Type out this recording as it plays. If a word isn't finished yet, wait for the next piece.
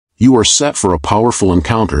You are set for a powerful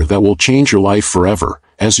encounter that will change your life forever,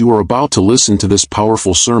 as you are about to listen to this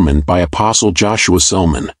powerful sermon by Apostle Joshua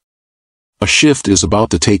Selman. A shift is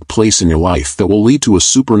about to take place in your life that will lead to a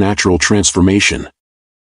supernatural transformation.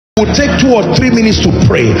 We'll take 2 or 3 minutes to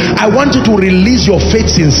pray. I want you to release your faith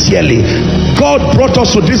sincerely. God brought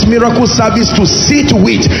us to this miracle service to see to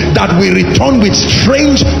it that we return with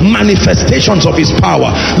strange manifestations of His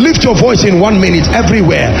power. Lift your voice in 1 minute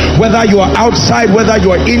everywhere. Whether you are outside, whether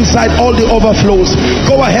you are inside, all the overflows.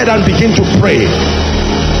 Go ahead and begin to pray.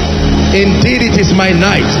 Indeed, it is my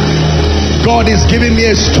night. God is giving me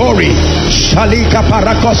a story. Shalika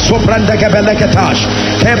parakos sobrandeke beleketash.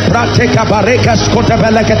 Keprateka barekas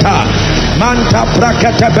kotebeleketa. Manta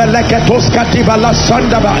brakete beleketos katibala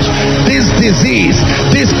sandabash. This disease,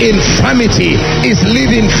 this infirmity is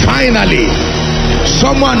leaving finally.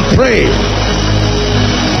 Someone pray.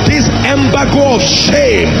 This embargo of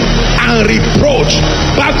shame and reproach,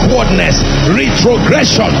 backwardness,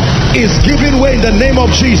 retrogression is giving way in the name of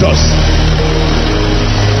Jesus.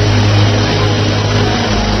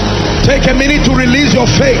 Take a minute to release your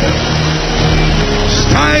faith. It's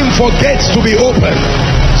time for gates to be open.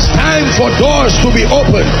 It's time for doors to be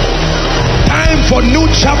open. Time for new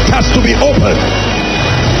chapters to be open.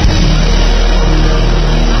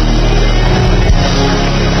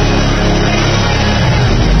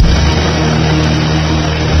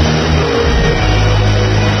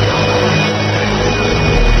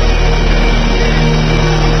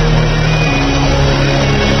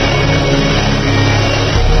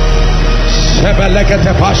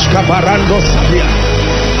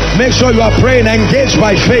 Make sure you are praying, engaged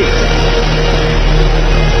by faith.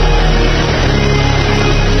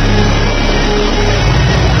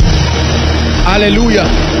 Hallelujah.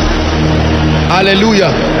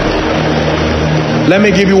 Hallelujah. Let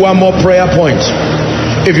me give you one more prayer point.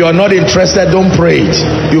 If you are not interested, don't pray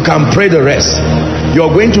it. You can pray the rest. You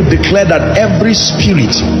are going to declare that every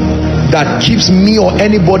spirit that keeps me or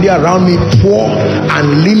anybody around me poor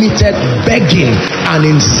and limited, begging and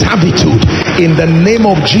in servitude, in the name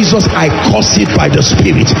of Jesus, I curse it by the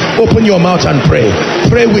Spirit. Open your mouth and pray.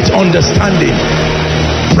 Pray with understanding.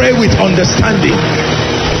 Pray with understanding.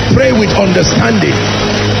 Pray with understanding.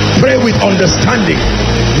 Pray with understanding.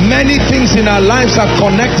 Many things in our lives are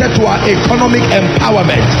connected to our economic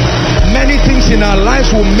empowerment. Many things in our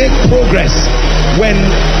lives will make progress when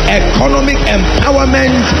economic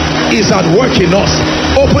empowerment is at work in us.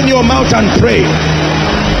 Open your mouth and pray.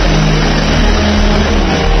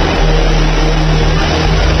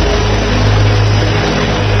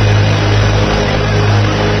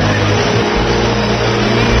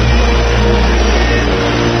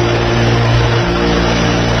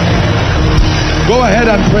 Go ahead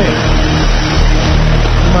and pray.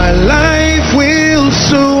 My life will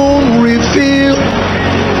soon reveal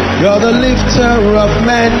you're the lifter of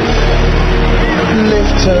men,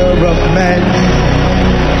 lifter of men.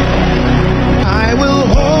 I will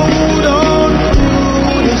hold on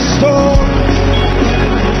through the storm,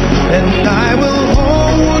 and I will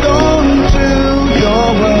hold on to your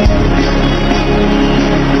word.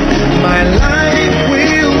 My life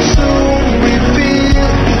will soon reveal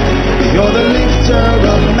you're the lifter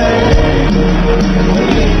of men, the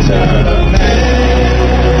lifter of men.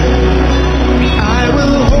 I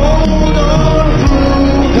will hold on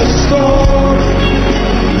through the storm.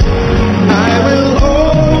 I will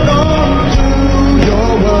hold on to your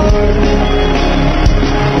word.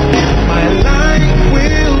 My life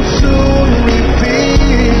will soon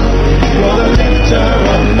reveal you're the lifter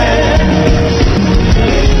of men.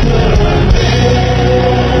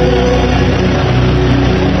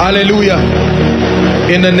 Hallelujah.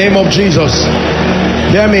 In the name of Jesus.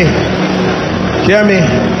 Hear me. Hear me.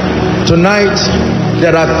 Tonight,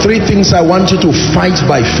 there are 3 things I want you to fight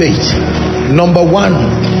by faith. Number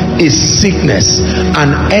 1 is sickness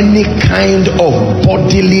and any kind of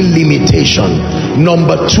bodily limitation.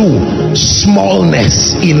 Number 2,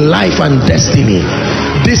 smallness in life and destiny.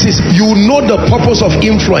 This is, you know, the purpose of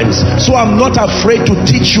influence. So I'm not afraid to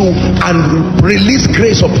teach you and release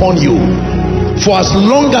grace upon you. For as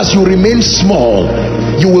long as you remain small,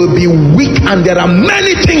 you will be weak, and there are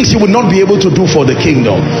many things you will not be able to do for the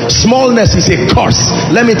kingdom. Smallness is a curse.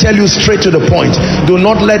 Let me tell you straight to the point. Do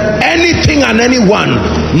not let anything and anyone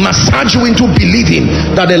massage you into believing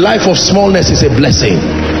that a life of smallness is a blessing.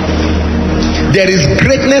 There is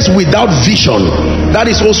greatness without vision. That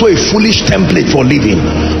is also a foolish template for living.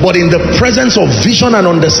 But in the presence of vision and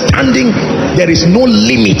understanding, there is no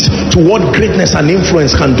limit to what greatness and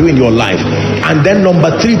influence can do in your life. And then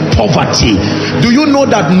number 3, poverty. Do you know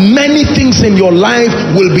that many things in your life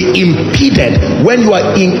will be impeded when you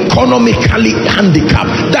are economically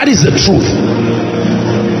handicapped? That is the truth.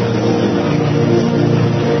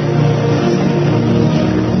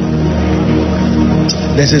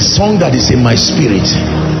 There's a song that is in my spirit.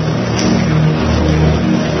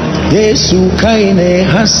 Yesu kaine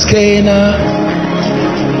haskena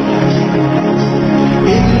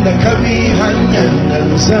inda kabi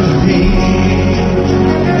hanyan zambi.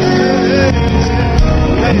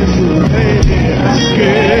 Yesu kaine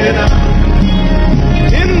haskena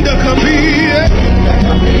inda kabi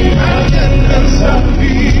hanyan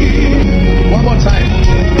zambi. One more time.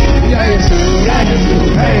 Yesu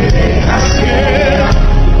kaine haskena,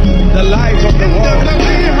 the light of the world.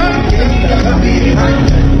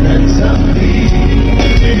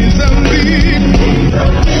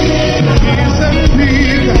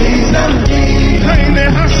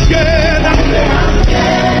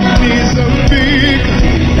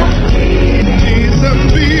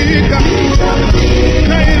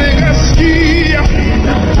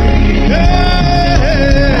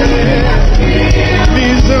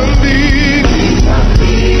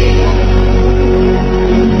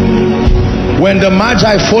 When the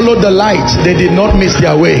Magi followed the light, they did not miss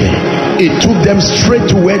their way. It took them straight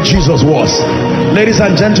to where Jesus was. Ladies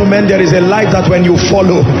and gentlemen, there is a light that when you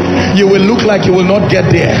follow, you will look like you will not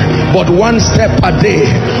get there. But one step a day,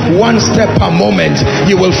 one step per moment,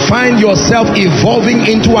 you will find yourself evolving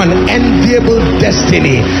into an enviable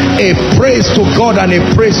destiny. A praise to God and a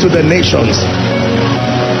praise to the nations.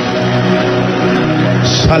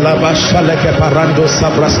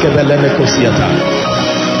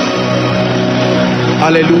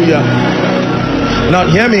 Hallelujah. Now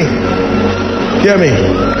hear me. Hear me.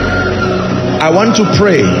 I want to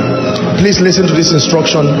pray. Please listen to this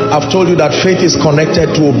instruction. I've told you that faith is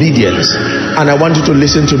connected to obedience, and I want you to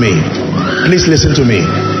listen to me. Please listen to me.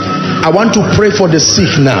 I want to pray for the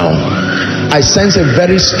sick now. I sense a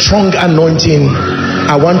very strong anointing.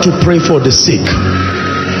 I want to pray for the sick.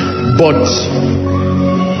 But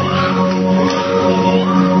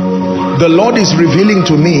the Lord is revealing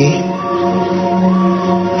to me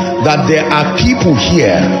that there are people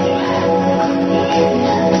here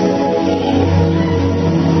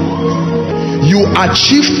you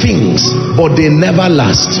achieve things but they never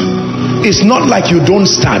last. It's not like you don't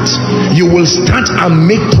start. You will start and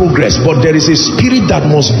make progress, but there is a spirit that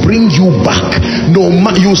must bring you back. No,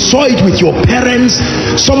 you saw it with your parents.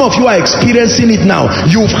 Some of you are experiencing it now.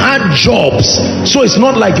 You've had jobs, so it's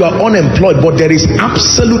not like you are unemployed, but there is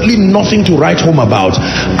absolutely nothing to write home about.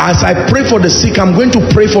 As I pray for the sick, I'm going to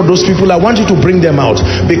pray for those people. I want you to bring them out,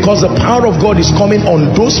 because the power of God is coming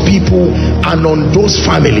on those people and on those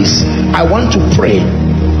families. I want to pray.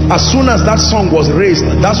 As soon as that song was raised,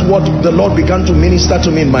 that's what the Lord began to minister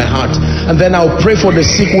to me in my heart. And then I'll pray for the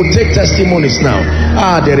sick. We'll take testimonies now.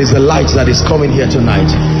 There is a light that is coming here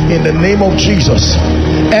tonight. In the name of Jesus,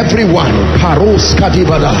 everyone,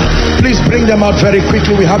 please bring them out very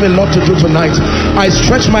quickly. We have a lot to do tonight. I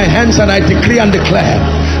stretch my hands and I decree and declare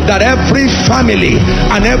that every family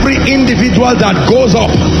and every individual that goes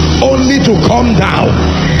up only to come down,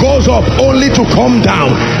 goes up only to come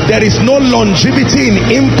down, there is no longevity in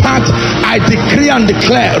impact. I decree and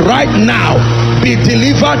declare right now, be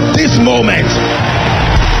delivered this moment.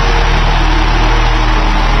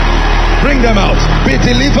 Bring them out. Be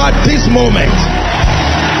delivered this moment.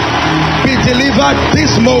 Be delivered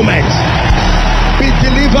this moment. Be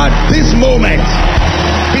delivered this moment.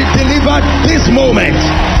 Be delivered this moment.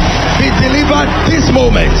 Be delivered this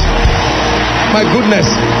moment. My goodness,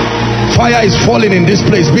 fire is falling in this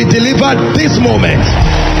place. Be delivered this moment.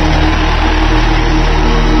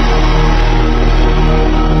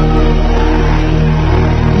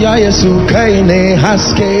 Ya Yesu kaine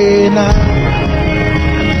haskena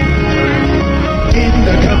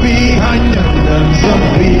inda kabi hanyan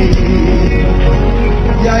zambi.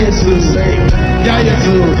 Ya Yesu say, Ya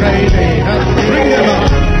Yesu kaine haskena. Bring them out.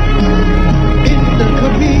 Inda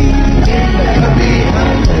kabi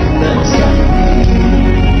hanyan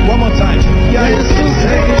zambi. One more time. Ya Yesu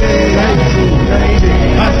say, Ya Yesu kaine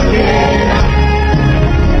haskena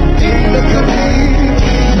inda kabi hanyan.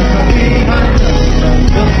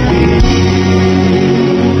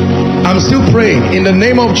 I'm still praying in the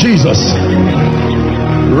name of Jesus.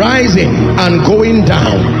 Rising and going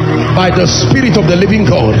down by the Spirit of the living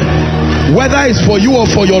God, whether it's for you or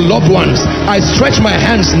for your loved ones, I stretch my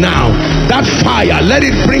hands now. That fire, let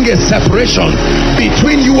it bring a separation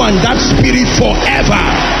between you and that spirit forever.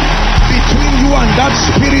 Between you and that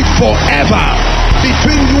spirit forever.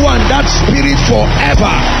 Between you and that spirit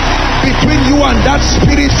forever. Between you and that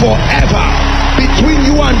spirit forever. between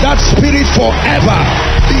you and that spirit forever.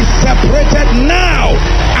 Be separated now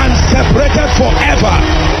and separated forever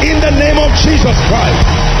in the name of Jesus Christ.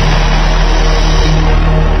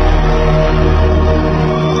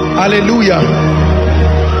 Hallelujah.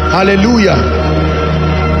 Hallelujah.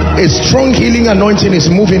 A strong healing anointing is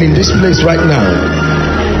moving in this place right now.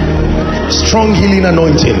 Strong healing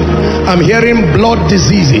anointing. I'm hearing blood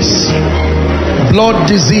diseases. Blood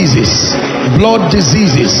diseases. Blood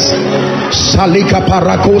diseases. Salika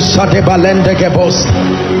parako sadebalende gebos.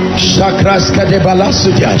 Shakras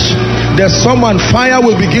kadebalasudiash. There's someone, fire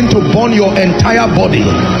will begin to burn your entire body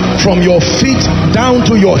from your feet down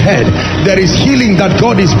to your head. There is healing that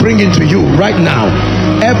God is bringing to you right now.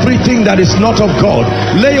 Everything that is not of God,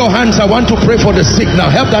 lay your hands. I want to pray for the sick now.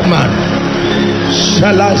 Help that man.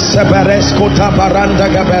 Shala seberes kota baranda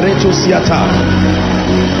gaberetu siata.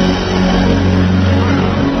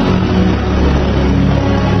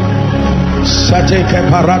 Sate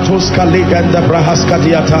keparatus kaliganda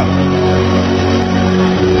brahaskadiata.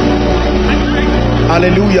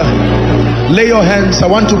 Hallelujah. Lay your hands. I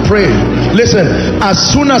want to pray. Listen,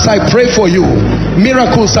 as soon as I pray for you,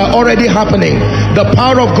 miracles are already happening. The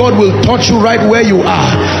power of God will touch you right where you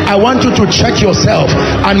are. I want you to check yourself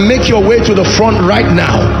and make your way to the front right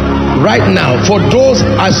now. Right now, for those,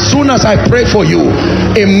 as soon as I pray for you,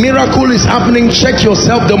 a miracle is happening. Check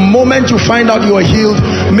yourself. The moment you find out you are healed,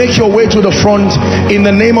 make your way to the front in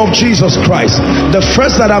the name of Jesus Christ. The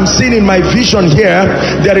first that I'm seeing in my vision here,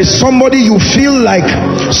 there is somebody, you feel like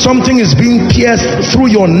something is being pierced through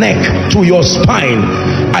your neck to your spine.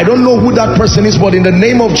 I don't know who that person is, but in the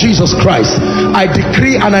name of Jesus Christ, I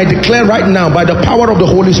decree and I declare right now by the power of the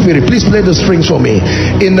Holy Spirit, please play the strings for me.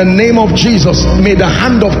 In the name of Jesus, may the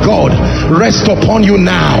hand of God rest upon you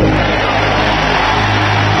now.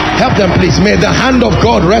 Help them please. May the hand of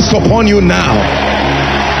God rest upon you now.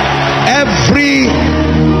 Every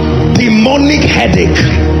demonic headache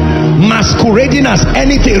masquerading as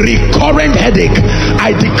anything, recurrent headache,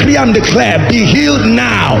 I decree and declare, be healed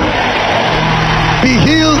now. Be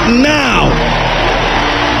healed now.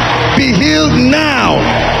 Be healed now.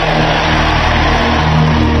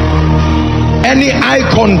 Any eye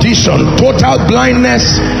condition, total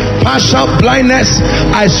blindness, partial blindness,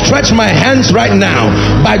 I stretch my hands right now.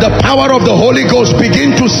 By the power of the Holy Ghost,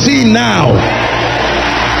 begin to see now.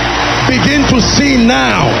 Begin to see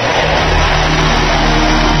now.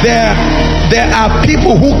 There are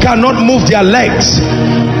people who cannot move their legs.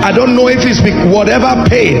 I don't know if it's whatever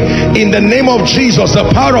pain. In the name of Jesus, the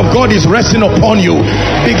power of God is resting upon you.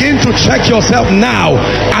 Begin to check yourself now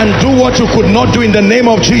and do what you could not do in the name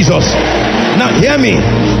of Jesus. Now hear me.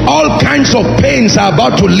 All kinds of pains are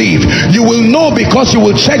about to leave. You will know because you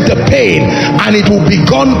will check the pain and it will be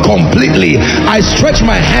gone completely. I stretch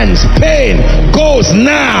my hands. Pain goes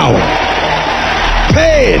now.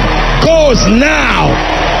 Pain goes now.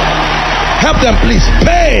 Help them please.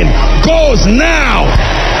 Pain goes now.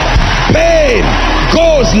 Pain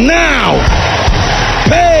goes now.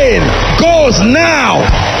 Pain goes now.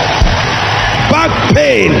 Back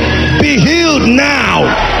pain, be healed now.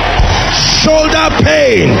 Shoulder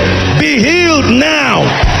pain, be healed now.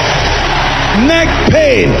 Neck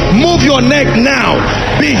pain, move your neck now.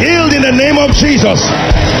 Be healed in the name of Jesus.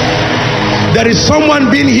 There is someone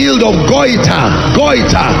being healed of goiter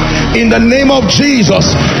in the name of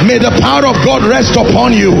Jesus. May the power of God rest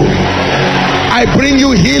upon you. I bring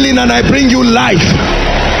you healing and I bring you life.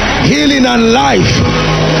 Healing and life.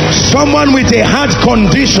 Someone with a heart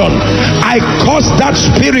condition, I curse that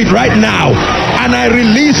spirit right now and I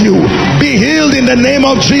release you. Be healed in the name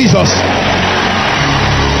of Jesus.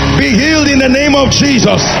 Be healed in the name of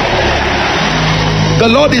Jesus. The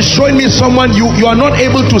Lord is showing me someone, you are not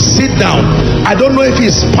able to sit down. I don't know if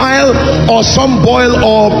it's pile or some boil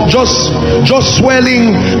or just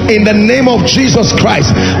swelling. In the name of Jesus Christ,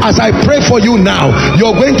 as I pray for you now,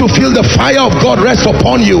 you're going to feel the fire of God rest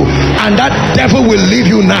upon you and that devil will leave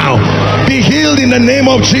you now. Be healed in the name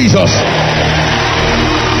of Jesus.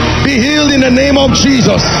 Be healed in the name of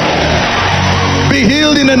Jesus. Be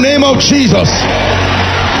healed in the name of Jesus.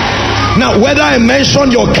 Now, whether I mention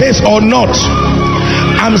your case or not,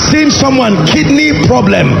 I'm seeing someone, kidney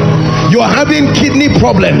problem. You're having kidney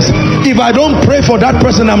problems. If I don't pray for that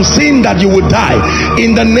person, I'm seeing that you will die.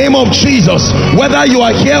 In the name of Jesus, whether you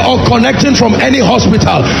are here or connecting from any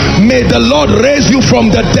hospital, may the Lord raise you from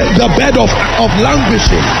the bed of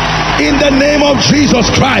languishing. In the name of Jesus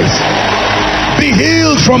Christ, be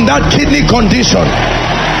healed from that kidney condition.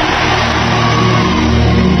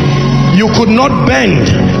 You could not bend.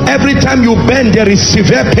 Every time you bend, there is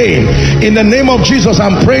severe pain. In the name of Jesus,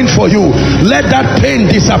 I'm praying for you. Let that pain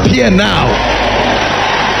disappear now.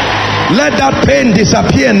 Let that pain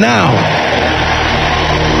disappear now.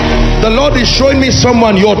 The Lord is showing me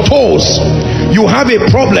someone, your toes, you have a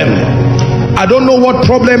problem. I don't know what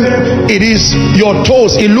problem it is. Your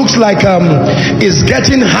toes, it looks like it's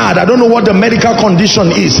getting hard. I don't know what the medical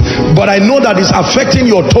condition is, but I know that it's affecting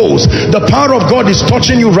your toes. The power of God is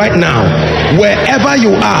touching you right now, wherever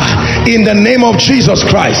you are, in the name of Jesus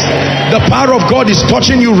Christ. The power of God is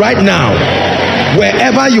touching you right now,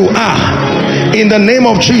 wherever you are, in the name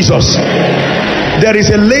of Jesus. There is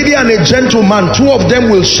a lady and a gentleman, two of them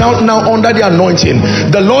will shout now under the anointing.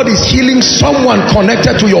 The Lord is healing someone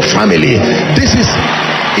connected to your family. This is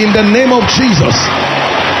in the name of Jesus.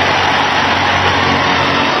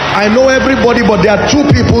 I know everybody, but there are two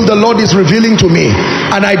people the Lord is revealing to me,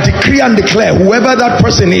 and I decree and declare, whoever that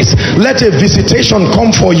person is, let a visitation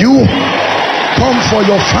come for you, come for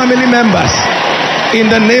your family members,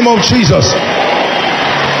 in the name of Jesus.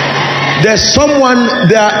 There's someone,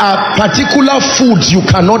 there are particular foods you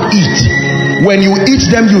cannot eat. When you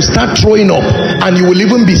eat them, you start throwing up and you will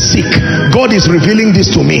even be sick. God is revealing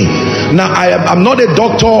this to me. Now, I'm not a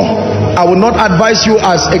doctor. I will not advise you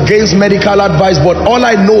as against medical advice, but all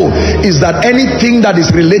I know is that anything that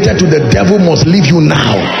is related to the devil must leave you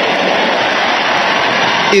now.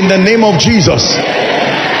 In the name of Jesus.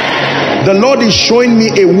 The Lord is showing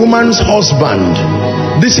me a woman's husband.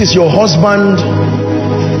 This is your husband.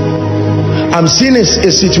 I'm seeing a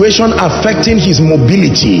situation affecting his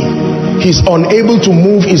mobility. He's unable to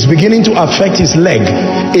move. It's beginning to affect his leg.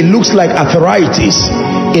 It looks like arthritis.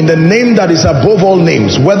 In the name that is above all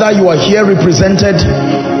names, whether you are here represented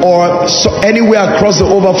or anywhere across the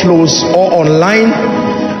overflows or online,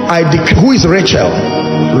 who is Rachel?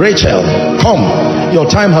 Rachel, come. Your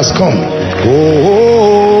time has come.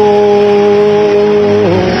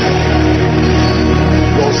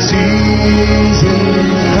 Your season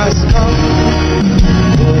has come.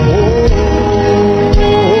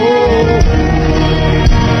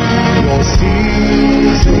 Your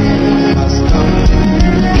season has come.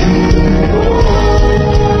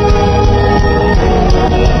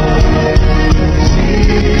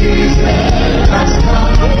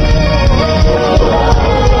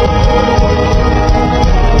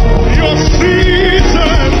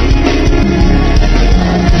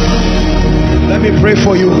 Let me pray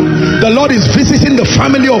for you. The Lord is visiting the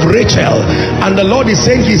family of Rachel, and the Lord is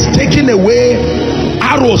saying he's taking away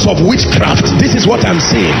arrows of witchcraft. This is what I'm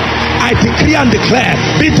seeing. I decree and declare,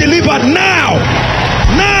 be delivered now,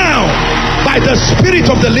 now, by the Spirit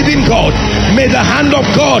of the living God. May the hand of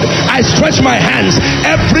God, I stretch my hands,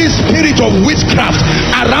 every spirit of witchcraft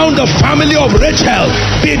around the family of Rachel,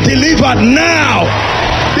 be delivered now.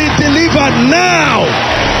 Be delivered now.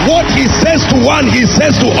 What he says to one, he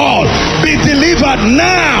says to all. Be delivered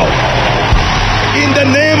now, in the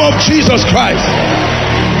name of Jesus Christ.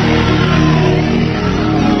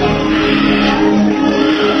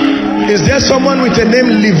 Is there someone with a name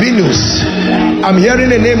Livinus? I'm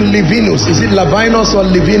hearing a name Livinus. Is it Lavinus or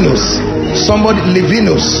Livinus? Somebody,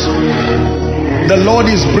 Livinus. The Lord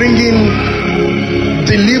is bringing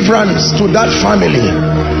deliverance to that family.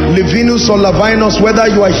 Livinus or Lavinus, whether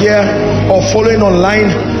you are here or following online,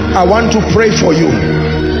 I want to pray for you.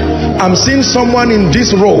 I'm seeing someone in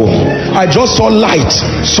this row. I just saw light.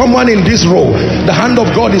 Someone in this row. The hand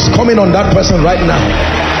of God is coming on that person right now.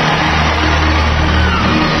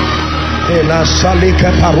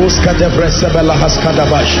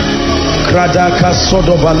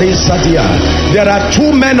 There are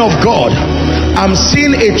two men of God. I'm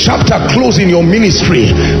seeing a chapter close in your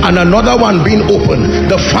ministry and another one being open.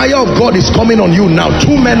 The fire of God is coming on you now.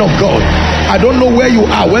 Two men of God. I don't know where you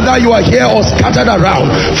are, whether you are here or scattered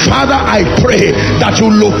around. Father, I pray that you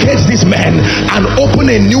locate these men and open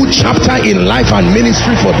a new chapter in life and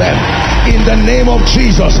ministry for them. In the name of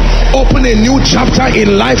Jesus, open a new chapter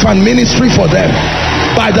in life and ministry for them.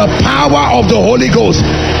 By the power of the Holy Ghost.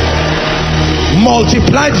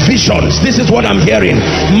 Multiplied visions. This is what I'm hearing.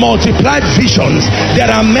 Multiplied visions. There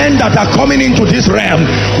are men that are coming into this realm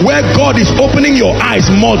where God is opening your eyes.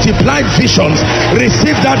 Multiplied visions.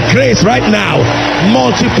 Receive that grace right now.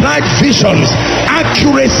 Multiplied visions.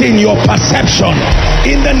 Accuracy in your perception,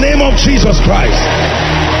 in the name of Jesus Christ.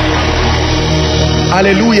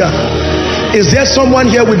 Hallelujah. Is there someone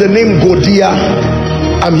here with the name Godia?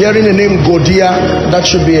 I'm hearing the name Godia. That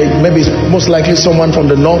should be maybe most likely someone from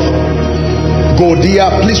the north.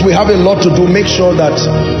 Godia, please, we have a lot to do. Make sure that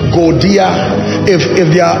Godia,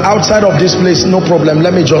 if they are outside of this place, no problem,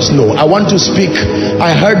 let me just know. I want to speak.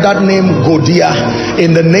 I heard that name Godia.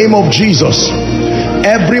 In the name of Jesus,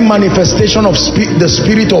 every manifestation of the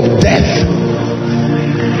spirit of death,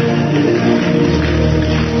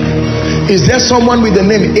 Is there someone with the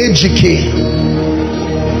name AGK?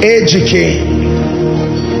 AGK.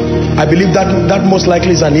 I believe that most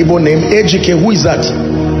likely is an Igbo name. AGK, who is that?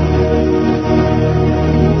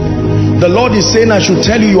 The Lord is saying I should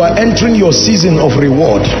tell you, you are entering your season of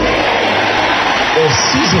reward. A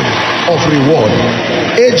season of reward.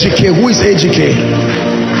 AGK, who is AGK?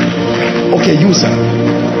 Okay, you sir.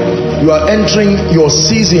 You are entering your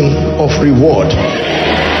season of reward.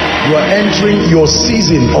 You are entering your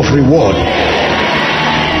season of reward.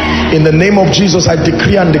 In the name of Jesus, I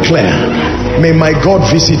decree and declare, may my God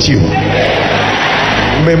visit you.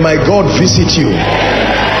 May my God visit you.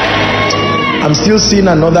 I'm still seeing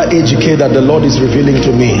another AGK that the Lord is revealing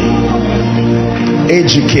to me.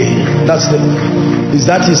 AGK. Is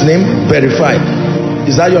that his name? Verified.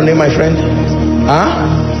 Is that your name, my friend? Huh?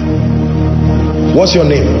 What's your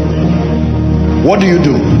name? What do you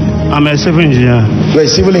do? I'm a civil engineer. You're a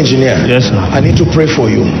civil engineer? Yes, sir. I need to pray for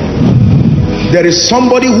you. There is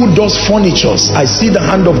somebody who does furnitures. I see the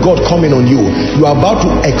hand of God coming on you. You are about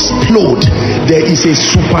to explode. There is a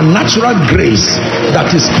supernatural grace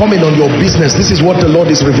that is coming on your business. This is what the Lord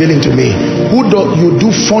is revealing to me. You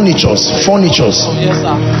do furnitures? Furnitures. Yes,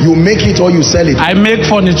 sir. You make it or you sell it? I make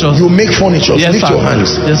furnitures. You make furnitures. Yes, Lift sir. your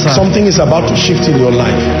hands. Yes, sir. Something is about to shift in your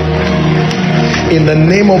life. In the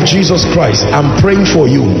name of Jesus Christ, I'm praying for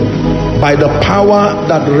you. By the power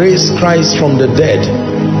that raised Christ from the dead,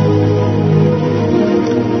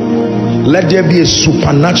 let there be a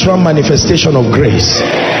supernatural manifestation of grace.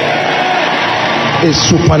 A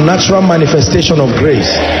supernatural manifestation of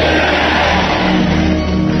grace.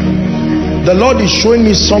 The Lord is showing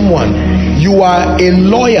me someone. You are a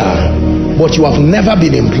lawyer, but you have never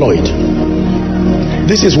been employed.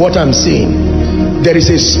 This is what I'm seeing. There is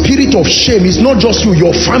a spirit of shame. It's not just you,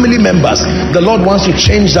 your family members. The Lord wants to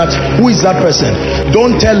change that. Who is that person?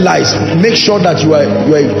 Don't tell lies. Make sure that you are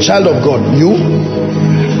a child of God. You?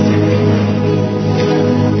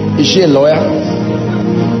 Is she a lawyer?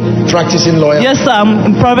 Practicing lawyer? Yes, sir. I'm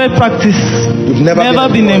in private practice. You've never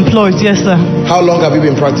been employed. Yes, sir. How long have you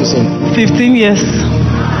been practicing? 15 years.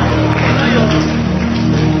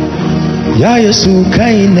 Ya Yesu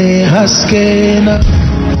kaine haskena.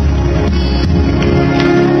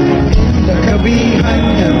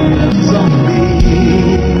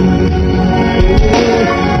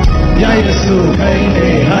 Ya Yesu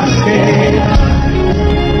kaine haskena.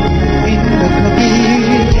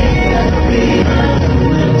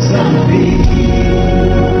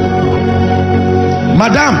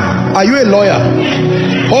 Madam, are you a lawyer?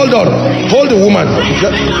 Hold on. Hold the woman.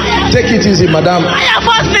 Take it easy, madam. I have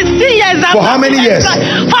for 16 years. For how many years?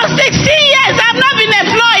 For 16 years, I've not been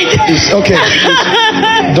employed. It's okay.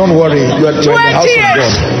 Don't worry. You are in the house of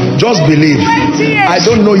God. Just believe. 20 years. I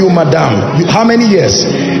don't know you, madam. How many years?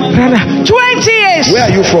 20 years. Where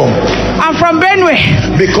are you from? I'm from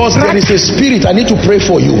Benue. Because there is a spirit. I need to pray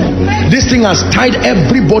for you. This thing has tied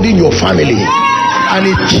everybody in your family, and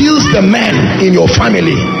it kills the men in your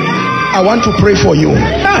family. I want to pray for you.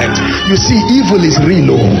 You see, evil is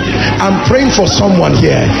real. I'm praying for someone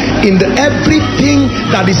here. In everything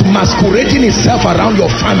that is masquerading itself around your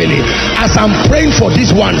family, as I'm praying for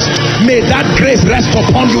these ones, may that grace rest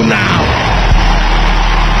upon you now.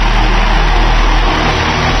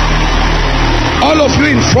 All of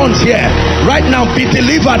you in front here, right now, be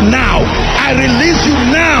delivered now. I release you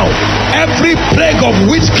now. Every plague of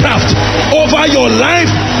witchcraft over your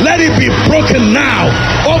life, let it be broken now.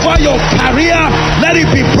 Over your career, let it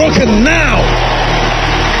be broken now.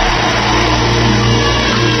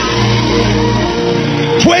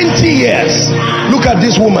 20 years. Look at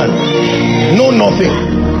this woman. No, nothing.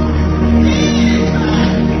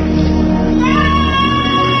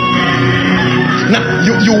 Now,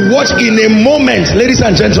 you watch in a moment, ladies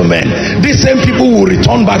and gentlemen, these same people will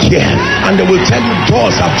return back here and they will tell you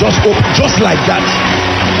doors have just opened, just like that.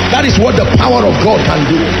 That is what the power of God can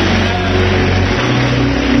do.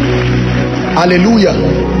 Hallelujah.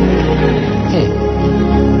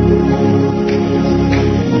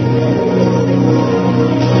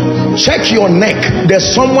 Check your neck.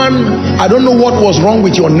 There's someone, I don't know what was wrong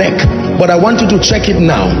with your neck, but I want you to check it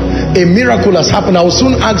now. A miracle has happened. I will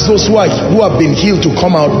soon ask those who have been healed to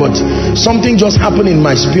come out, but something just happened in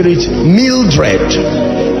my spirit. Mildred.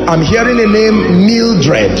 I'm hearing a name,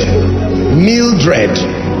 Mildred. Mildred.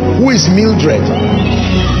 Who is Mildred?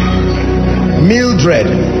 Mildred.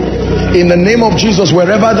 In the name of Jesus,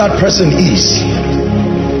 wherever that person is.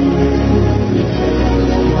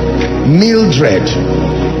 Mildred.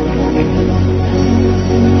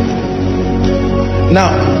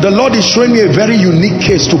 Now, the Lord is showing me a very unique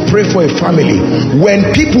case to pray for a family.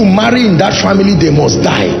 When people marry in that family, they must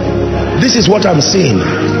die. This is what I'm saying.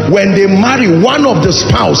 When they marry, one of the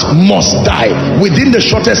spouse must die within the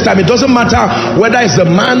shortest time. It doesn't matter whether it's the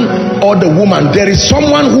man or the woman. There is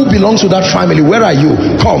someone who belongs to that family. Where are you?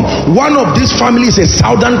 Come. One of these families is a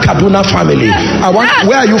Southern Kaduna family.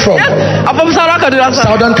 Where are you from? Yes. I'm from Southern Kaduna.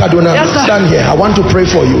 Southern Kaduna. Yes, sir. Stand here. I want to pray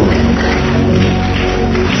for you.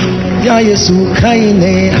 Ya Yesu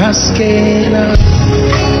kaine haskena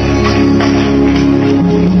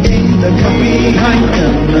in the behind the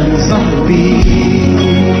zombie.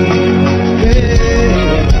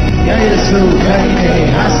 Ya Yesu kaine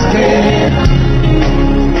haskena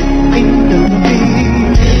in the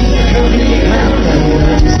behind the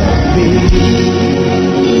zombie.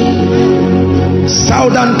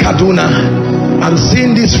 Southern Kaduna. I'm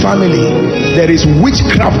seeing this family. There is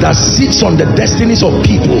witchcraft that sits on the destinies of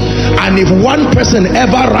people, and if one person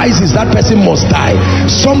ever rises, that person must die.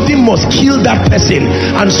 Something must kill that person.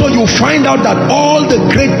 And so you find out that all the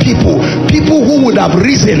great people who would have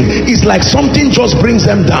risen, is like something just brings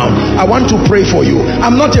them down. I want to pray for you.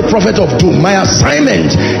 I'm not a prophet of doom. My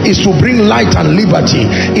assignment is to bring light and liberty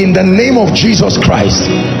in the name of Jesus Christ.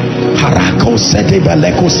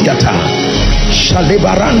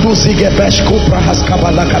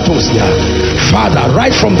 Father,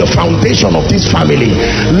 right from the foundation of this family,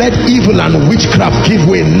 let evil and witchcraft give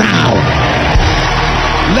way now.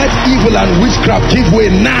 Let evil and witchcraft give way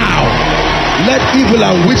now. Let evil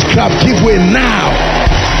and witchcraft give way now.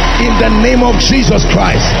 In the name of Jesus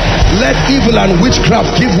Christ, let evil and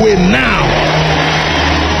witchcraft give way now.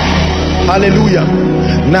 Hallelujah.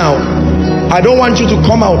 Now, I don't want you to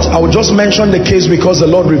come out. I will just mention the case because the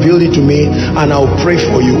Lord revealed it to me, and I'll pray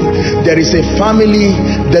for you. There is a family,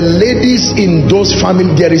 the ladies in those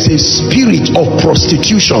families, there is a spirit of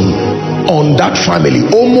prostitution on that family.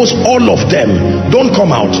 Almost all of them. Don't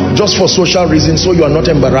come out just for social reasons so you are not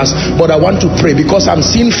embarrassed, but I want to pray because I'm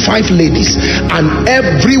seeing 5 ladies and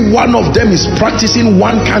every one of them is practicing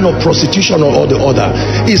one kind of prostitution or the other.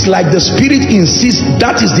 It's like the spirit insists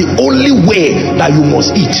that is the only way that you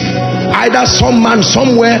must eat. Either some man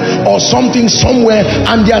somewhere or something somewhere,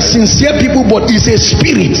 and they are sincere people, but it's a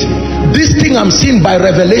spirit. This thing I'm seeing by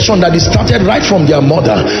revelation that it started right from their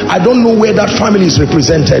mother. I don't know where that family is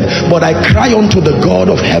represented, but I cry unto the God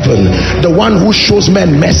of heaven, the one who shows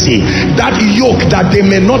men mercy. That yoke that they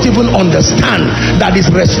may not even understand, that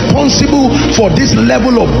is responsible for this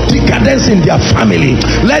level of decadence in their family,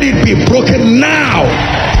 let it be broken now.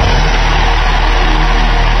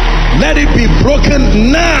 Let it be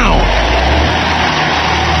broken now.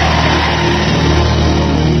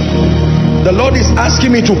 The Lord is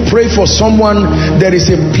asking me to pray for someone. There is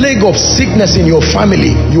a plague of sickness in your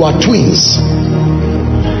family. You are twins.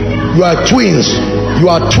 You are twins. You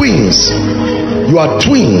are twins. You are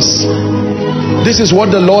twins. This is what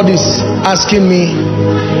the Lord is asking me.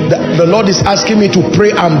 The Lord is asking me to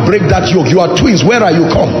pray and break that yoke. You are twins. Where are you?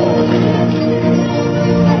 Come.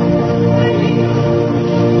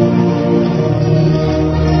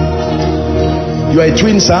 You are a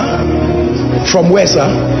twin, sir? From where, sir?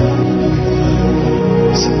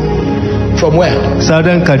 From where?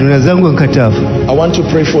 Southern Kaduna, Zangon Kataf. I want to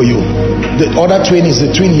pray for you. The other twin is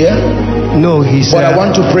the twin here? No, he's... But I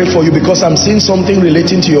want to pray for you because I'm seeing something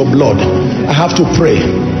relating to your blood. I have to pray.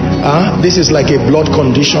 This is like a blood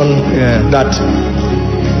condition that...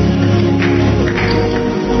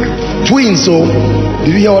 Twins, so... Did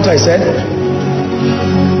you hear what I said?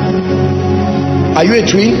 Are you a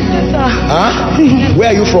twin? Yes, sir. Where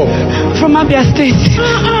are you from? From Abuja State.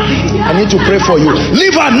 I need to pray for you.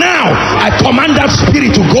 Leave her now. I command that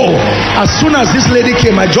spirit to go. As soon as this lady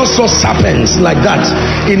came, I just saw serpents like that.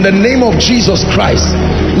 In the name of Jesus Christ,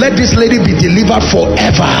 let this lady be delivered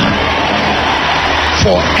forever.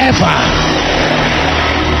 Forever.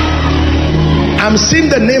 I'm seeing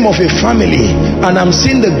the name of a family, and I'm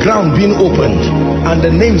seeing the ground being opened, and the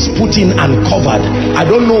names put in and covered. I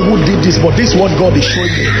don't know who did this, but this is what God is showing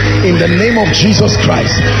me. In the name of Jesus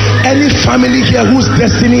Christ, any family here whose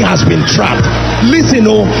destiny has been trapped, listen,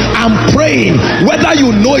 I'm praying, whether you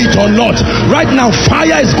know it or not, right now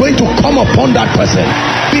fire is going to come upon that person.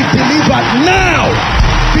 Be delivered now.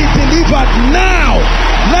 Be delivered now.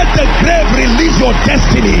 Let the grave release your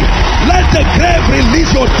destiny. Let the grave release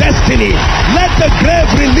your destiny. Let the grave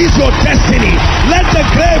release your destiny. Let the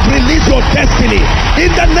grave release your destiny. In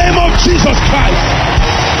the name of Jesus Christ.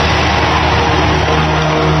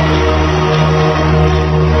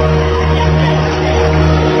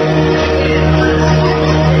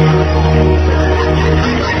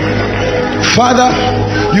 Father,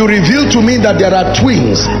 you revealed to me that there are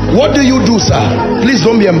twins. What do you do, sir? Please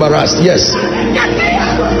don't be embarrassed. Yes.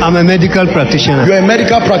 I'm a medical practitioner. You're a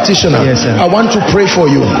medical practitioner. Yes, sir. I want to pray for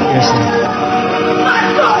you. Yes, sir.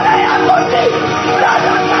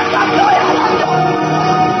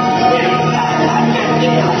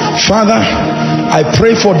 Father, I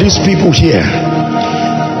pray for these people here.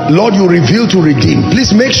 Lord, you reveal to redeem.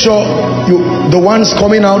 Please make sure the ones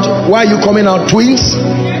coming out. Why are you coming out? Twins?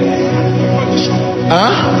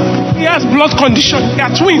 Huh? He has blood condition. They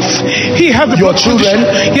are twins. He has the Your blood children?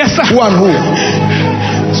 condition. Yes, sir. Who and who?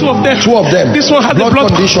 Two of them. Two of them. This one has blood the blood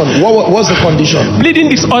condition. What's the condition? Bleeding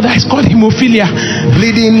disorder. It's called hemophilia.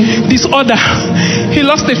 Bleeding Disorder. He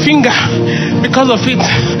lost a finger because of it.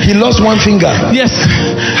 He lost one finger. Yes.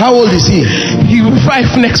 How old is he? He will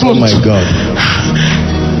 5 next month. Oh my God.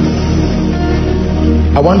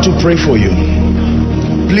 I want to pray for you.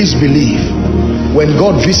 Please believe. When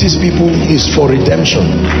God visits people, it's for redemption.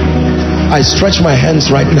 I stretch my hands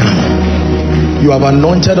right now. You have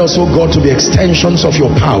anointed us, oh God, to be extensions of your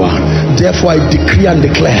power. Therefore, I decree and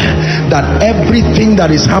declare that everything that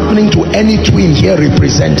is happening to any twin here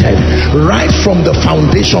represented, right from the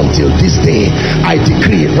foundation till this day, I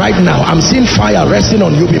decree right now, I'm seeing fire resting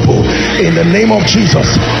on you people. In the name of Jesus,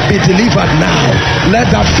 be delivered now. Let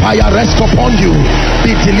that fire rest upon you.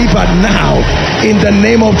 Be delivered now. In the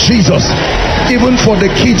name of Jesus. Even for the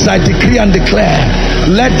kids, I decree and declare,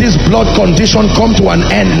 let this blood condition come to an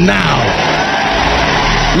end now.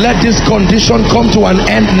 Let this condition come to an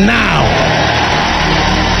end now.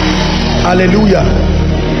 Hallelujah.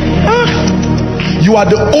 You are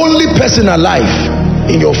the only person alive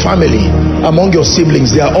in your family. Among your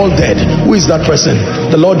siblings, they are all dead. Who is that person?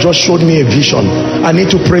 The Lord just showed me a vision. I need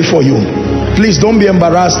to pray for you. Please don't be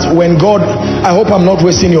embarrassed. When God, I hope I'm not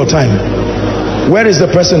wasting your time. Where is the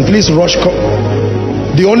person? Please rush.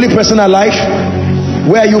 The only person alive?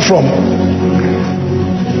 Where are you from?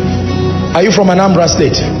 Are you from Anambra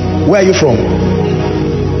State? Where are you from?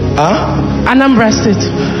 Anambra State.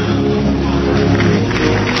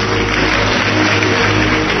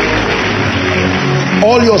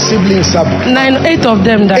 All your siblings have 8 of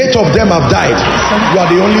them died. 8 of them have died. You are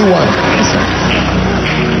the only one.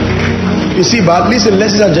 You see, but listen,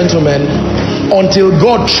 ladies and gentlemen, until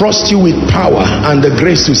God trusts you with power and the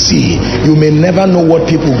grace to see, you may never know what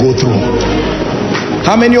people go through.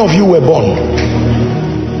 How many of you were born?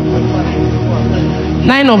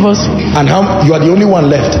 9 of us. And how you are the only one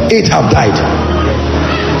left? 8 have died.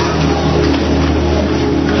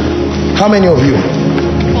 How many of you?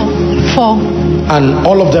 4. And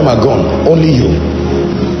all of them are gone. Only you.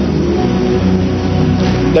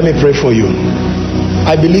 Let me pray for you.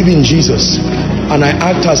 I believe in Jesus, and I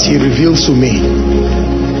act as he reveals to me.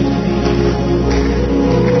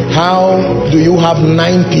 How do you have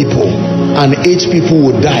 9 people and 8 people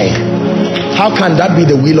would die? How can that be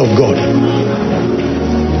the will of God?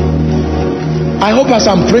 I hope as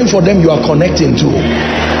I'm praying for them, you are connecting too,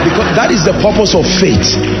 because that is the purpose of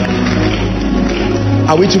faith.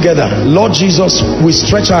 Are we together? Lord Jesus, we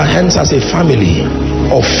stretch our hands as a family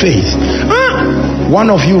of faith. One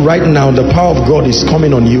of you right now, the power of God is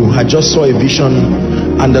coming on you. I just saw a vision,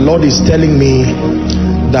 and the Lord is telling me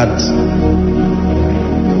that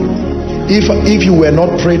if you were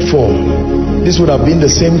not prayed for, this would have been the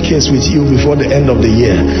same case with you before the end of the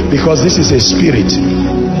year, because this is a spirit.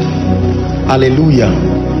 Hallelujah.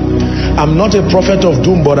 I'm not a prophet of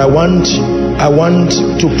doom, but I want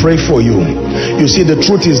to pray for you. You see, the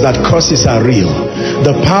truth is that curses are real.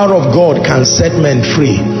 The power of God can set men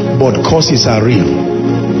free, but curses are real.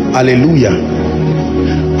 Hallelujah.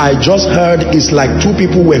 I just heard it's like 2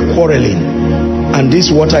 people were quarreling, and this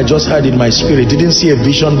is what I just heard in my spirit. Didn't see a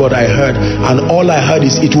vision, but I heard, and all I heard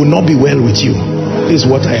is, it will not be well with you. This is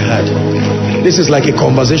what I heard. This is like a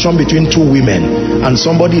conversation between 2 women, and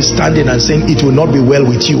somebody is standing and saying, it will not be well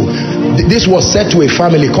with you. This was said to a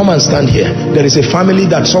family. Come and stand here. There is a family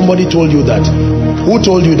that somebody told you that. Who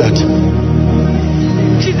told you that?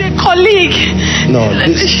 She's a colleague. No,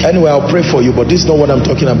 anyway, I'll pray for you, but this is not what I'm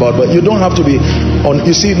talking about. But you don't have to be on.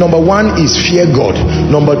 You see, number 1 is fear God.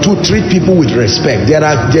 Number 2, treat people with respect.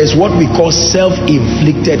 There's what we call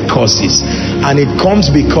self-inflicted curses, and it comes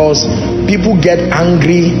because people get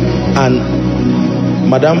angry. And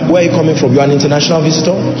madam, where are you coming from? You are an international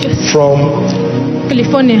visitor? Yes. From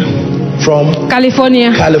California. From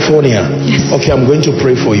California. California. Yes. Okay, I'm going to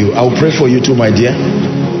pray for you. I'll pray for you too, my dear.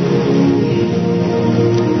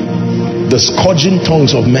 the scourging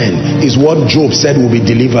tongues of men is what Job said will be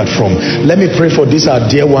delivered from. Let me pray for these our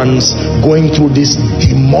dear ones going through this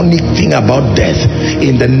demonic thing about death.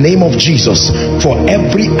 In the name of Jesus, for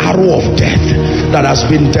every arrow of death that has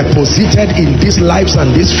been deposited in these lives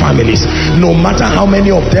and these families, no matter how many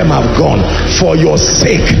of them have gone, for your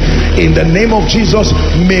sake, in the name of Jesus,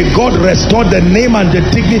 may God restore the name and the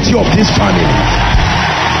dignity of this family.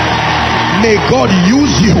 May God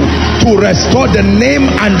use you to restore the name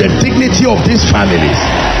and the dignity of these families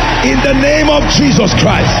in the name of Jesus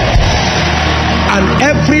Christ. And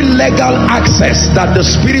every legal access that the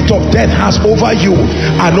spirit of death has over you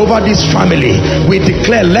and over this family, we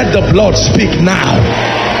declare, let the blood speak now.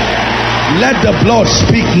 Let the blood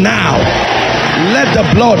speak now. Let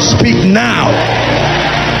the blood speak now.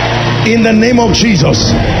 In the name of Jesus,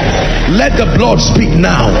 let the blood speak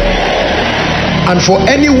now. And for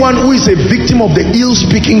anyone who is a victim of the ill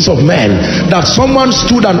speakings of men, that someone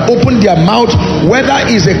stood and opened their mouth, whether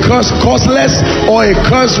it's a curse causeless or a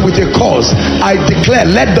curse with a cause, I declare,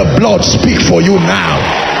 let the blood speak for you now.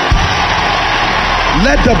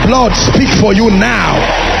 Let the blood speak for you now.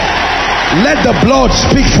 Let the blood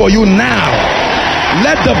speak for you now.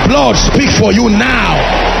 Let the blood speak for you now.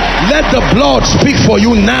 Let the blood speak for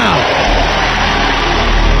you now.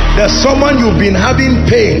 There's someone, you've been having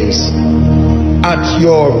pains at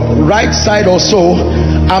your right side or so.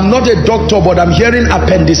 I'm not a doctor, but I'm hearing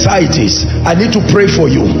appendicitis. I need to pray for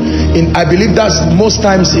you. I believe that's most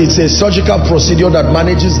times it's a surgical procedure that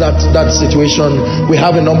manages that situation. We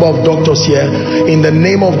have a number of doctors here. In the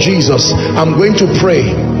name of Jesus, I'm going to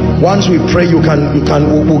pray. Once we pray,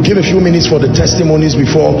 we'll give a few minutes for the testimonies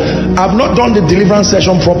before. I've not done the deliverance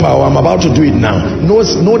session proper. I'm about to do it now. No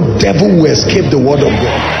devil will escape the word of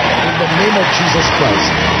God. In the name of Jesus Christ.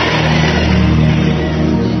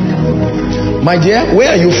 My dear, where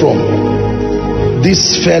are you from?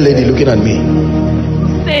 This fair lady looking at me.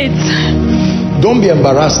 States. Don't be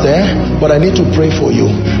embarrassed, but I need to pray for you.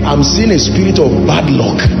 I'm seeing a spirit of bad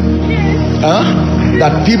luck.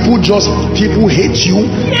 That people hate you,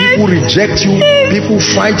 people reject you, people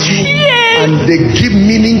fight you, and they give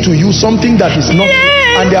meaning to you, something that is not.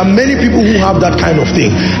 And there are many people who have that kind of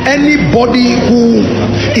thing. Anybody who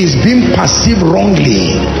is being perceived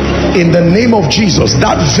wrongly, in the name of Jesus,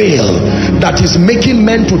 that veil that is making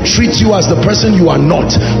men to treat you as the person you are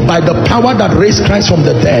not, by the power that raised Christ from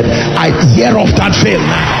the dead, I tear off that veil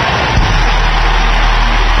now.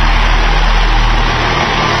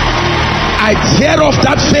 I tear off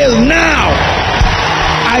that veil now.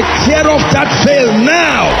 I tear off that veil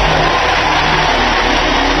now.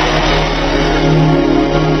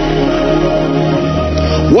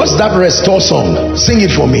 What's that restore song? Sing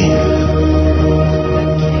it for me.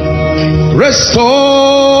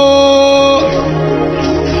 Restore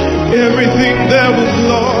everything that was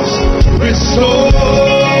lost. Restore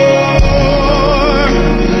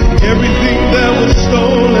everything that was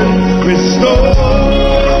stolen. Restore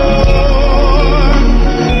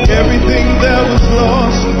everything that was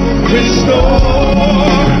lost. Restore.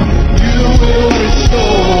 You will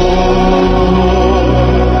restore.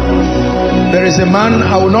 There is a man,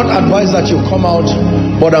 I will not advise that you come out,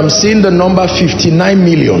 but I'm seeing the number 59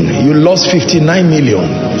 million. You lost 59 million.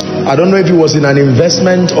 I don't know if it was in an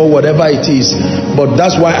investment or whatever it is, but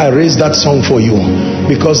that's why I raised that song for you,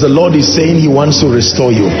 because the Lord is saying he wants to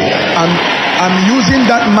restore you. I'm using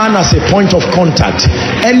that man as a point of contact.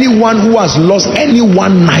 Anyone who has lost any 1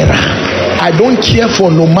 naira, I don't care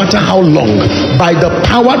for no matter how long, by the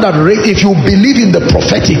power that if you believe in the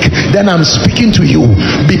prophetic, then I'm speaking to you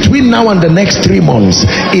between now and the next 3 months,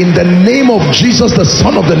 in the name of Jesus, the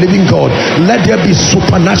Son of the living God. Let there be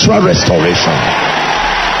supernatural restoration.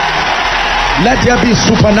 Let there be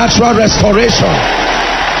supernatural restoration.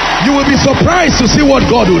 You will be surprised to see what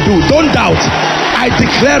God will do. Don't doubt. I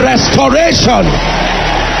declare restoration.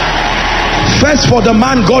 First for the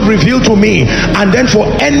man God revealed to me, and then for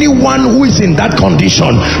anyone who is in that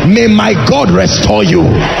condition, may my God restore you.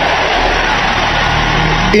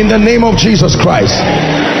 In the name of Jesus Christ.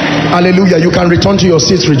 Hallelujah. You can return to your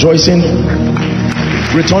seats rejoicing.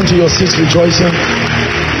 Return to your seats rejoicing.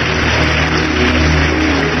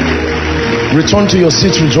 Return to your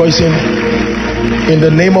seats rejoicing. In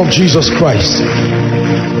the name of Jesus Christ.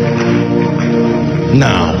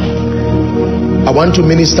 Now, I want to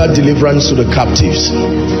minister deliverance to the captives.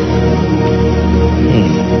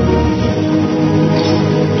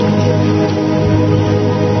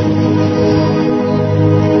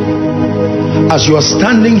 As you are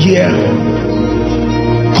standing here,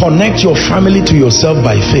 connect your family to yourself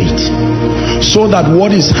by faith, so that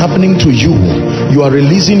what is happening to you you are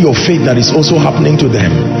releasing your faith that is also happening to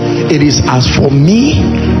them. It is as for me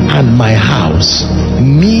and my house.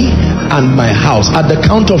 Me and my house. At the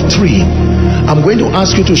count of 3, I'm going to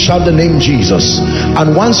ask you to shout the name Jesus.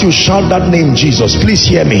 And once you shout that name Jesus, please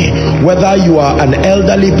hear me. Whether you are an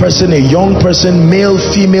elderly person, a young person, male,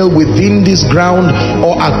 female, within this ground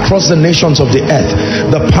or across the nations of the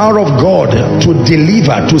earth, the power of God to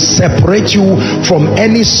deliver, to separate you from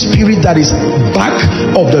any spirit that is back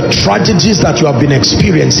of the tragedies that you have been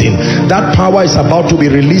experiencing, that power is about to be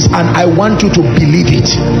released, and I want you to believe it.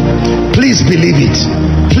 Please believe it.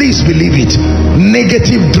 Please believe it.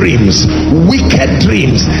 Negative dreams, wicked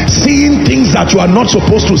dreams, seeing things that you are not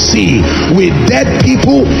supposed to see, with dead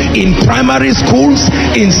people in primary schools,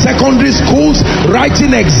 in secondary schools,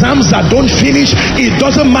 writing exams that don't finish. It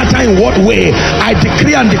doesn't matter in what way. I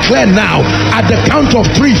decree and declare now, at the count of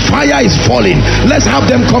 3, fire is falling. Let's have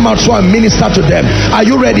them come out so I minister to them. Are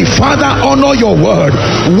you ready? Father, honor your word.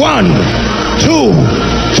 1,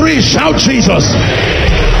 2, 3. Shout Jesus.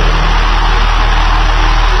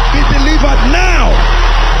 Be delivered now.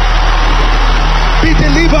 Be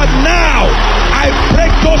delivered now. I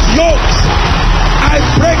break those yokes. I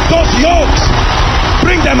break those yokes.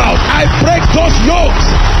 Bring them out. I break those yokes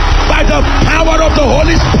by the power of the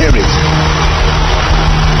Holy Spirit.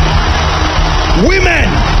 Women,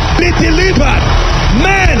 be delivered.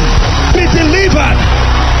 Men, be delivered.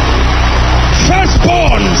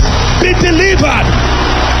 Firstborns, be delivered.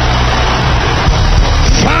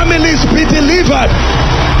 Families, be delivered.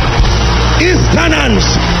 Easterners,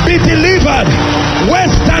 be delivered.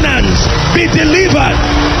 Westerners, be delivered.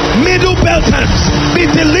 Middle Belters, be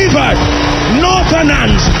delivered.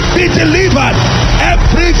 Northerners, be delivered.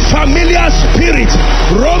 Every familiar spirit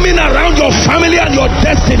roaming around your family and your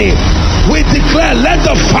destiny, we declare, let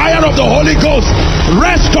the fire of the Holy Ghost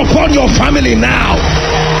rest upon your family now.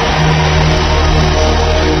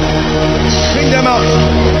 Bring them out.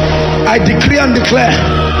 I decree and declare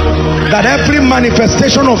that every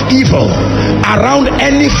manifestation of evil around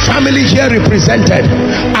any family here represented,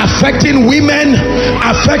 affecting women,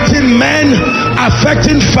 affecting men,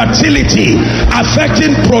 affecting fertility,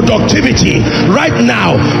 affecting productivity, right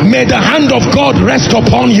now, may the hand of God rest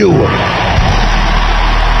upon you.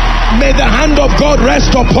 May the hand of God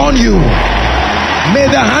rest upon you. May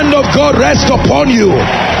the hand of God rest upon you.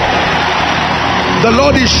 The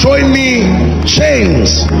Lord is showing me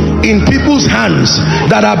chains in people's hands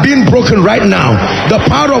that are being broken right now. The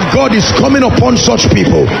power of God is coming upon such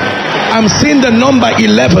people. I'm seeing the number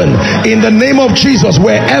 11 in the name of Jesus.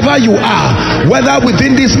 Wherever you are, whether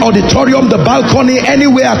within this auditorium, the balcony,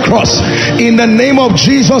 anywhere across, in the name of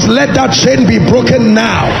Jesus, let that chain be broken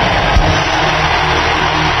now.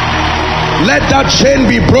 Let that chain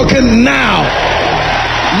be broken now.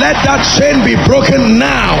 Let that chain be broken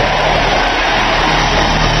now.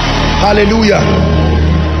 Hallelujah.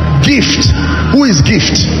 Gift. Who is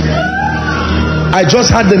Gift? I just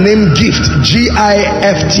had the name Gift.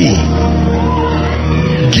 G-I-F-T.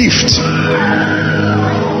 Gift.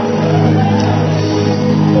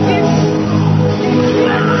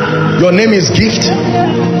 Your name is Gift.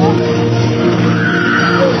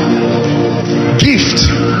 Gift.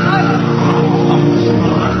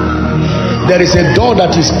 There is a door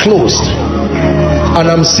that is closed, and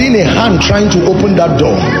I'm seeing a hand trying to open that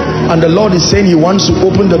door, and the Lord is saying he wants to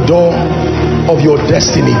open the door of your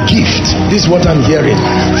destiny. Gift. This is what I'm hearing.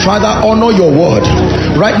 Father, honor your word.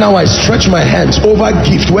 Right now I stretch my hands over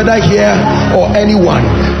Gift, whether here or anyone,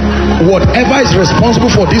 whatever is responsible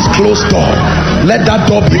for this closed door, let that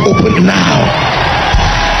door be opened now.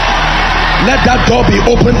 Let that door be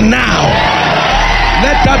opened now.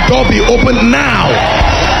 Let that door be opened now.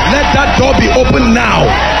 Let that door be opened now.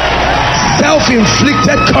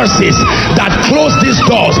 Self-inflicted curses that close these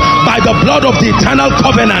doors by the blood of the eternal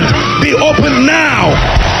covenant be opened now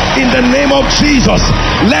in the name of Jesus.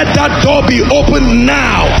 Let that door be opened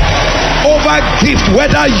now over Gift,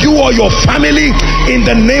 whether you or your family, in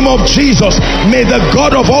the name of Jesus. May the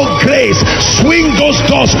God of all grace swing those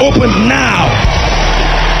doors open now.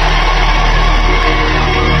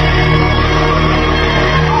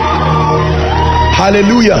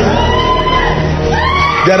 Hallelujah.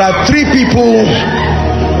 There are 3 people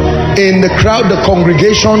in the crowd, the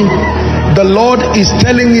congregation. The Lord is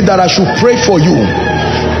telling me that I should pray for you.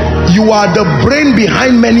 You are the brain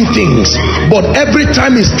behind many things, but every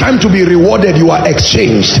time it's time to be rewarded, you are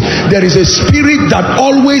exchanged. There is a spirit that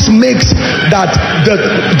always makes that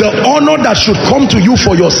the honor that should come to you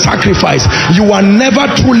for your sacrifice, you are never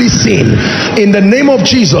truly seen. In the name of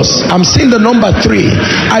Jesus, I'm seeing the number 3.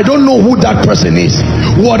 I don't know who that person is.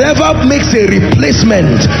 Whatever makes a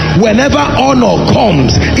replacement, whenever honor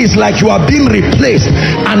comes, it's like you are being replaced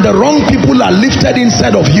and the wrong people are lifted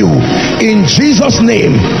instead of you. In Jesus'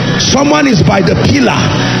 name, someone is by the pillar.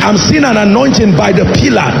 I'm seeing an anointing by the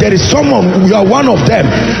pillar. There is someone, you are one of them.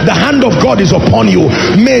 The hand of God is upon you.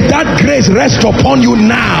 May that grace rest upon you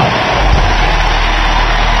now.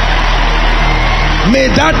 May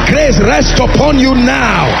that grace rest upon you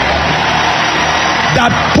now,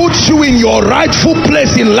 that puts you in your rightful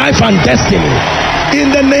place in life and destiny,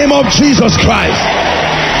 in the name of Jesus Christ.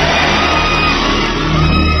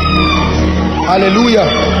 Hallelujah.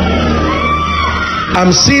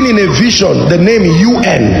 I'm seeing in a vision the name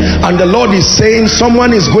UN, and the Lord is saying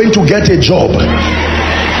someone is going to get a job.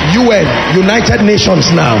 UN, United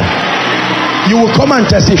Nations now. You will come and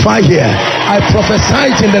testify here. I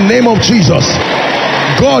prophesy it in the name of Jesus.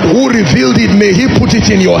 God who revealed it, may he put it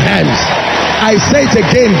in your hands. I say it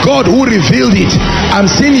again, God who revealed it. I'm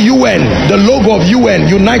seeing UN, the logo of UN,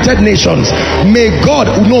 United Nations. May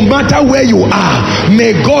God, no matter where you are,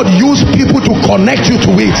 may God use people to connect you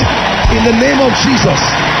to it. In the name of Jesus.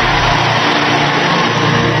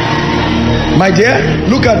 My dear,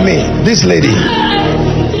 look at me, this lady.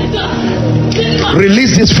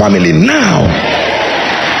 Release this family now.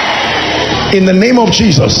 In the name of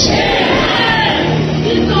Jesus.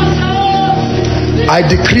 I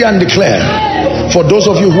decree and declare, for those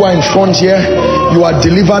of you who are in front here, you are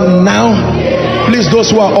delivered now. Please,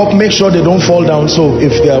 those who are up, make sure they don't fall down. So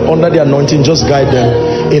if they are under the anointing, just guide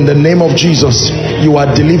them. In the name of Jesus, you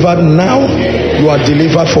are delivered now. You are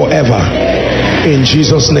delivered forever. In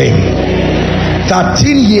Jesus' name.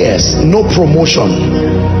 13 years, no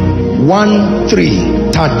promotion.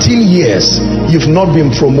 13 years, you've not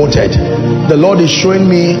been promoted. The Lord is showing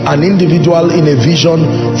me an individual in a vision.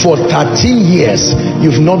 For 13 years,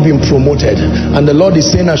 you've not been promoted. And the Lord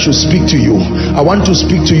is saying I should speak to you. I want to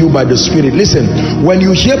speak to you by the Spirit. Listen, when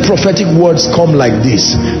you hear prophetic words come like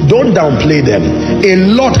this, don't downplay them. A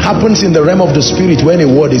lot happens in the realm of the Spirit when a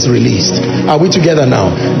word is released. Are we together now?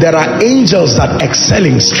 There are angels that excel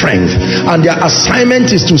in strength, and their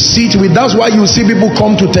assignment is to sit with. That's why you see people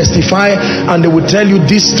come to testify and they will tell you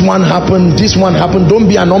this one happened, this one happened. Don't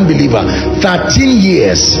be an unbeliever. 13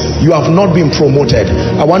 years you have not been promoted.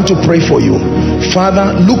 I want to pray for you.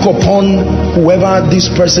 Father, look upon whoever this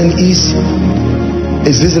person is.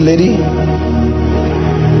 Is this a lady?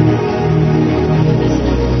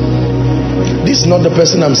 This is not the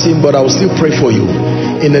person I'm seeing, but I will still pray for you.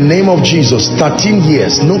 In the name of Jesus, 13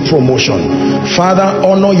 years, no promotion. Father,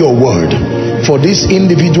 honor your word. For this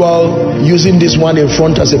individual, using this one in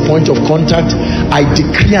front as a point of contact, I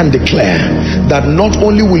decree and declare that not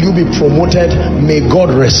only will you be promoted, may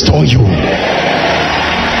God restore you.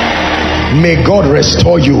 May God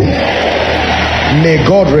restore you. May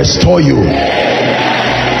God restore you.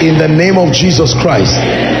 In the name of Jesus Christ,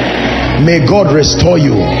 may God restore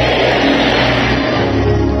you.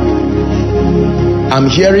 I'm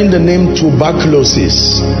hearing the name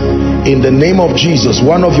tuberculosis. In the name of Jesus,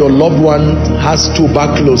 one of your loved ones has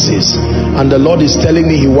tuberculosis, and the Lord is telling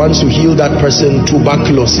me he wants to heal that person.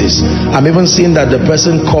 Tuberculosis. I'm even seeing that the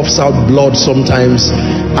person coughs out blood sometimes,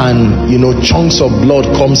 and chunks of blood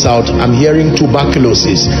comes out. I'm hearing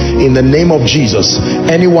tuberculosis. In the name of Jesus,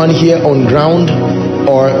 anyone here on ground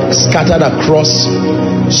or scattered across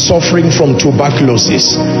suffering from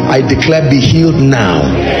tuberculosis, I declare be healed now.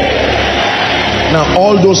 Now,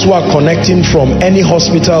 all those who are connecting from any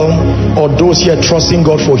hospital or those here trusting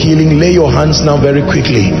God for healing, lay your hands now very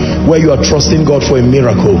quickly where you are trusting God for a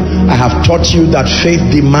miracle. I have taught you that faith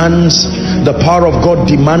demands, the power of God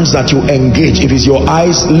demands that you engage. If it's your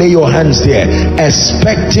eyes, lay your hands there,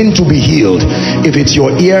 expecting to be healed. If it's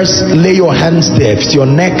your ears, lay your hands there. If it's your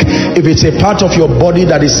neck, if it's a part of your body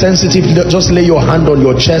that is sensitive, just lay your hand on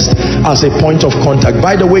your chest as a point of contact.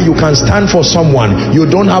 By the way, you can stand for someone. You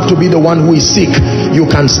don't have to be the one who is sick. You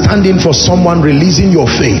can stand in for someone, releasing your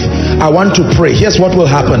faith. I want to pray. Here's what will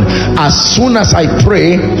happen. As soon as I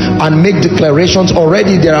pray and make declarations,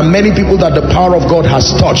 already there are many people that the power of God has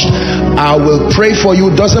touched. I will pray for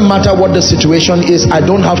you. Doesn't matter what the situation is. I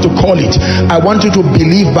don't have to call it. I want you to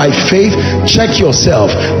believe by faith. Check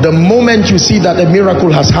yourself. The moment you see that a miracle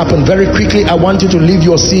has happened, very quickly I want you to leave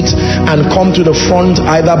your seat and come to the front,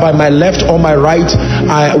 either by my left or my right.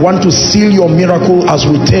 I want to seal your miracle as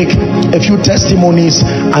we take a few testimonies,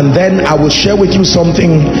 and then I will share with you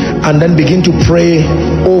something, and then begin to pray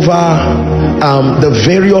over the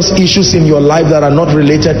various issues in your life that are not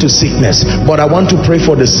related to sickness. But I want to pray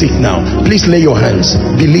for the sick now. Please lay your hands.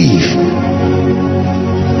 Believe.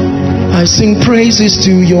 I sing praises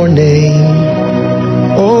to your name,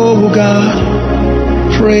 oh God.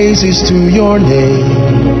 Praises to your name,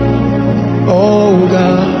 oh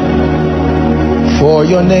God. For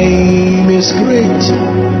your name is great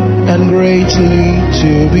and greatly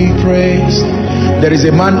to be praised. There is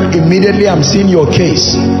a man, immediately I'm seeing your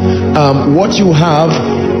case. What you have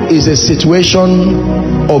is a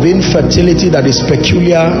situation of infertility that is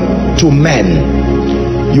peculiar to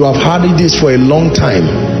men. You have had this for a long time.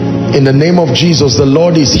 In the name of Jesus, the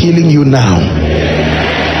Lord is healing you now.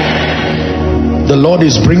 The Lord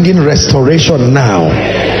is bringing restoration now.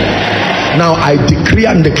 Now I decree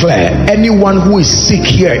and declare, anyone who is sick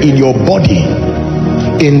here in your body,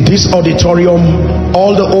 in this auditorium,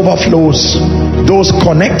 all the overflows, those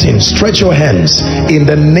connecting, stretch your hands in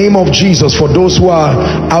the name of Jesus. For those who are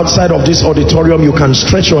outside of this auditorium, you can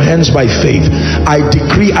stretch your hands by faith. I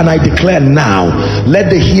decree and I declare now, let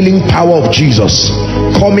the healing power of Jesus,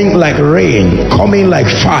 coming like rain, coming like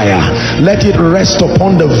fire, let it rest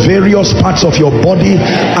upon the various parts of your body,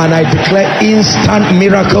 and I declare instant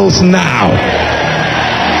miracles now.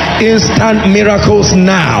 Instant miracles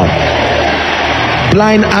now.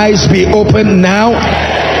 Blind eyes be open now.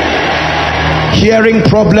 Hearing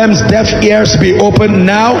problems, deaf ears be open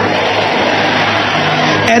now.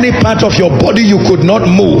 Any part of your body you could not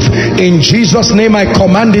move, in Jesus' name I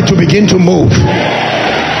command it to begin to move.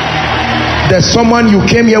 There's someone, you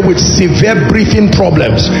came here with severe breathing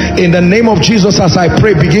problems. In the name of Jesus, as I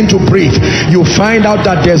pray, begin to breathe. You find out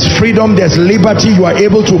that there's freedom, there's liberty, you are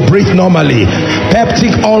able to breathe normally.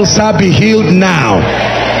 Peptic ulcer be healed now.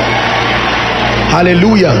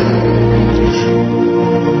 Hallelujah.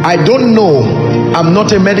 I don't know, I'm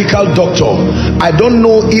not a medical doctor. I don't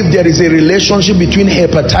know if there is a relationship between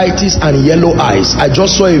hepatitis and yellow eyes. I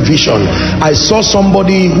just saw a vision. I saw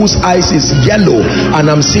somebody whose eyes is yellow, and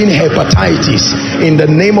I'm seeing hepatitis. In the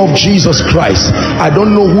name of Jesus Christ, I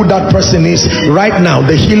don't know who that person is. Right now,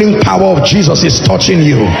 the healing power of Jesus is touching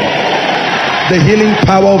you. The healing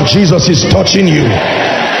power of Jesus is touching you.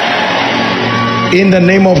 In the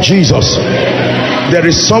name of Jesus. There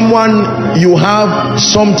is someone, you have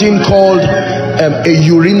something called a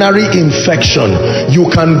urinary infection. You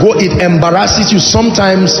can go, it embarrasses you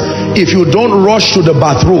sometimes. If you don't rush to the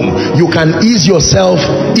bathroom, you can ease yourself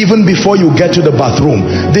even before you get to the bathroom.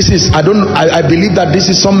 This is, I believe that this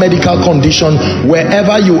is some medical condition.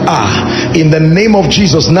 Wherever you are, in the name of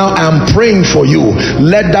Jesus, now I am praying for you.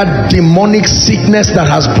 Let that demonic sickness that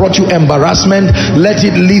has brought you embarrassment, let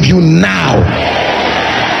it leave you now.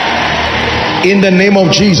 In the name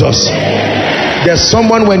of Jesus. There's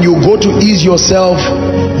someone, when you go to ease yourself,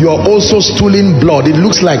 you are also stooling blood. It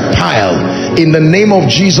looks like pile. In the name of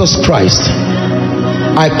Jesus Christ,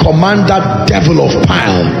 I command that devil of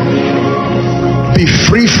pile, be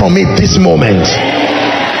free from it this moment.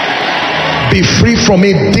 Be free from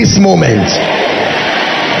it this moment.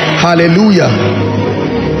 Hallelujah.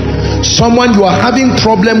 Someone, you are having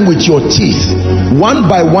problem with your teeth. One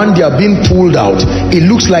by one they are being pulled out. It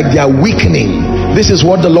looks like they are weakening. This is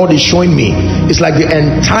what the Lord is showing me. It's like your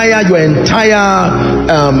entire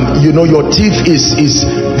your teeth is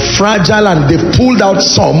fragile, and they've pulled out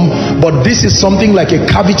some, but this is something like a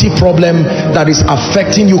cavity problem that is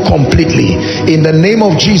affecting you completely. In the name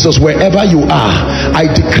of Jesus, wherever you are,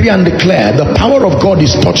 I decree and declare the power of God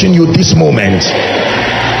is touching you this moment.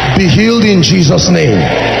 Be healed in Jesus' name.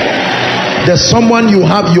 There's someone, you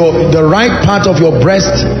have the right part of your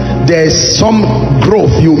breast, there's some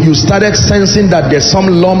growth. You started sensing that there's some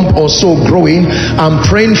lump or so growing. I'm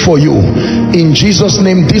praying for you in Jesus'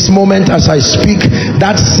 name. This moment as I speak,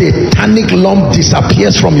 that satanic lump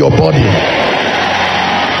disappears from your body.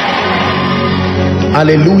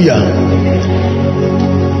 Hallelujah.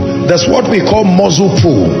 That's what we call muzzle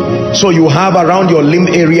pull. So you have around your limb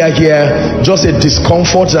area here just a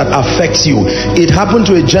discomfort that affects you. It happened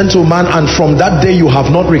to a gentleman, and from that day you have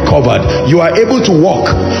not recovered. You are able to walk,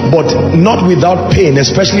 but not without pain,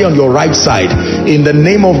 especially on your right side. In the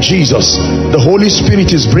name of Jesus, the Holy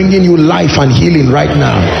Spirit is bringing you life and healing right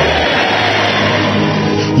now.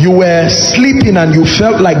 You were sleeping and you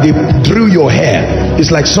felt like they drew your hair. It's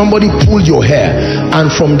like somebody pulled your hair,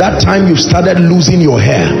 and from that time you started losing your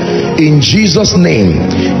hair. In Jesus' name,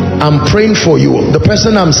 I'm praying for you. The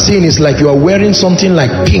person I'm seeing is like you are wearing something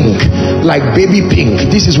like pink, like baby pink.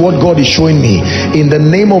 This is what God is showing me. In the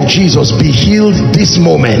name of Jesus, be healed this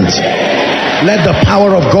moment. Let the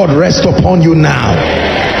power of God rest upon you now.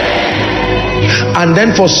 And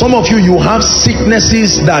then for some of you, you have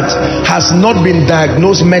sicknesses that has not been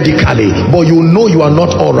diagnosed medically, but you know you are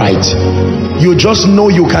not all right. You just know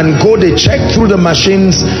you can go, they check through the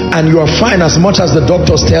machines and you are fine as much as the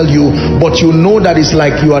doctors tell you, but you know that it's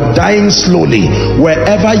like you are dying slowly.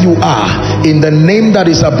 Wherever you are, in the name that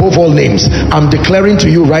is above all names, I'm declaring to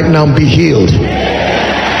you right now, be healed.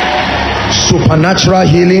 Supernatural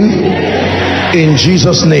healing in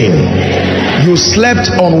Jesus' name. You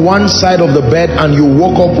slept on one side of the bed and you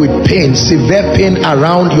woke up with pain, severe pain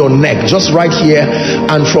around your neck, just right here,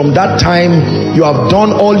 and from that time you have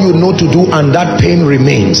done all you know to do and that pain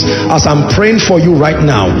remains. As I'm praying for you right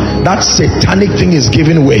now, that satanic thing is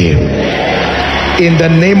giving way in the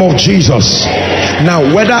name of Jesus. Now,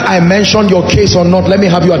 whether I mention your case or not, let me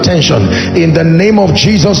have your attention. In the name of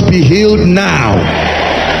Jesus, be healed now.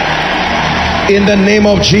 In the name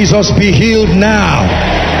of Jesus, be healed now.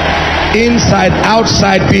 Inside,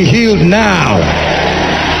 outside, be healed now.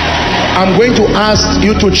 I'm going to ask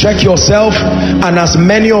you to check yourself, and as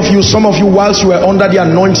many of you, some of you whilst you were under the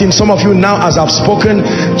anointing, some of you now as I've spoken,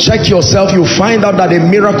 check yourself. You find out that a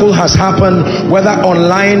miracle has happened, whether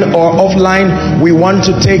online or offline. We want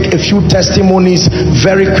to take a few testimonies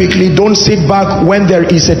very quickly. Don't sit back when there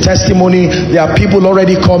is a testimony. There are people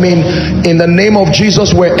already coming. In the name of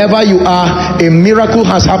Jesus, wherever you are, a miracle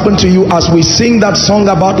has happened to you. As we sing that song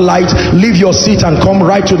about light, leave your seat and come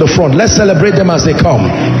right to the front. Let's celebrate them as they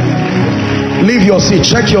come. Leave your seat.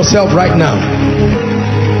 Check yourself right now.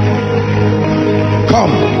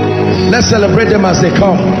 Come. Let's celebrate them as they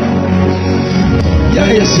come.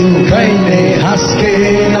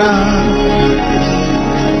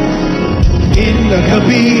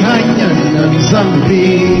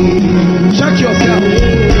 Check yourself.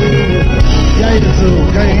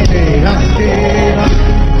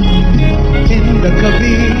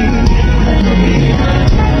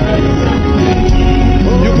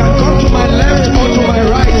 You can come to my left or to my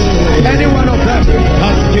right. Any one of them.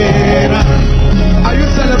 Are you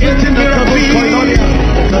celebrating the Koinonia?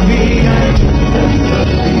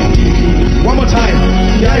 One more time.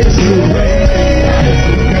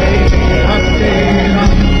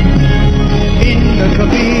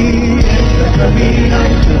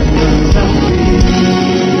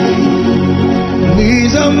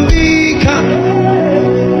 Nizambika,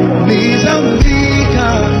 Nizambika,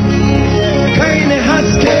 Kaine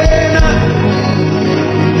Haskena,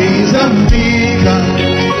 Nizambika,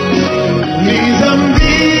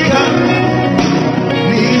 Nizambika,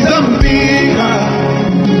 Nizambika,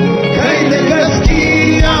 Kaine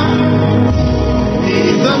Gaskia,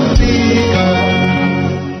 Nizambika.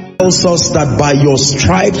 Tells us that by your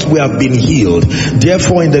stripes we have been healed.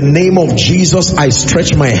 Therefore, in the name of Jesus, I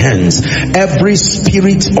stretch my hands. Every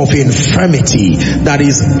spirit of infirmity that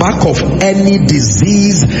is back of any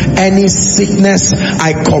disease, any sickness,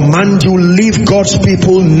 I command you, leave God's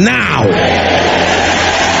people now.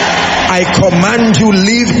 I command you,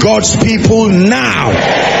 leave God's people now.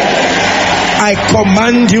 I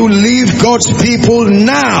command you, leave God's people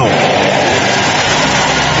now.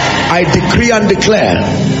 I decree and declare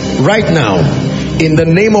right now, in the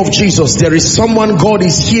name of Jesus, there is someone God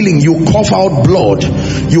is healing. You cough out blood.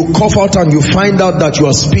 You cough out and you find out that you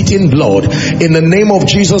are spitting blood. In the name of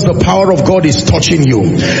Jesus, the power of God is touching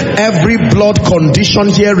you. Every blood condition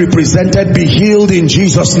here represented, be healed in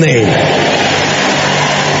Jesus' name.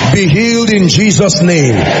 Be healed in Jesus'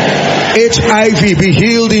 name. HIV, be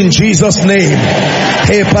healed in Jesus' name.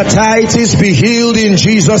 Hepatitis, be healed in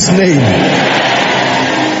Jesus' name.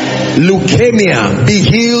 Leukemia, be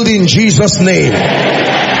healed in Jesus' name.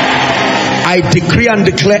 I decree and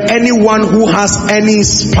declare, anyone who has any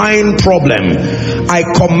spine problem, I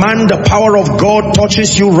command the power of God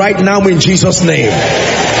touches you right now in Jesus' name.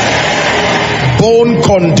 Bone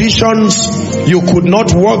conditions, you could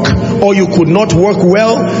not work or you could not work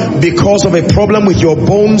well because of a problem with your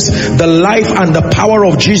bones, the life and the power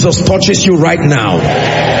of Jesus touches you right now.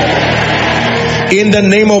 In the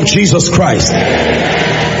name of Jesus Christ.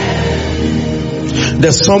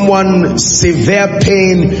 There's someone, severe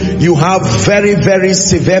pain. You have very, very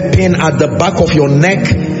severe pain at the back of your neck.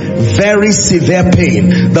 Very severe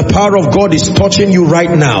pain. The power of God is touching you right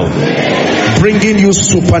now, bringing you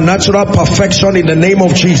supernatural perfection in the name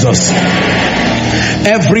of Jesus.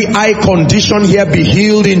 Every eye condition here be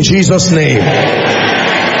healed in Jesus' name.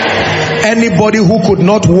 Anybody who could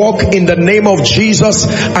not walk, in the name of Jesus,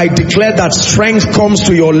 I declare that strength comes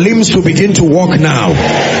to your limbs to begin to walk now.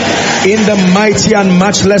 In the mighty and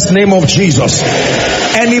matchless name of Jesus.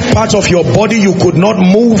 Any part of your body you could not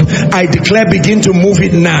move, I declare begin to move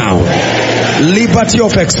it now. Liberty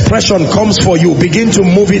of expression comes for you. Begin to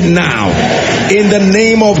move it now. In the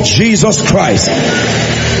name of Jesus Christ.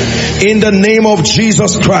 In the name of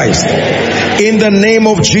Jesus Christ. In the name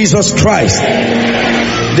of Jesus Christ.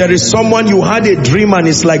 There is someone, you had a dream and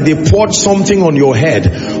it's like they poured something on your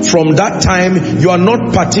head. From that time, you are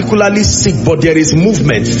not particularly sick, but there is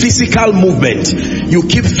movement, physical movement. You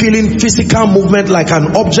keep feeling physical movement like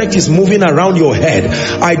an object is moving around your head.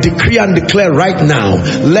 I decree and declare right now,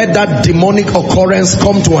 let that demonic occurrence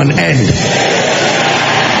come to an end.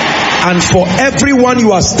 And for everyone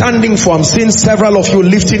you are standing for, I'm seeing several of you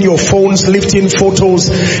lifting your phones, lifting photos.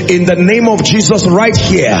 In the name of Jesus right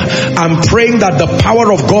here, I'm praying that the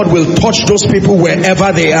power of God will touch those people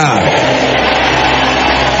wherever they are.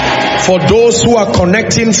 For those who are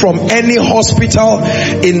connecting from any hospital,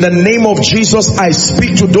 in the name of Jesus, I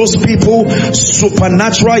speak to those people.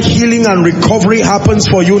 Supernatural healing and recovery happens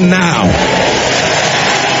for you now.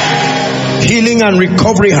 Healing and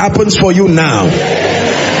recovery happens for you now.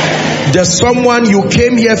 There's someone, you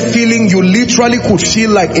came here feeling, you literally could feel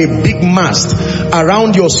like a big mass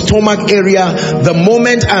around your stomach area. The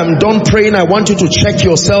moment I'm done praying, I want you to check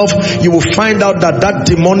yourself. You will find out that that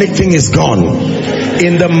demonic thing is gone.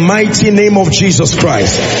 In the mighty name of Jesus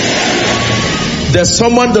Christ. There's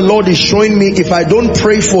someone the Lord is showing me, if I don't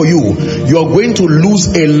pray for you, you're going to lose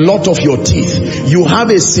a lot of your teeth. You have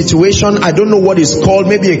a situation, I don't know what it's called,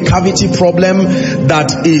 maybe a cavity problem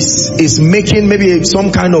that is making, maybe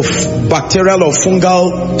some kind of bacterial or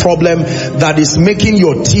fungal problem that is making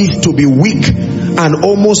your teeth to be weak and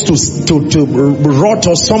almost to rot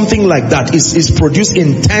or something like that. It's produced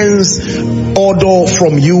intense odor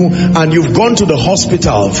from you, and you've gone to the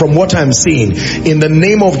hospital from what I'm seeing. In the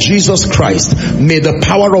name of Jesus Christ, may the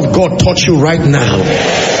power of God touch you right now.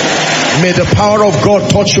 May the power of God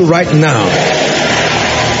touch you right now.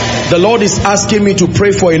 The Lord is asking me to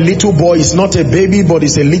pray for a little boy. It's not a baby, but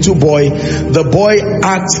it's a little boy. The boy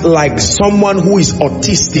acts like someone who is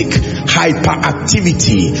autistic,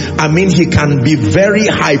 hyperactivity. I mean, he can be very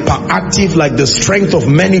hyperactive, like the strength of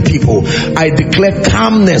many people. I declare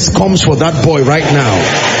calmness comes for that boy right now.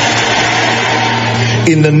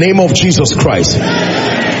 In the name of Jesus Christ.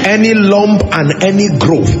 Any lump and any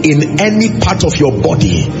growth in any part of your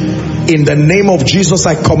body, in the name of Jesus,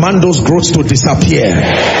 I command those growths to disappear.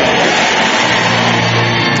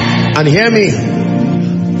 And hear me,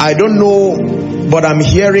 I don't know, but I'm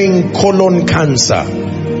hearing colon cancer.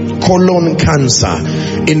 Colon cancer.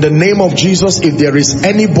 In the name of Jesus, if there is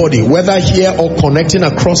anybody, whether here or connecting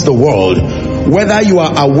across the world, whether you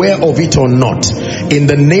are aware of it or not, in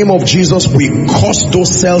the name of Jesus, we cause those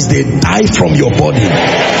cells, they die from your body.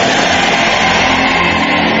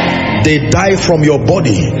 They die from your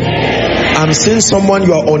body. I'm seeing someone,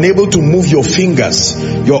 you are unable to move your fingers.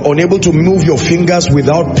 You're unable to move your fingers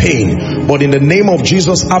without pain. But in the name of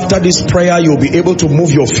Jesus, after this prayer, you'll be able to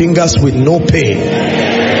move your fingers with no pain.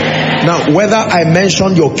 Now, whether I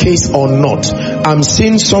mentioned your case or not, I'm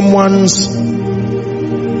seeing someone's,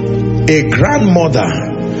 a grandmother.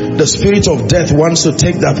 The spirit of death wants to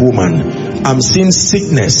take that woman. I'm seeing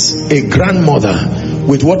sickness, a grandmother.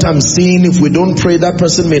 With what I'm seeing, if we don't pray, that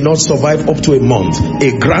person may not survive up to a month.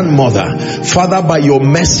 A grandmother. Father, by your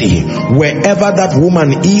mercy, wherever that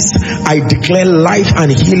woman is, I declare life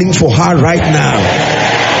and healing for her right now.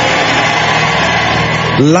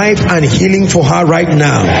 Life and healing for her right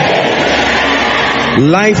now.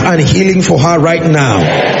 Life and healing for her right now.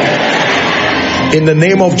 In the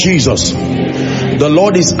name of Jesus. The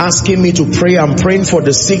Lord is asking me to pray. I'm praying for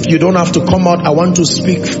the sick. You don't have to come out. I want to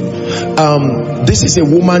speak. This is a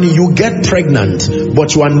woman, you get pregnant,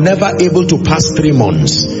 but you are never able to pass 3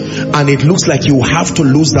 months. And it looks like you have to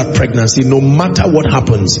lose that pregnancy. No matter what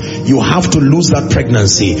happens, you have to lose that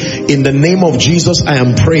pregnancy. In the name of Jesus, I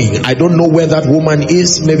am praying. I don't know where that woman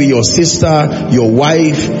is. Maybe your sister, your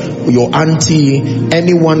wife, your auntie,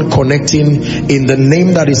 anyone connecting. In the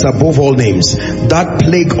name that is above all names, that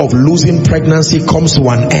plague of losing pregnancy comes to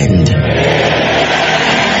an end.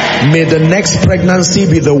 May the next pregnancy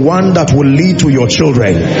be the one that will lead to your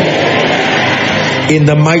children. In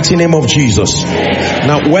the mighty name of Jesus.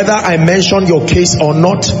 Now, whether I mention your case or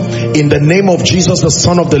not, in the name of Jesus, the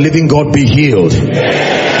Son of the living God, be healed.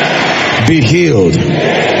 Be healed.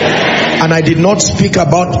 And I did not speak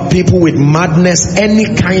about people with madness,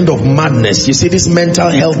 any kind of madness. You see this mental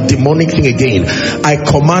health demonic thing again. I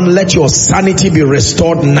command, let your sanity be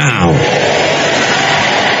restored now.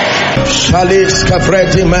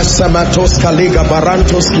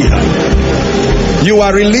 You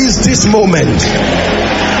are released this moment.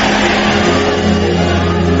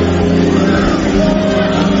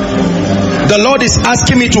 The Lord is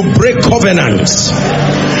asking me to break covenants.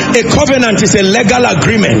 A covenant is a legal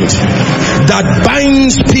agreement that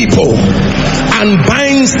binds people and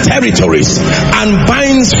binds territories and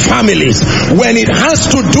binds families. When it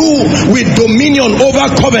has to do with dominion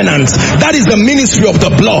over covenants, that is the ministry of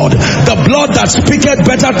the blood that speaketh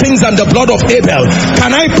better things than the blood of Abel.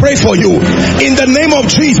 Can I pray for you in the name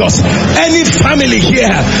of Jesus? Any family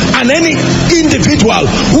here and any individual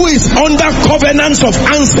who is under covenants of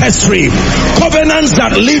ancestry, covenants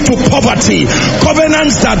that lead to poverty,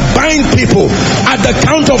 covenants that bind people, at the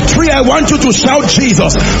count of 3 I want you to shout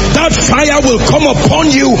Jesus. That fire will come upon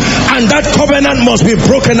you and that covenant must be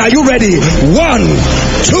broken. Are you ready? 1,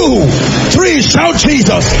 2, 3. Shout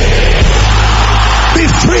Jesus. Be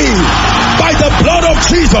free by the blood of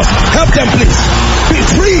Jesus. Help them please. Be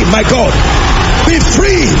free, my God. Be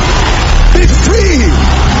free. Be free.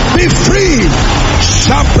 Be free.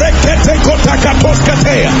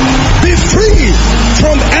 Be free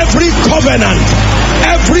from every covenant,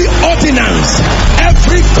 every ordinance,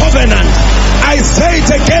 every covenant. I say it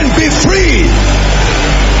again, be free.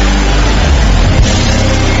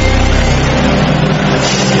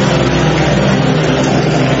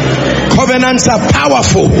 Covenants are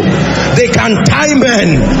powerful. They can tie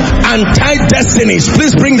men and tie destinies.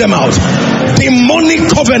 Please bring them out. Demonic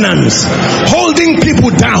covenants holding people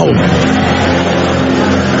down.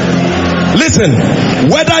 Listen,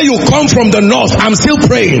 whether you come from the north, I'm still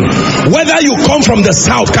praying. Whether you come from the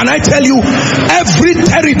south, can I tell you, every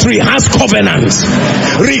territory has covenants.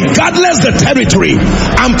 Regardless the territory,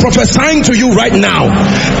 I'm prophesying to you right now.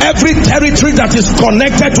 Every territory that is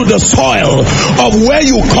connected to the soil of where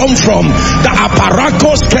you come from, the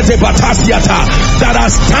aparakos ketebatasiata, that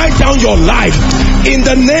has tied down your life, in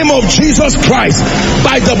the name of Jesus Christ,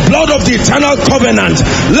 by the blood of the eternal covenant,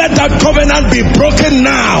 let that covenant be broken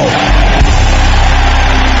now.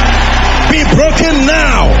 Be broken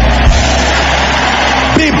now.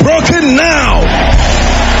 Be broken now.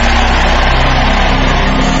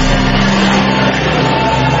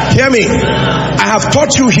 Hear me. I have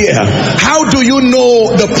taught you here. How do you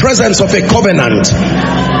know the presence of a covenant?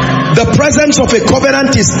 The presence of a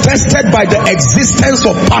covenant is tested by the existence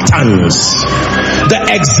of patterns. The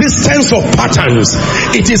existence of patterns.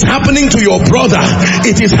 It is happening to your brother.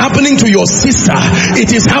 It is happening to your sister.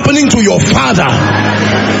 It is happening to your father.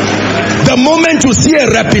 The moment you see a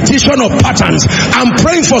repetition of patterns, I'm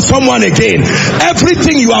praying for someone again.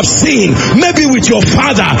 Everything you have seen, maybe with your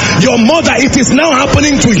father, your mother, it is now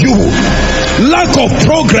happening to you. Lack of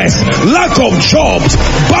progress, lack of jobs,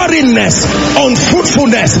 barrenness,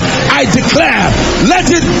 unfruitfulness. I declare, let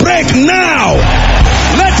it break now.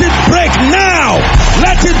 Let it break now.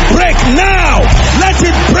 Let it break now. Let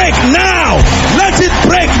it break now. Let it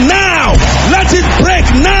break now. Let it break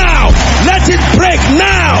now. Let it break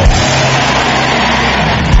now.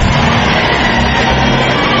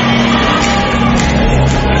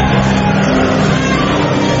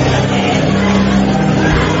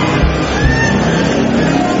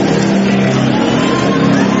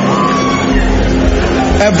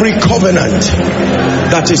 Every covenant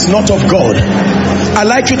that is not of God, I'd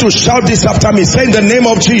like you to shout this after me. Say, in the name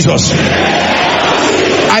of Jesus,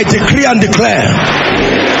 I decree and declare,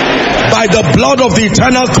 by the blood of the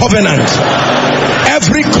eternal covenant,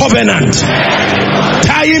 every covenant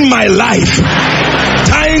tying my life,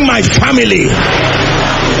 tying my family,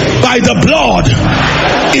 by the blood,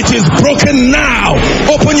 it is broken now.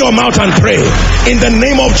 Open your mouth and pray. In the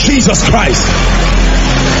name of Jesus Christ.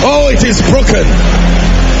 Oh, it is broken.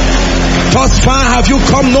 Thus far have you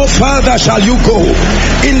come, no further shall you go.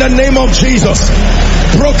 In the name of Jesus,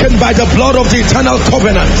 broken by the blood of the eternal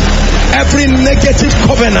covenant. Every negative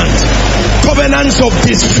covenant, covenants of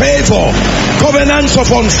disfavor, covenants of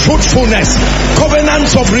unfruitfulness,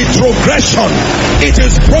 covenants of retrogression, it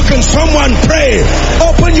is broken. Someone pray.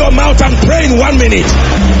 Open your mouth and pray in 1 minute.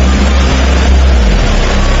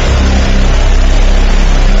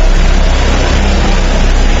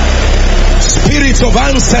 Spirits of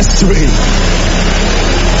ancestry,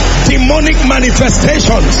 demonic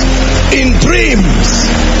manifestations in dreams,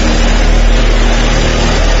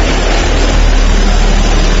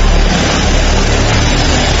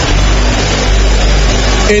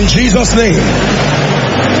 in Jesus' name.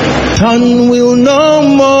 sun will no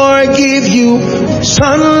more give you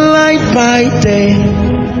sunlight by day.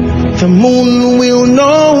 The moon will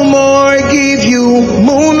no more give you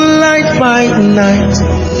moonlight by night.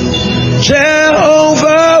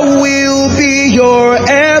 Jehovah will be your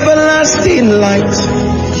everlasting light.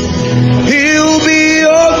 He'll be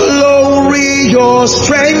your glory, your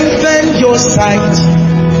strength and your sight.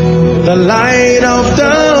 The light of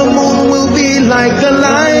the moon will be like the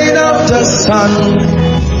light of the sun,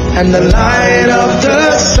 and the light of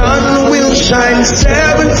the sun will shine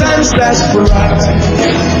 7 times as bright.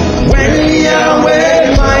 When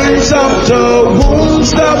Yahweh binds up the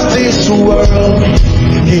wounds of this world,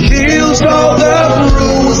 He heals all the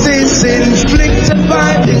bruises inflicted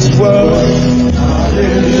by this world.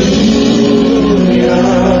 Hallelujah.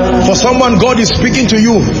 For someone, God is speaking to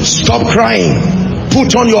you. Stop crying.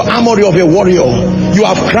 Put on your armory of a warrior. You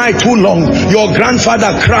have cried too long. Your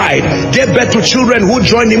grandfather cried, gave birth to children who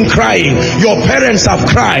joined him crying. Your parents have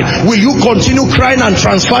cried. Will you continue crying and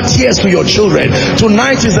transfer tears to your children?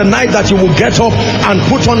 Tonight is the night that you will get up and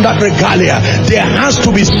put on that regalia. There has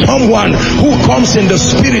to be someone who comes in the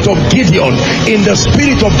spirit of Gideon, in the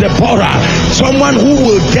spirit of Deborah. Someone who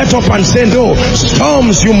will get up and say, no,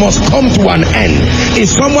 storms, you must come to an end.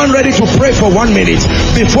 Is someone ready to pray for 1 minute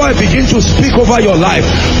before I begin to speak over your life?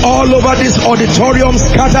 All over this auditorium,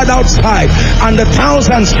 scattered outside, and the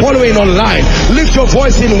thousands following online, lift your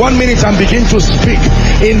voice in 1 minute and begin to speak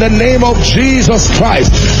in the name of Jesus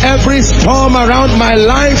Christ. Every storm around my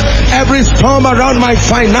life, every storm around my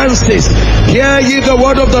finances, hear ye the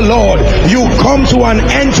word of the Lord. You come to an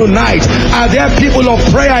end tonight. Are there people of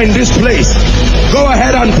prayer in this place? Go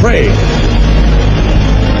ahead and pray.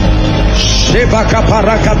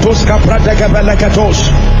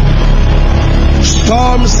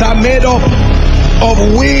 Storms are made up of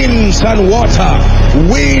winds and water.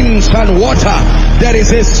 Winds and water. There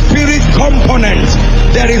is a spirit component.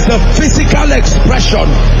 There is a physical expression.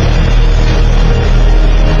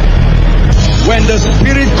 When the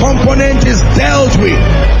spirit component is dealt with,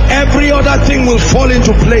 every other thing will fall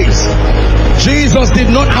into place. Jesus did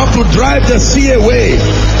not have to drive the sea away.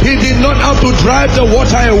 He did not have to drive the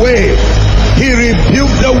water away. He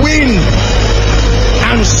rebuked the wind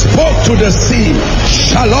and spoke to the sea.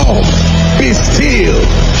 Shalom, be still.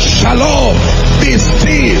 Shalom, be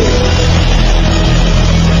still.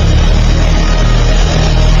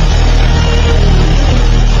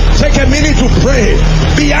 Take a minute to pray.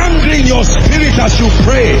 Be angry in your spirit as you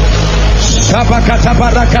pray. Sabakata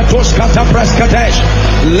barakatos kata praskadesh.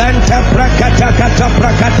 Lenta prakata kata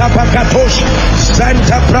prakata pakatosh.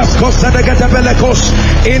 Santa praskosa de gatabelekos.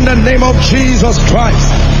 In the name of Jesus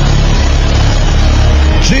Christ.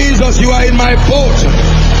 Jesus, you are in my boat,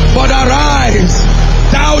 but arise,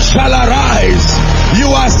 thou shalt arise. You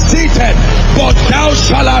are seated, but thou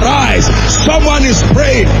shalt arise. Someone is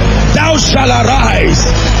praying, thou shalt arise,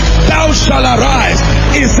 thou shalt arise.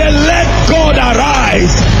 He said, let God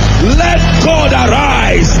arise, let God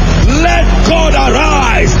arise, let God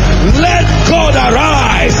arise, let God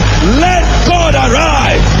arise, let God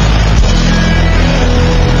arise.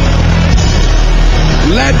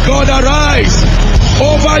 Let God arise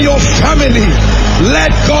over your family.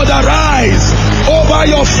 Let God arise over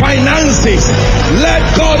your finances. Let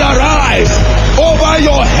God arise over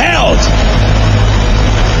your health.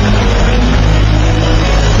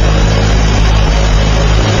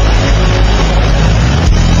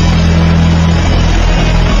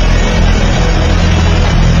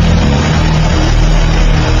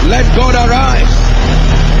 Let God arise.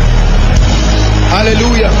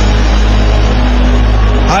 Hallelujah.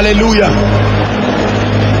 Hallelujah.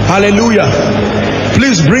 Hallelujah.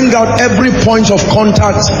 Please bring out every point of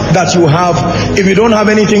contact that you have. If you don't have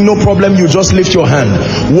anything, no problem, you just lift your hand.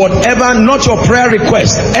 Whatever, not your prayer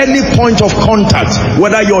request, any point of contact,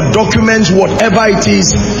 whether your documents, whatever it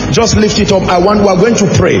is, just lift it up. We're going to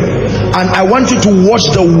pray, and I want you to watch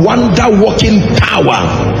the wonder-working power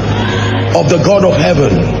of the God of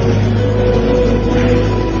heaven.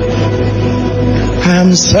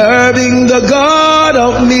 I'm serving the God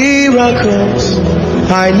of miracles.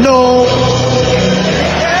 I know,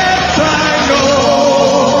 yes, I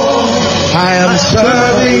know, I am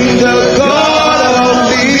serving the God of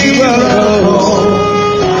miracles.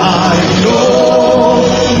 I know,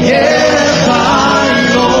 yes, I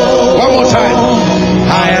know. One more time.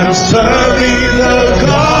 I am serving the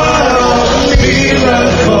God of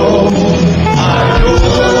miracles. I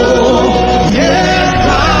know, yes,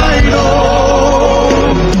 I know.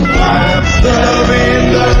 I am serving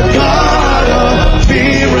the God of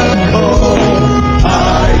miracles. I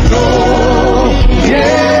know,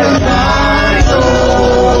 yes, I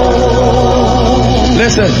know.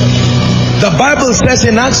 Listen. The Bible says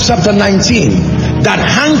in Acts chapter 19 that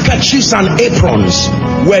handkerchiefs and aprons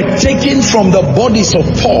were taken from the bodies of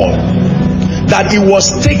Paul, that it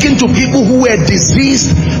was taken to people who were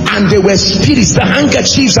diseased and they were spirits. The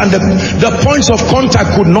handkerchiefs and the points of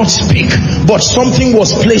contact could not speak, but something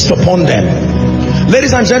was placed upon them.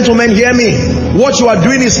 Ladies and gentlemen, hear me. What you are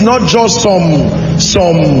doing is not just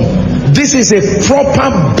this is a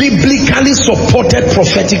proper biblically supported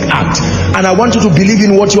prophetic act, and I want you to believe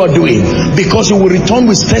in what you are doing, because you will return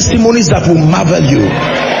with testimonies that will marvel you.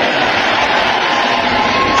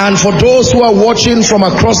 And for those who are watching from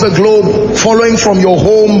across the globe, following from your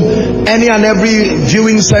home, any and every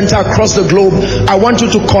viewing center across the globe, I want you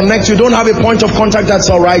to connect. You don't have a point of contact, that's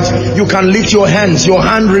all right. You can lift your hands. Your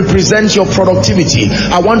hand represents your productivity.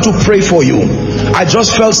 I want to pray for you. I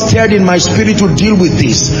just felt stirred in my spirit to deal with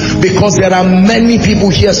this, because there are many people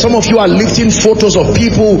here. Some of you are lifting photos of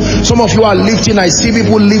people. Some of you are lifting, I see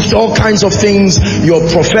people lift all kinds of things. Your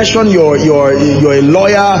profession, you're a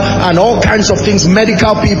lawyer and all kinds of things,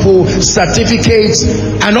 medical people, certificates,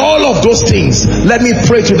 and all of those things. Let me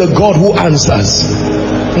pray to the God who answers.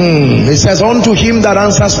 It says, unto him that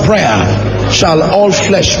answers prayer shall all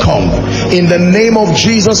flesh come. In the name of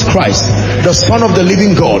Jesus Christ, the Son of the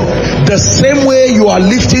living God, the same way you are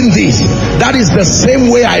lifting this, that is the same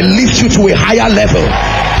way I lift you to a higher level.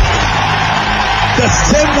 The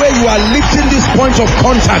same way you are lifting this point of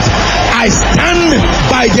contact, I stand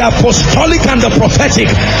by the apostolic and the prophetic.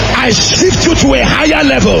 I shift you to a higher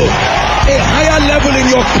level. A higher level in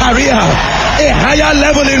your career, a higher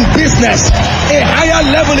level in business, a higher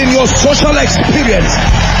level in your social experience.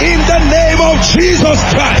 In the name of Jesus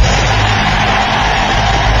Christ.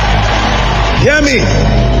 Hear me.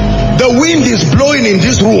 The wind is blowing in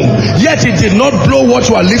this room, yet it did not blow what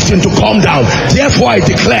you are lifting to come down. Therefore I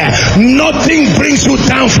declare, nothing brings you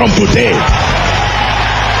down from today.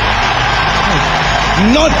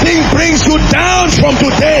 Nothing brings you down from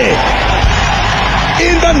today.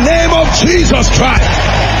 In the name of Jesus Christ.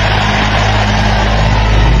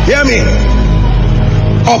 Hear me.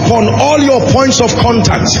 Upon all your points of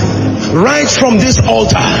contact, right from this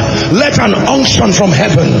altar, let an unction from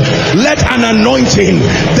heaven, let an anointing,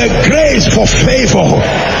 the grace for favor,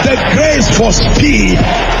 the grace for speed,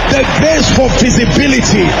 the grace for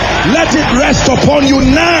visibility, let it rest upon you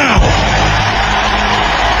now.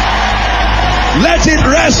 Let it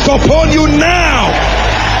rest upon you now.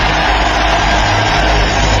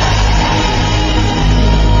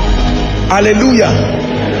 Hallelujah.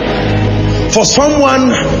 For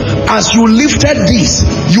someone, as you lifted this,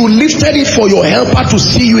 you lifted it for your helper to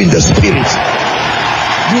see you in the spirit.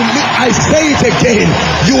 I say it again,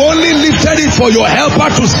 you only lifted it for your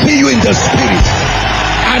helper to see you in the spirit.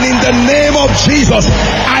 And in the name of Jesus,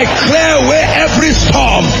 I clear away every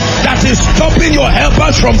storm that is stopping your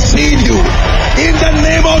helpers from seeing you. In the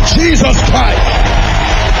name of Jesus Christ.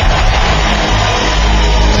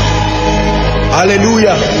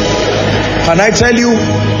 Hallelujah. Can I tell you,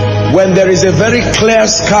 when there is a very clear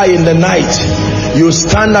sky in the night, you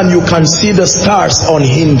stand and you can see the stars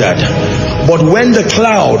unhindered. But when the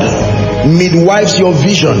cloud midwives your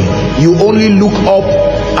vision, you only look up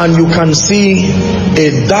and you can see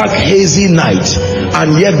a dark hazy night.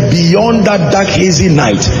 And yet beyond that dark hazy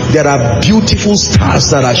night, there are beautiful stars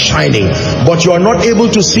that are shining, but you are not able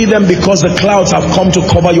to see them because the clouds have come to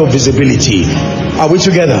cover your visibility. Are we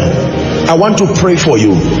together? I want to pray for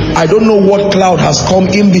you. I don't know what cloud has come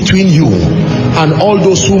in between you and all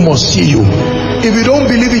those who must see you. If you don't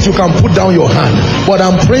believe it, you can put down your hand. But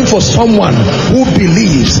I'm praying for someone who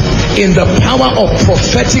believes in the power of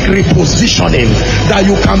prophetic repositioning, that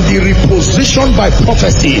you can be repositioned by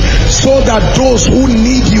prophecy so that those who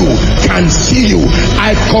need you can see you.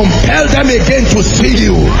 I compel them again to see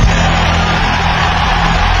you.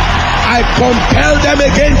 I compel them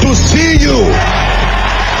again to see you.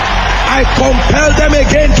 I compel them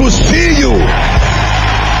again to see you.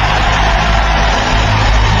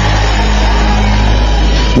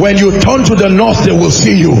 When you turn to the north, they will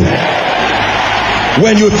see you.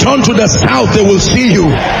 When you turn to the south, they will see you.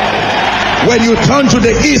 When you turn to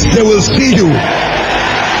the east, they will see you.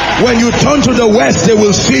 When you turn to the west, they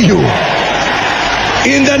will see you.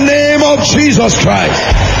 In the name of Jesus Christ.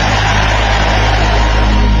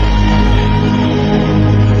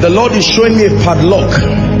 The Lord is showing me a padlock.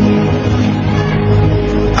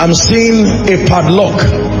 I'm seeing a padlock,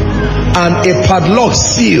 and a padlock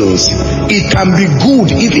seals It can be good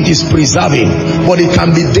if it is preserving, but it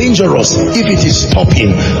can be dangerous if it is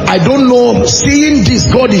stopping. I don't know, seeing this,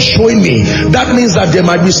 God is showing me, that means that there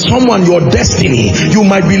might be someone, your destiny, you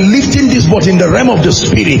might be lifting this, but in the realm of the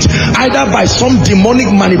spirit, either by some demonic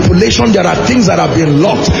manipulation, there are things that have been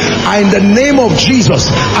locked. In the name of Jesus,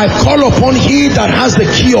 I call upon he that has the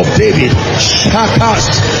key of David.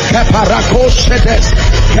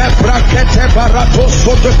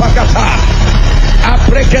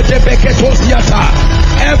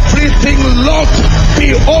 Everything locked,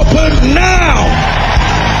 be opened now.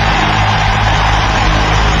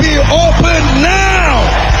 Be opened now.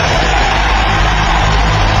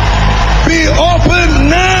 Be opened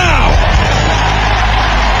now.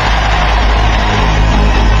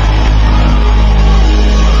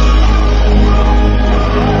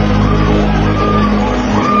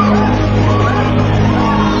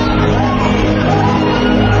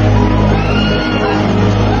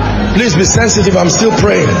 Please be sensitive, I'm still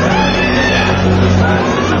praying.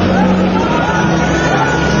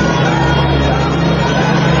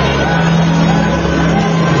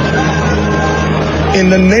 In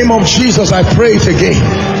the name of Jesus, I pray it again.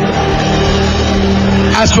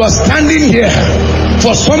 As you are standing here,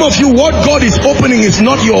 for some of you, what God is opening is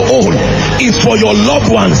not your own, it's for your loved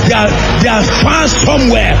ones. They are far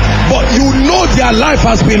somewhere, but you know their life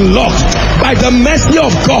has been locked. By the mercy of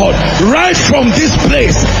God, right from this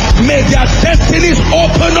place, may their destinies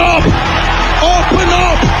open up. Open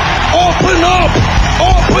up. Open up.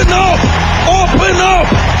 Open up. Open up.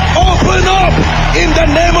 Open up. In the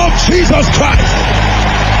name of Jesus Christ.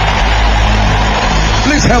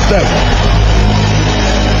 Please help them.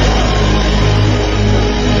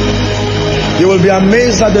 You will be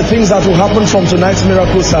amazed at the things that will happen from tonight's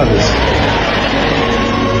miracle service.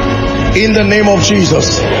 In the name of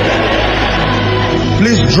Jesus.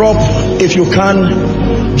 Please drop, if you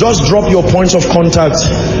can, just drop your points of contact.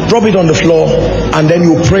 Drop it on the floor, and then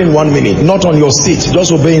you pray in 1 minute. Not on your seat,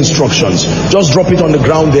 just obey instructions. Just drop it on the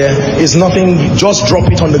ground there. It's nothing, just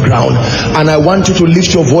drop it on the ground. And I want you to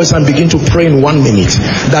lift your voice and begin to pray in 1 minute.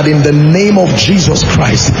 That in the name of Jesus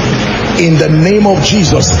Christ, in the name of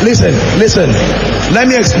Jesus. Listen. Let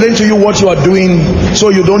me explain to you what you are doing, so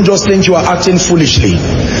you don't just think you are acting foolishly.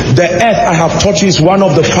 The earth, I have taught you, is one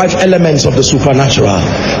of the 5 elements of the supernatural.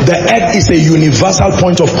 The earth is a universal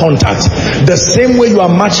point of contact. The same way you are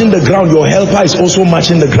matching the ground, your helper is also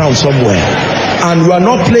matching the ground somewhere. And you are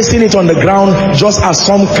not placing it on the ground just as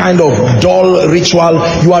some kind of dull ritual.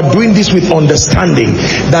 You are doing this with understanding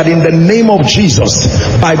that in the name of Jesus,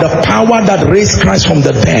 by the power that raised Christ from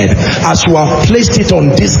the dead, as you have placed it on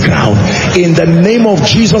this ground, in the name of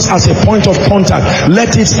Jesus as a point of contact,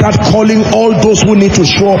 let it start calling all those who need to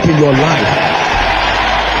show up in your life.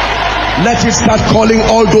 Let it start calling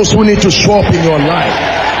all those who need to show up in your life.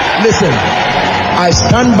 Listen, I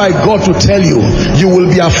stand by God to tell you, you will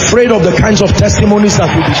be afraid of the kinds of testimonies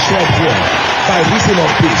that will be shared here by reason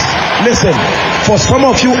of this. Listen, for some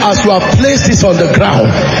of you, as you have placed this on the ground,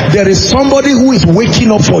 there is somebody who is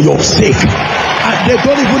waking up for your sake. And they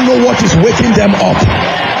don't even know what is waking them up.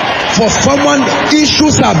 For someone,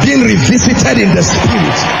 issues are being revisited in the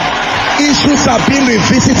spirit. Issues are being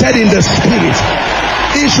revisited in the spirit.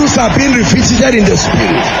 Issues are being revisited in the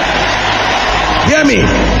spirit. Hear me.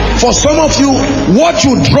 For some of you, what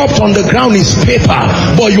you dropped on the ground is paper,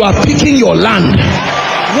 but you are picking your land.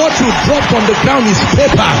 What you dropped on the ground is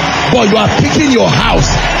paper, but you are picking your house.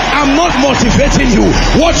 I'm not motivating you.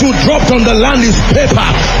 What you dropped on the land is paper,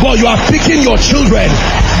 but you are picking your children.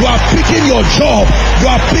 You are picking your job. You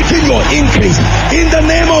are picking your increase. In the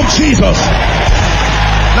name of Jesus.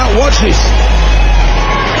 Now watch this.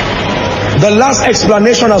 The last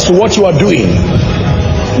explanation as to what you are doing.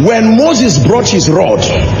 When Moses brought his rod,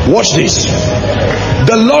 watch this.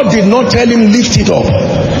 The Lord did not tell him lift it up.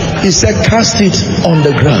 He said cast it on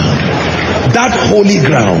the ground. That holy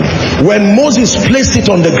ground. When Moses placed it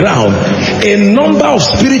on the ground, a number of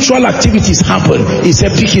spiritual activities happened. He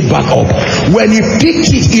said pick it back up. When he picked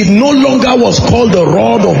it, it no longer was called the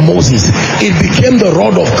rod of Moses. It became the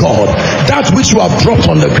rod of God. That which you have dropped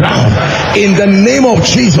on the ground, in the name of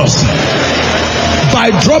Jesus,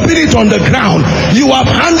 by dropping it on the ground, you have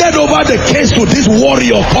handed over the case to this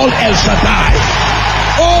warrior called El Shaddai.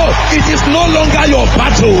 Oh, it is no longer your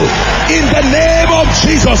battle. In the name of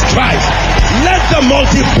Jesus Christ, let the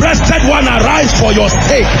multi-breasted one arise for your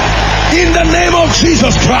sake. In the name of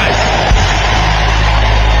Jesus Christ.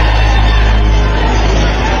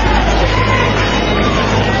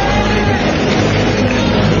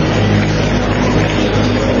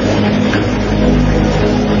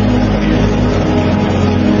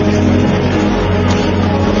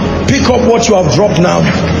 Pick up what you have dropped now.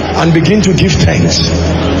 and begin to give thanks.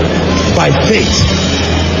 By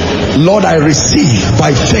faith. Lord, I receive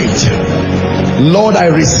by faith. Lord, I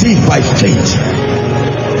receive by faith.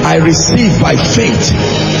 I receive by faith.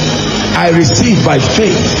 I receive by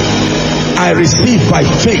faith. I receive by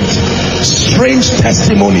faith. Strange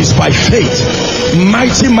testimonies by faith.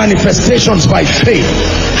 Mighty manifestations by faith.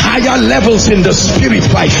 Higher levels in the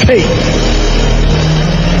spirit by faith.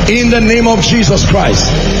 In the name of Jesus Christ.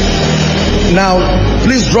 Now,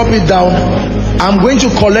 please drop it down. I'm going to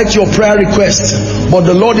collect your prayer request, but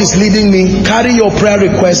the Lord is leading me. Carry your prayer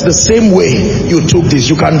request the same way you took this.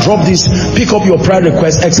 You can drop this, pick up your prayer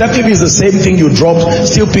request, except if it's the same thing you dropped,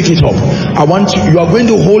 still pick it up. I want you are going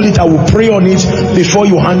to hold it. I will pray on it before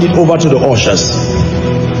you hand it over to the ushers.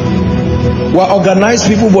 We're organized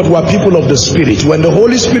people, but we're people of the Spirit. When the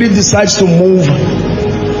Holy Spirit decides to move,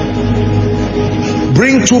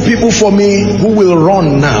 bring 2 people for me who will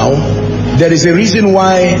run now. There is a reason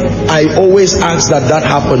why I always ask that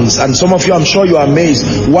happens, and some of you, I'm sure you are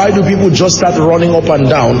amazed. Why do people just start running up and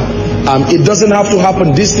down? It doesn't have to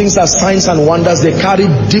happen. These things are signs and wonders. They carry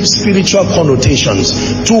deep spiritual connotations.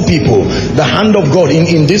 2 people, the hand of God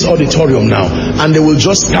in this auditorium now, and they will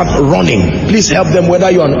just start running. Please help them, whether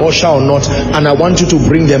you're an usher or not, and I want you to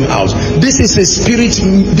bring them out. This is a spirit.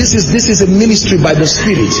 This is a ministry by the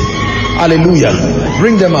Spirit. Hallelujah.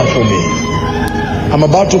 Bring them out for me. I'm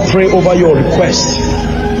about to pray over your request.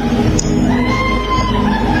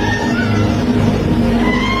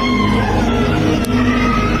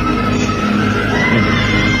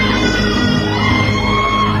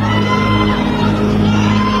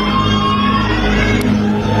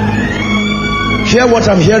 Hear what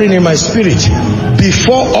I'm hearing in my spirit.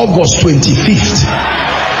 Before August 25th.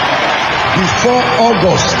 Before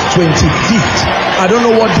August 25th. I don't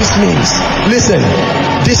know what this means. Listen,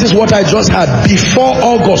 this is what I just had. Before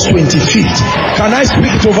August 25th. Can I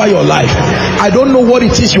speak it over your life? I don't know what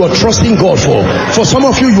it is you are trusting God for. For some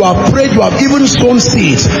of you, you have prayed, you have even sown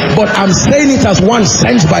seeds. But I'm saying it as one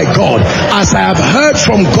sent by God. As I have heard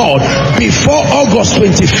from God, before August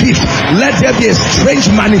 25th, let there be a strange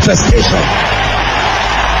manifestation.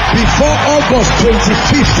 Before August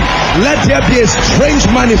 25th, let there be a strange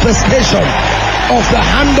manifestation of the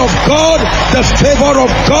hand of God, the favor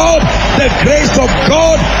of God, the grace of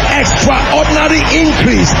God, extraordinary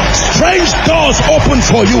increase. Strange doors open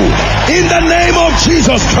for you in the name of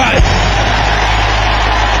Jesus Christ.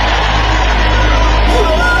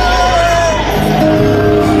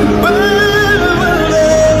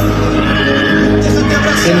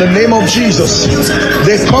 In the name of Jesus.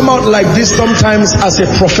 They come out like this sometimes as a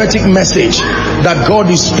prophetic message that God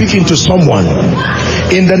is speaking to someone.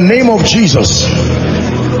 In the name of Jesus.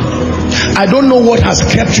 I don't know what has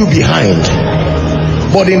kept you behind,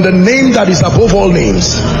 but in the name that is above all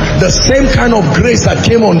names, the same kind of grace that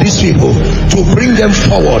came on these people to bring them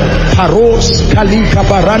forward. Paros kalika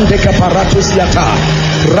barande kaparatus yata.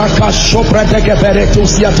 Raka shopra deke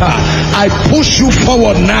beretus yata. I push you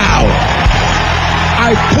forward now.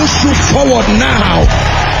 I push you forward now.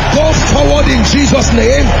 Go forward in Jesus'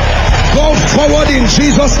 name. Go forward in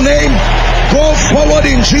Jesus' name. Go forward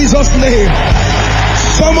in Jesus' name.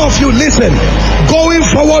 Some of you, listen, going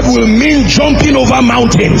forward will mean jumping over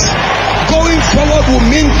mountains. Going forward will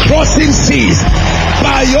mean crossing seas.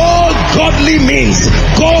 By all godly means,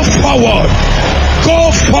 go forward. Go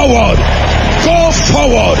forward. Go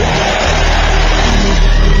forward.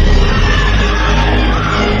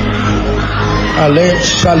 Ale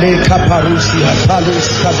shale kaparusia talus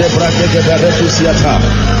kadebra geberetusiata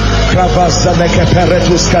kravasa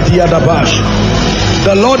nekeperetus kadiadabash.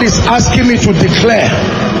 The Lord is asking me to declare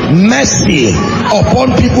mercy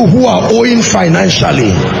upon people who are owing financially.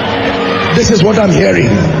 This is what I'm hearing.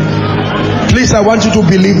 Please, I want you to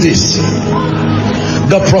believe this.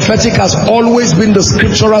 The prophetic has always been the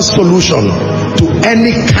scriptural solution to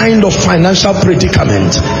any kind of financial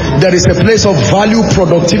predicament. There is a place of value,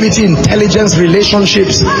 productivity, intelligence,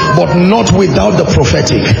 relationships, but not without the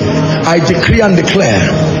prophetic. I decree and declare,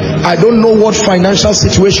 I don't know what financial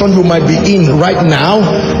situation you might be in right now.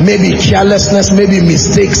 Maybe carelessness, maybe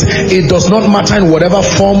mistakes. It does not matter in whatever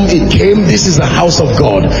form it came. This is a house of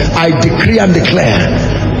God. I decree and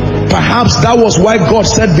declare. Perhaps that was why God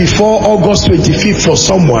said before August 25th for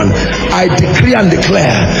someone. I decree and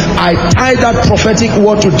declare, I tie that prophetic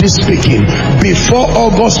word to this speaking. Before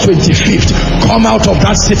August 25th, come out of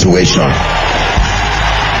that situation.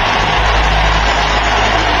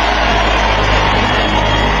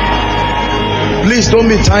 Please don't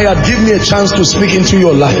be tired. Give me a chance to speak into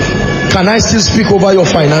your life. Can I still speak over your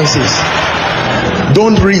finances?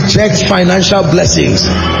 Don't reject financial blessings.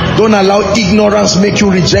 Don't allow ignorance make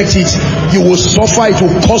you reject it. You will suffer. It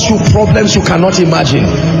will cause you problems you cannot imagine.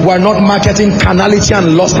 We are not marketing carnality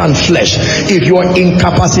and lust and flesh. If you are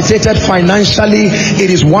incapacitated financially,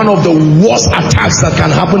 it is one of the worst attacks that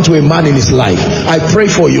can happen to a man in his life. I pray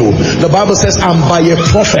for you. The Bible says, and by a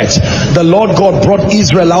prophet the Lord God brought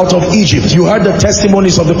Israel out of Egypt. You heard the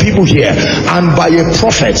testimonies of the people here. And by a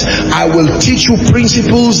prophet I will teach you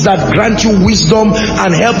principles that grant you wisdom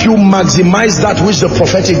and help you maximize that which the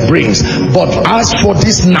prophetic brings. But as for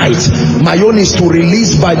this night, my own is to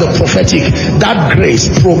release by the prophetic that grace,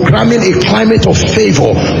 programming a climate of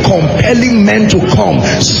favor, compelling men to come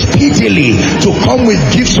speedily, to come with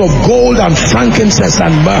gifts of gold and frankincense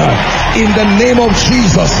and myrrh. In the name of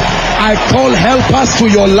Jesus, I call helpers to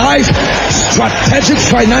your life, strategic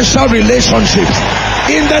financial relationships,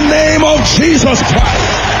 in the name of Jesus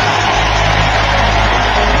Christ.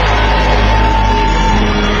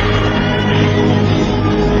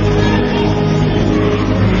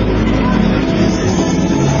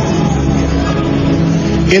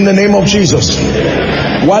 In the name of Jesus.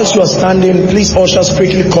 Whilst you are standing, please ushers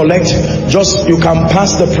quickly collect. Just, you can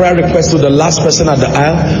pass the prayer request to the last person at the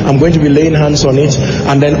aisle. I'm going to be laying hands on it,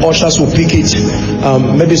 and then ushers will pick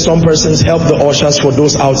it. Maybe some persons help the ushers for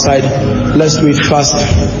those outside. Let's do it fast.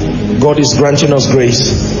 God is granting us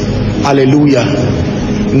grace. Hallelujah.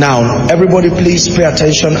 Now, everybody please pay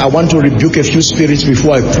attention. I want to rebuke a few spirits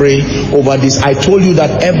before I pray over this. I told you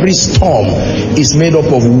that every storm is made up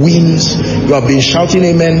of winds. You have been shouting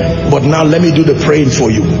amen, but now let me do the praying for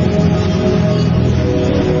you.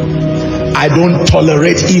 I don't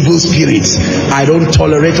tolerate evil spirits. I don't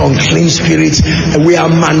tolerate unclean spirits. We are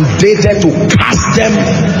mandated to cast them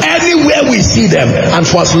anywhere we see them. And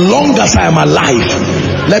for as long as I am alive,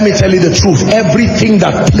 let me tell you the truth, everything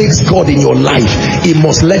that plagues God in your life, He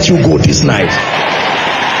must let you go this night.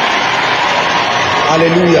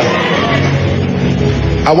 Hallelujah.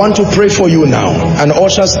 I want to pray for you now. And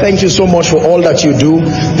ushers, thank you so much for all that you do.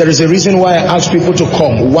 There is a reason why I ask people to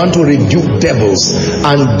come. We want to rebuke devils,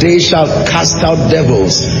 and they shall cast out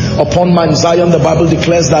devils. Upon Mount Zion, the Bible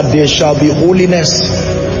declares that there shall be holiness.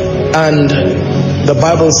 And the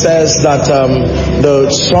Bible says that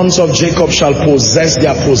the sons of Jacob shall possess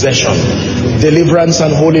their possession. Deliverance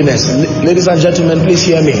and holiness. Ladies and gentlemen, please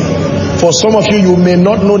hear me. For some of you, you may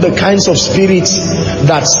not know the kinds of spirits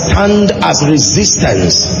that stand as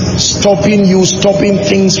resistance, stopping you, stopping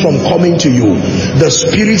things from coming to you. The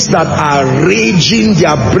spirits that are raging, they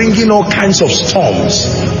are bringing all kinds of storms,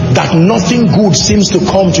 that nothing good seems to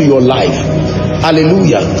come to your life.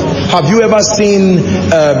 Hallelujah. Have you ever seen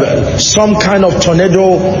some kind of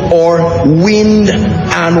tornado or wind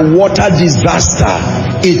and water disaster?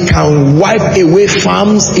 It can wipe away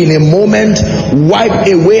farms in a moment, wipe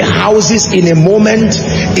away houses in a moment.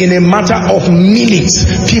 In a matter of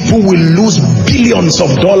minutes, people will lose billions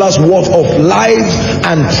of dollars worth of life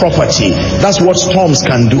and property. That's what storms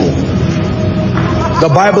can do. The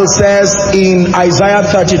Bible says in Isaiah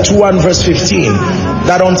 32 and verse 15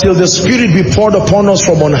 that until the Spirit be poured upon us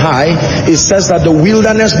from on high, it says that the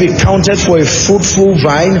wilderness be counted for a fruitful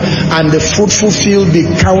vine and the fruitful field be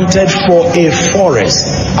counted for a forest.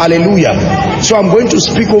 Hallelujah. So I'm going to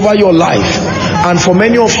speak over your life, and for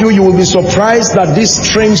many of you, you will be surprised that these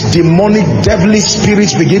strange demonic devilish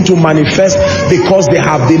spirits begin to manifest because they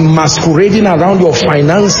have been masquerading around your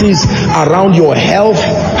finances, around your health.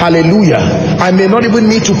 Hallelujah. I may not even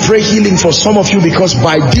need to pray healing for some of you, because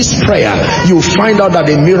by this prayer you find out that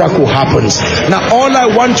a miracle happens. Now all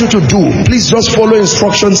I want you to do, please just follow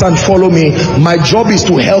instructions and follow me. My job is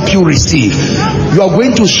to help you receive. You are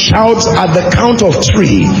going to shout at the count of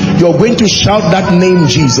 3. You're going to shout that name,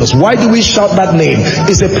 Jesus. Why do we shout that name?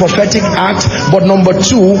 It's a prophetic act, but number 2,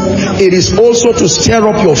 it is also to stir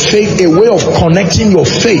up your faith, a way of connecting your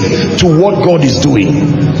faith to what God is doing.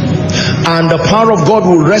 And the power of God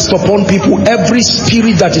will rest upon people. Every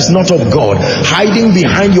spirit that is not of God hiding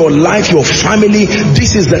behind your life, your family,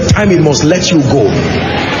 this is the time it must let you go.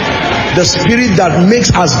 The spirit that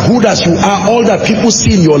makes as good as you are, all that people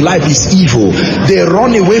see in your life is evil. They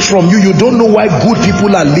run away from you. You don't know why good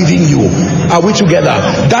people are leaving you. Are we together?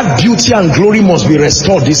 That beauty and glory must be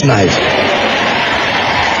restored this night.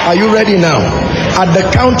 Are you ready now? At the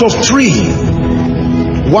count of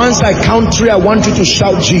 3, once I count 3, I want you to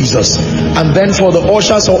shout Jesus. And then for the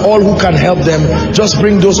ushers or all who can help them, just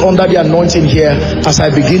bring those under the anointing here as I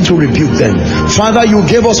begin to rebuke them. Father, you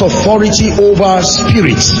gave us authority over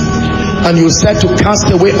spirits. and you said to cast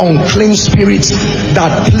away unclean spirits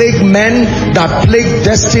that plague men, that plague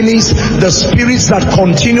destinies, the spirits that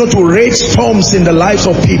continue to rage storms in the lives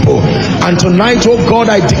of people. And tonight, oh God,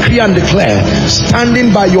 I decree and declare,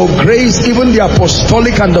 standing by your grace, even the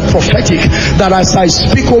apostolic and the prophetic, that as I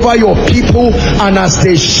speak over your people and as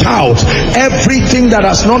they shout, everything that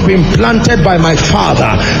has not been planted by my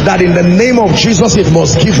Father, that in the name of Jesus it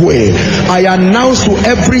must give way. I announce to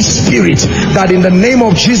every spirit that in the name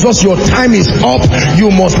of Jesus your time is up.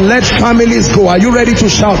 You must let families go. Are you ready to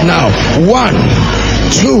shout now? 1,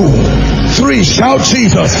 2, 3. Shout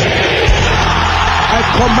Jesus. I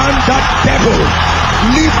command that devil,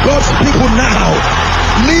 leave God's people now.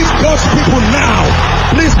 Leave God's people now.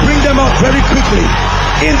 Please bring them out very quickly.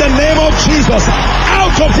 In the name of Jesus,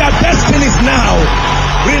 out of their destinies now.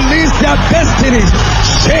 Release their destinies.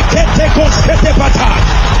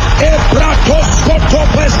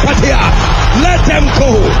 Let them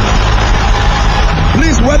go.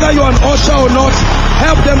 Please, whether you're an usher or not,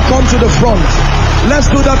 help them come to the front. Let's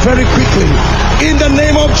do that very quickly. In the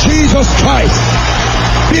name of Jesus Christ,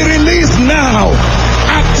 be released now.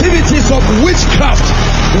 Activities of witchcraft,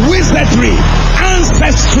 wizardry,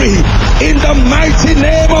 ancestry, in the mighty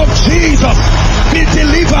name of Jesus, be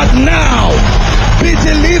delivered now. Be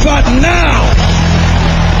delivered now.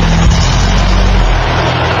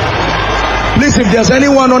 Please, if there's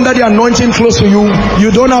anyone under the anointing close to you,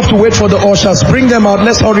 you don't have to wait for the ushers. Bring them out.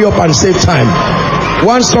 Let's hurry up and save time.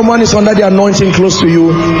 Once someone is under the anointing close to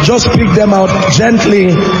you, just pick them out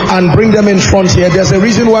gently and bring them in front here. There's a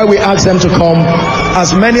reason why we ask them to come.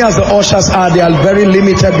 As many as the ushers are, they are very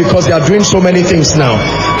limited because they are doing so many things now.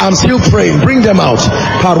 I'm still praying. Bring them out.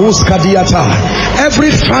 Parus Kadiata.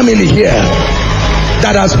 Every family here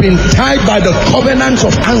that has been tied by the covenants of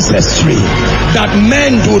ancestry, that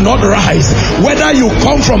men do not rise, whether you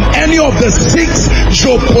come from any of the 6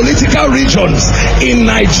 geopolitical regions in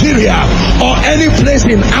Nigeria or any place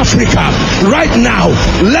in Africa, right now,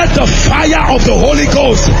 let the fire of the Holy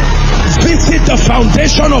Ghost visit the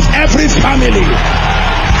foundation of every family.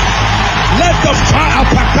 Let the fire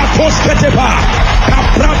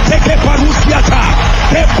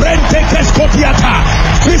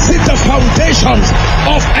visit the foundations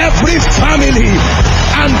of every family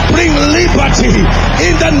and bring liberty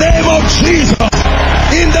in the name of Jesus.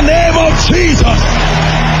 In the name of Jesus.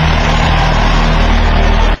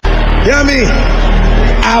 Hear me.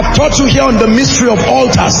 I have taught you here on the mystery of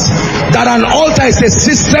altars that an altar is a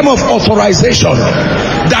system of authorization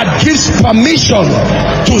that gives permission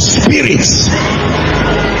to spirits.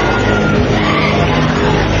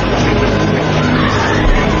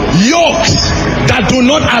 Yokes that do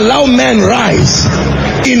not allow men rise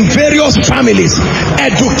in various families,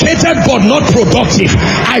 educated but not productive,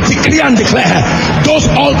 I decree and declare, those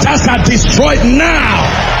altars are destroyed now.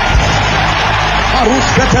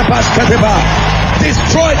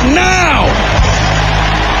 Destroyed now.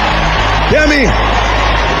 Hear me.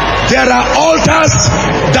 There are altars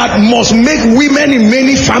that must make women in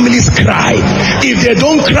many families cry. If they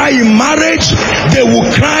don't cry in marriage, they will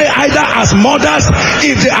cry either as mothers.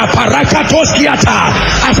 If they are parakatos kiata,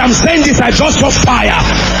 as I'm saying this, I just saw fire.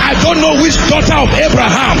 I don't know which daughter of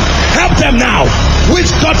Abraham. Help them now. Which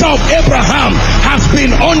daughter of Abraham has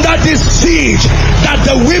been under this siege that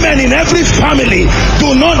the women in every family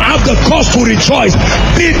do not have the cause to rejoice?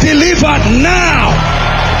 Be delivered now.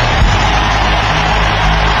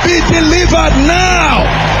 Be delivered now.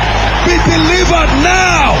 Be delivered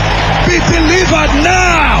now. Be delivered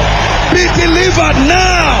now. Be delivered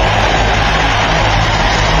now.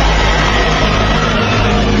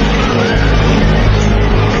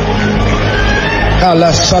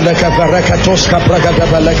 Allah sadaka barakatoska pragada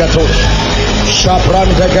balagatos.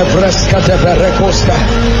 Shabranda gevreska de berekoska.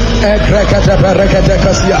 Egrekata berekata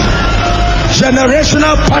kasya.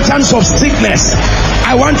 Generational patterns of sickness,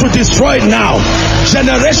 I want to destroy it now.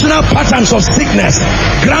 Generational patterns of sickness.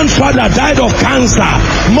 Grandfather died of cancer,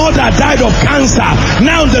 mother died of cancer,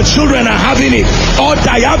 now the children are having it. Or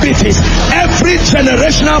diabetes. Every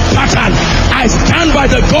generational pattern, I stand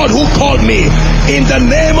by the God who called me, in the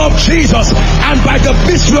name of Jesus, and by the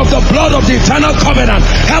mystery of the blood of the eternal covenant.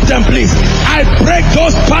 Help them please. I break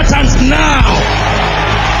those patterns now.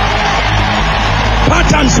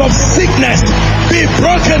 Patterns of sickness, be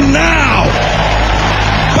broken now.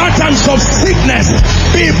 Patterns of sickness,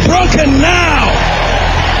 be broken now.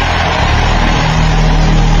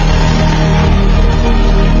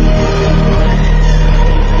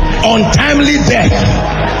 Untimely death.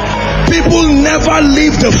 People never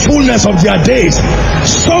live the fullness of their days.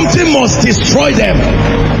 Something must destroy them.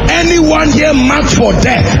 Anyone here marked for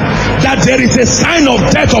death, that there is a sign of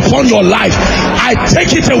death upon your life, I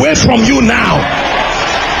take it away from you now.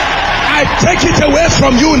 I take it away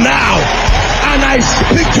from you now, and I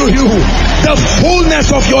speak to you, the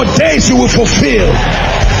fullness of your days you will fulfill.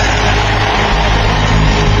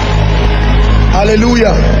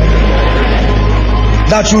 Hallelujah.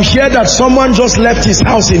 That you hear that someone just left his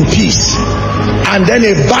house in peace, and then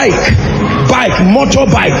a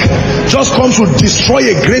motorbike just comes to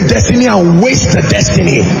destroy a great destiny and waste the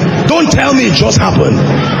destiny. Don't tell me it just happened.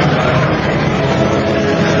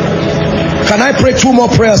 Can I pray 2 more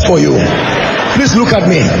prayers for you? Please look at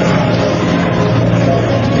me.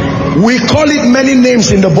 We call it many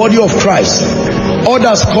names in the body of Christ.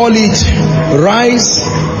 Others call it rise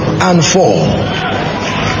and fall.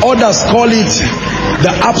 Others call it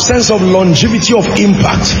the absence of longevity of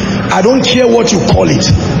impact. I don't care what you call it.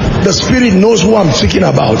 The Spirit knows who I'm speaking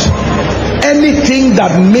about. Anything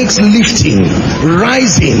that makes lifting,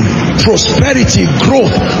 rising, prosperity, growth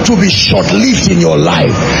to be short-lived in your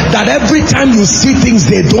life, that every time you see things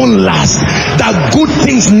they don't last, that good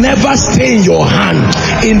things never stay in your hand,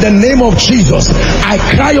 in the name of Jesus, I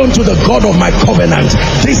cry unto the God of my covenant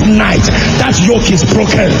this night, that yoke is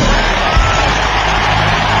broken.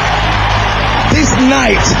 This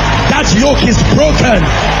night, that yoke is broken.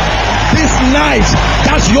 This night,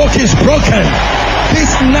 that yoke is broken.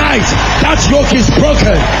 This night, that yoke is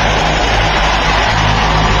broken.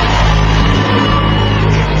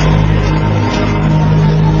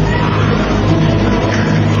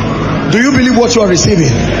 Do you believe what you are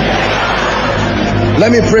receiving?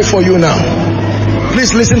 Let me pray for you now.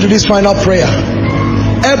 Please listen to this final prayer.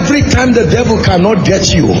 Every time the devil cannot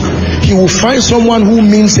get you, he will find someone who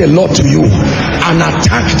means a lot to you and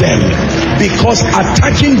attack them. Because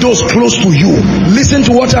attacking those close to you, listen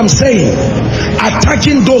to what I'm saying,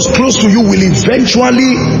 attacking those close to you will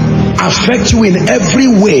eventually affect you in every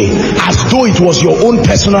way, as though it was your own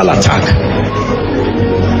personal attack.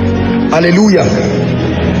 Hallelujah.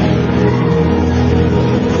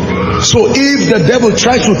 So if the devil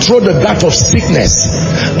tries to throw the dart of sickness,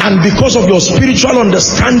 and because of your spiritual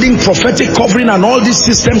understanding, prophetic covering, and all these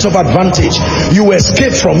systems of advantage, you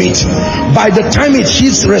escape from it, by the time it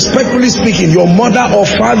hits, respectfully speaking, your mother or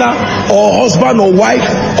father or husband or wife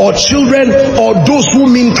or children or those who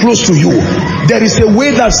mean close to you, there is a way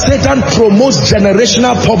that Satan promotes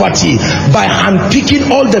generational poverty by handpicking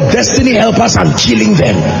all the destiny helpers and killing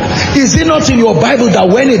them. Is it not in your Bible that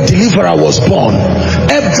when a deliverer was born,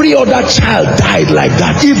 every other child died like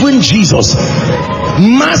that? Even Jesus.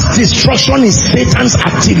 Mass destruction is Satan's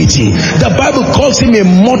activity. The Bible calls him a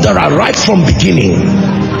murderer right from beginning.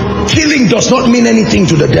 Killing does not mean anything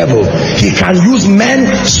to the devil. He can use men,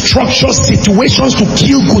 structures, situations to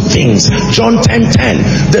kill good things. John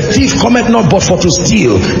 10:10, the thief cometh not but for to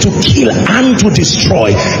steal, to kill, and to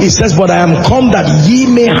destroy. He says, but I am come that ye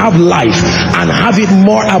may have life and have it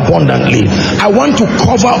more abundantly. I want to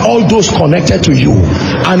cover all those connected to you,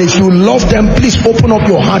 and if you love them, please open up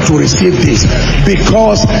your heart to receive this,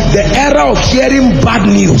 because the era of hearing bad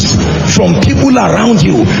news from people around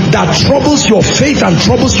you that troubles your faith and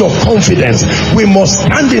troubles your confidence, we must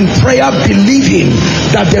stand in prayer believing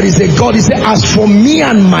that there is a God. He said, as for me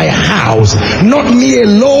and my house, not me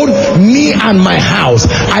alone, me and my house,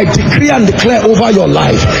 I decree and declare over your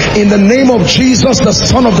life, in the name of Jesus, the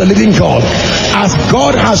Son of the living God, as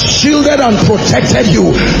God has shielded and protected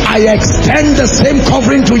you, I extend the same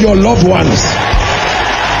covering to your loved ones.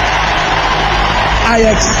 I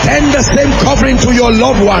extend the same covering to your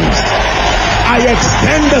loved ones. I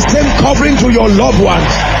extend the same covering to your loved ones.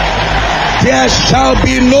 There shall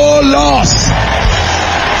be no loss.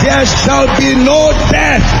 There shall be no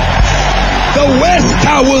death. The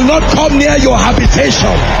waster will not come near your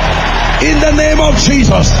habitation. In the name of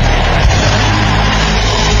Jesus.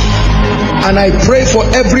 And I pray for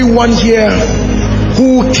everyone here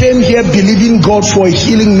who came here believing God for a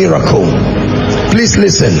healing miracle. Please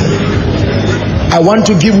listen. I want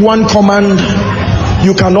to give one command.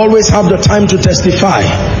 You can always have the time to testify,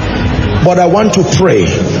 but I want to pray.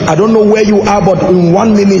 I don't know where you are, but in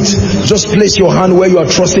 1 minute, just place your hand where you are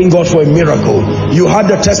trusting God for a miracle. You heard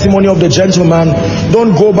the testimony of the gentleman.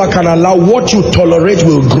 Don't go back and allow what you tolerate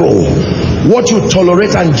will grow. What you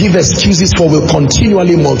tolerate and give excuses for will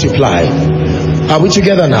continually multiply. Are we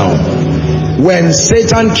together now? When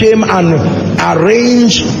Satan came and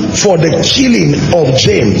arranged for the killing of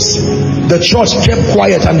James, the church kept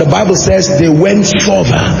quiet, and the Bible says they went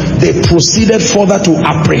further. They proceeded further to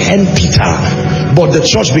apprehend Peter, but the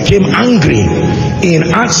church became angry. In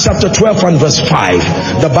Acts chapter 12 and verse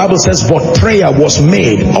 5, the Bible says, but prayer was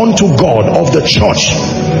made unto God of the church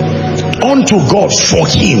unto God for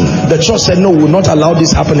him. The church said, no, we will not allow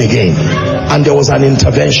this happen again. And there was an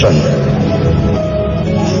intervention.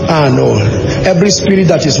 No, every spirit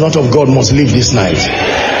that is not of God must leave this night.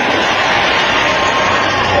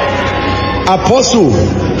 Apostle,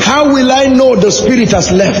 how will I know the spirit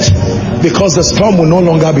has left? Because the storm will no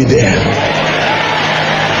longer be there.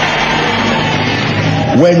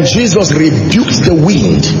 When Jesus rebuked the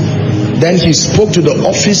wind, then he spoke to the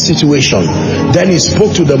office situation, then he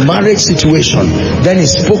spoke to the marriage situation, then he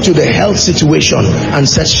spoke to the health situation and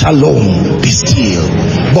said, Shalom, be still,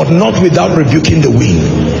 but not without rebuking the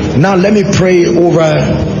wind. Now let me pray over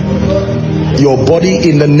your body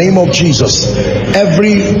in the name of Jesus.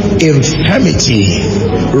 Every infirmity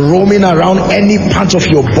roaming around any part of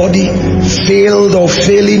your body, failed or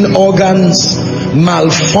failing organs,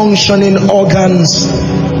 malfunctioning organs,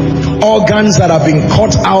 organs that have been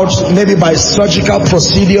cut out maybe by surgical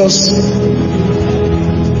procedures,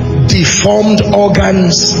 deformed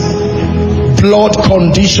organs, blood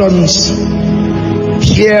conditions,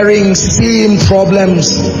 hearing, seeing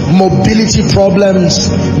problems, mobility problems,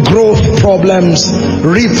 growth problems,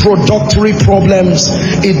 reproductory problems.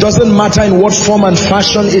 It doesn't matter in what form and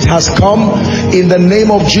fashion it has come. In the name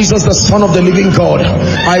of Jesus, the Son of the living God,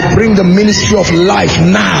 I bring the ministry of life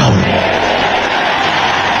now.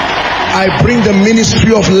 I bring the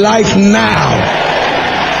ministry of life now.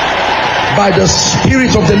 By the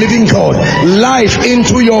Spirit of the living God, life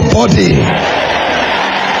into your body.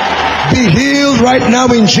 Be healed right now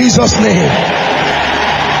in Jesus' name.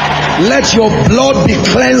 Let your blood be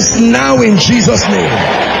cleansed now in Jesus' name.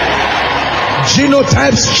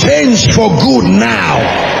 Genotypes change for good now.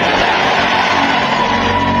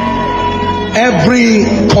 Every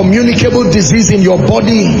communicable disease in your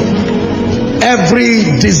body, every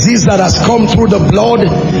disease that has come through the blood,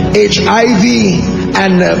 HIV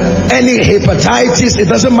and any hepatitis, it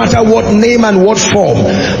doesn't matter what name and what form,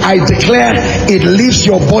 I declare it leaves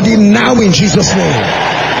your body now in Jesus' name.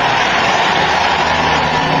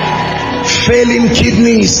 Failing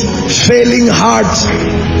kidneys, failing heart,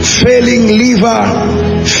 failing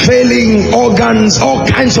liver, failing organs, all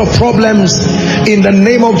kinds of problems, in the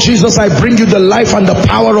name of Jesus, I bring you the life and the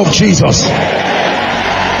power of Jesus.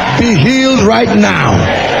 Be healed right now.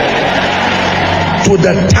 To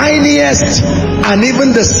the tiniest and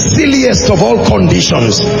even the silliest of all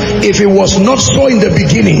conditions. If it was not so in the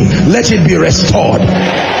beginning, let it be restored.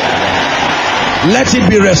 Let it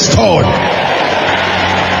be restored.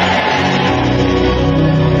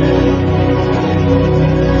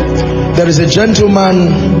 There is a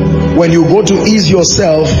gentleman, when you go to ease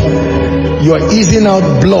yourself, you are easing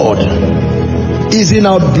out blood. Easing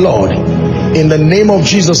out blood. In the name of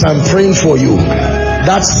Jesus, I'm praying for you.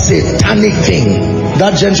 That satanic thing,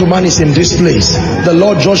 that gentleman is in this place. The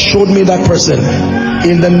Lord just showed me that person.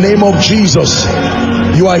 In the name of Jesus,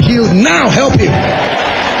 you are healed now. Help him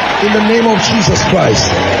in the name of Jesus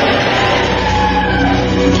Christ.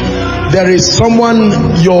 There is someone,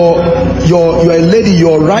 you're a lady,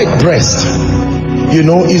 your right breast, you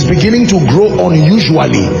know, is beginning to grow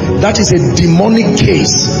unusually. That is a demonic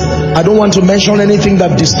case. I don't want to mention anything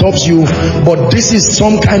that disturbs you, but this is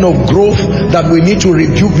some kind of growth that we need to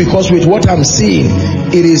rebuke, because with what I'm seeing,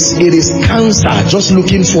 it is cancer just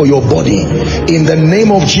looking for your body. In the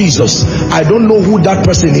name of Jesus, I don't know who that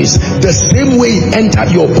person is. The same way it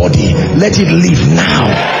entered your body, let it leave now.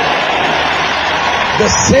 The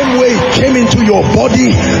same way it came into your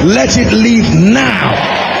body, let it leave now.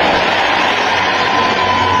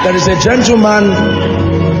 There is a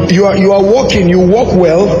gentleman, you are walking, you walk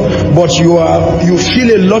well, but you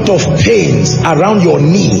feel a lot of pains around your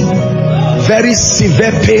knee, very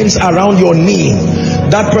severe pains around your knee.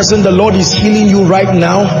 That person, the Lord is healing you right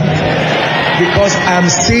now, because I'm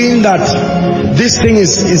seeing that this thing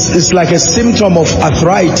is like a symptom of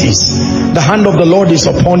arthritis. The hand of the Lord is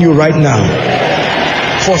upon you right now.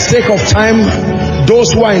 For sake of time,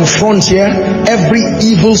 those who are in front here, every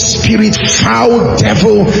evil spirit, foul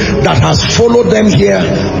devil that has followed them here,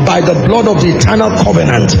 by the blood of the eternal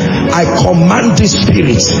covenant, I command these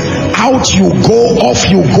spirits out. You go, off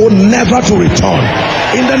you go, never to return,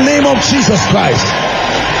 in the name of Jesus Christ.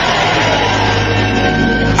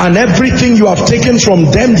 And everything you have taken from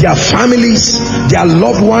them, their families, their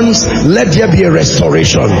loved ones, let there be a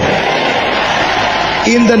restoration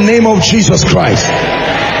in the name of Jesus Christ.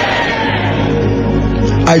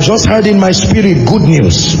 I just heard in my spirit good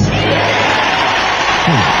news.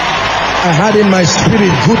 I heard in my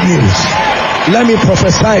spirit good news. Let me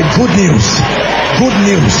prophesy good news. Good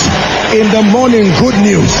news. In the morning, good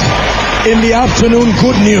news. In the afternoon,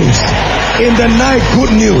 good news. In the night,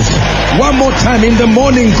 good news. One more time. In the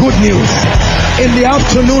morning, good news. In the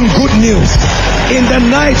afternoon, good news. In the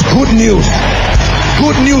night, good news.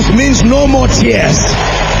 Good news means no more tears.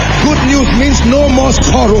 Good news means no more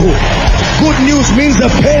sorrow. Good news means the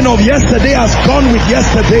pain of yesterday has gone with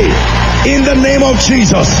yesterday. In the name of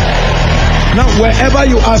Jesus. Now, wherever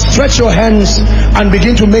you are, stretch your hands and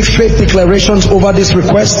begin to make faith declarations over this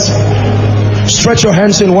request. Stretch your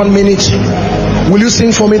hands in 1 minute. Will you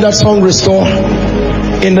sing for me that song, Restore?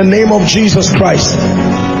 In the name of Jesus Christ.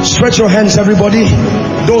 Stretch your hands, everybody.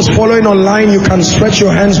 Those following online, you can stretch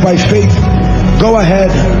your hands by faith. Go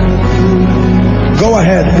ahead. Go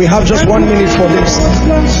ahead. We have just 1 minute for this.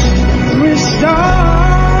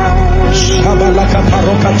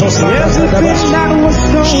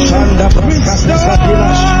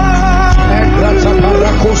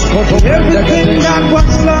 Everything that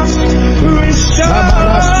was lost, restore.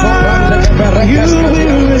 You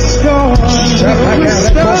will restore.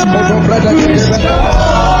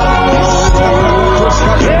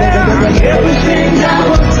 Everything that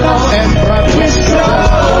was lost, restore. Everything that was lost,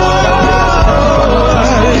 restore.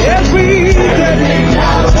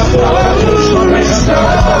 Everything that was lost,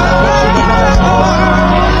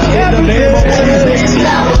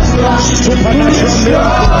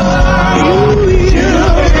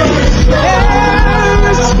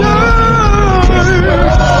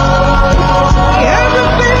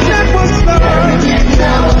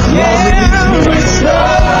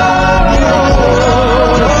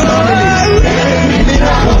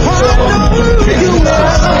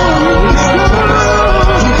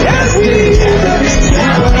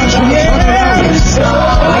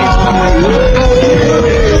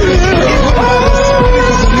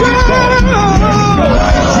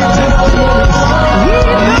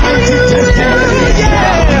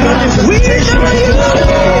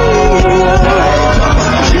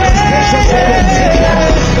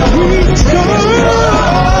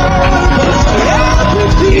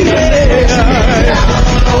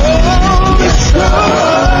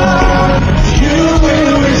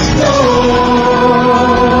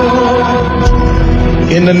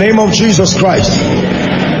 In the name of Jesus Christ,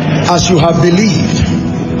 as you have believed,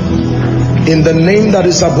 in the name that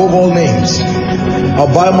is above all names, I'll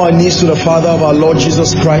bow my knees to the Father of our Lord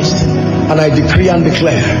Jesus Christ, and I decree and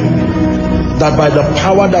declare that by the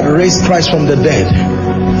power that raised Christ from the dead,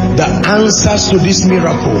 the answers to this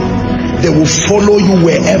miracle, they will follow you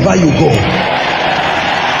wherever you go.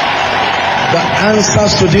 The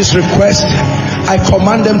answers to this request, I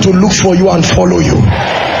command them to look for you and follow you.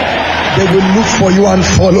 They will look for you and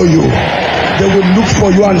follow you. They will look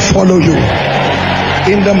for you and follow you.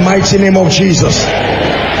 In the mighty name of Jesus.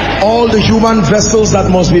 All the human vessels that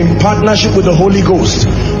must be in partnership with the Holy Ghost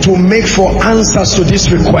to make for answers to this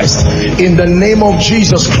request, in the name of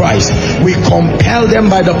Jesus Christ, we compel them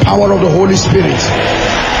by the power of the Holy Spirit.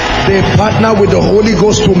 They partner with the Holy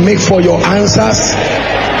Ghost to make for your answers,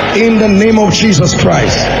 in the name of Jesus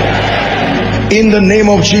Christ. In the name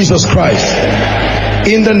of Jesus Christ.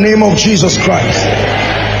 In the name of Jesus Christ.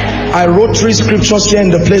 I wrote 3 scriptures here in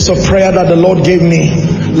the place of prayer that the Lord gave me.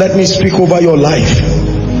 Let me speak over your life.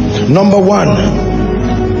 Number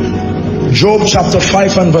 1, Job chapter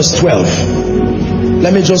 5 and verse 12.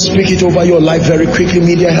 Let me just speak it over your life very quickly.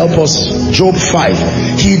 Media, help us. Job 5.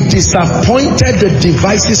 He disappointed the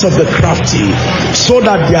devices of the crafty, so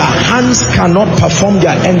that their hands cannot perform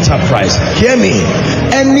their enterprise. Hear me.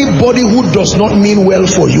 Anybody who does not mean well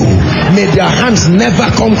for you, may their hands never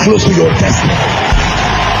come close to your destiny.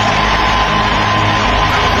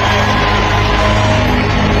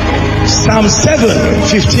 Psalm 7,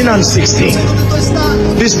 15 and 16.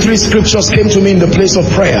 These 3 scriptures came to me in the place of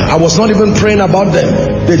prayer. I was not even praying about them.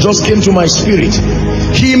 They just came to my spirit.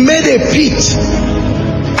 He made a pit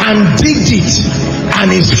and digged it,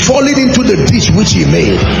 and is falling into the ditch which he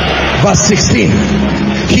made. Verse 16.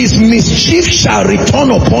 His mischief shall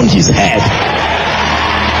return upon his head,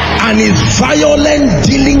 and his violent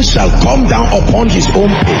dealing shall come down upon his own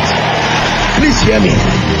pit. Please hear me.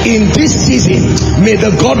 In this season, may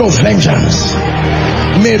the God of vengeance,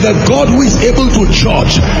 may the God who is able to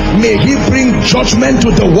judge, may he bring judgment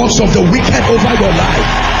to the works of the wicked over your life.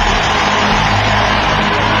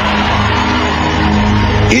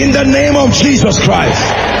 In the name of Jesus Christ.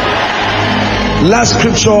 Last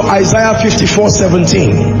scripture, Isaiah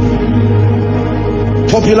 54:17.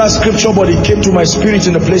 Popular scripture, but it came to my spirit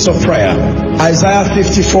in the place of prayer. Isaiah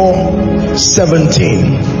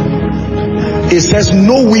 54:17. It says,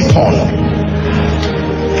 no weapon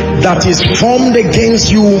that is formed against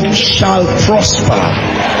you shall prosper.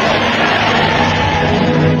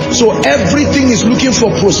 So everything is looking for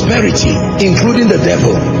prosperity, including the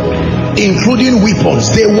devil, including weapons.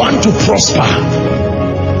 They want to prosper.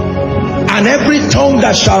 And every tongue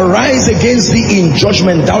that shall rise against thee in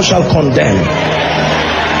judgment, thou shalt condemn.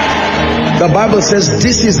 The Bible says,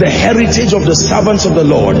 this is the heritage of the servants of the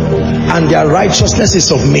Lord, and their righteousness is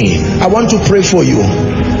of me. I want to pray for you.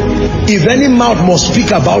 If any mouth must speak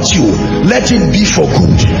about you, let it be for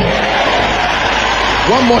good.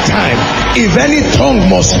 One more time. If any tongue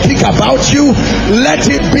must speak about you, let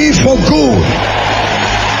it be for good.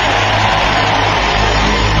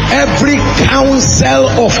 Every counsel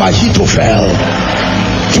of Ahithophel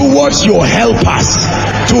towards your helpers,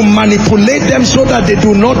 to manipulate them so that they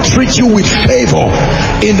do not treat you with favor,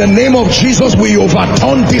 in the name of Jesus, we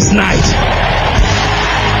overturn this night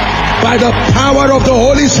by the power of the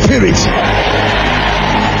Holy Spirit,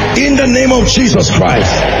 in the name of Jesus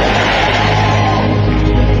Christ.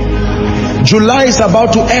 July is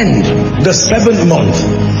about to end, the 7th month.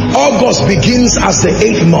 August begins as the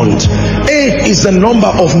 8th month. 8 is the number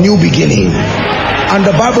of new beginning. And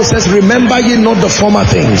the Bible says, remember ye not the former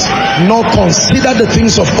things, nor consider the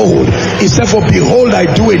things of old. It said, for behold, I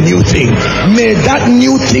do a new thing. May that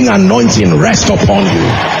new thing anointing rest upon you.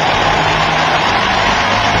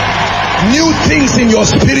 New things in your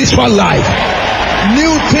spiritual life,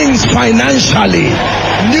 new things financially,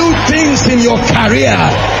 new things in your career,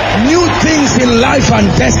 new things in life and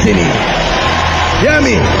destiny. Hear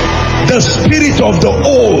me. The spirit of the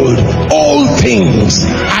old things,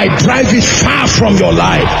 I drive it far from your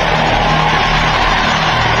life.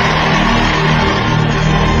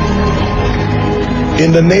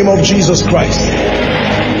 In the name of Jesus Christ.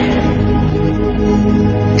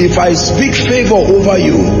 If I speak favor over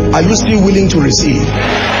you, are you still willing to receive?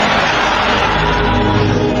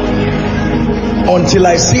 Until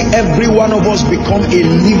I see every one of us become a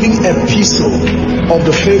living epistle of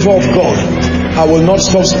the favor of God, I will not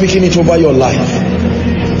stop speaking it over your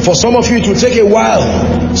life. For some of you, it will take a while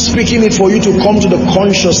speaking it for you to come to the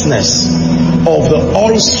consciousness of the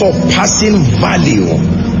all-surpassing value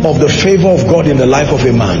of the favor of God in the life of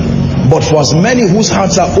a man. But for as many whose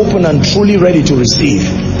hearts are open and truly ready to receive,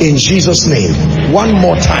 in Jesus' name, one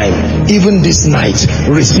more time, even this night,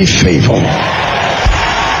 receive favor.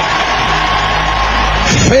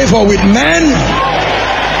 Favor with men,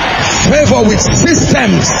 favor with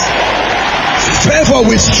systems, favor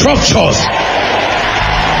with structures.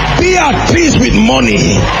 Be at peace with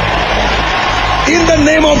money. In the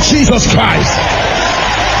name of Jesus Christ.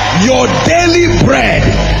 Your daily bread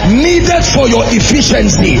needed for your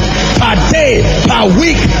efficiency, per day, per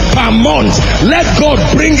week, per month, let God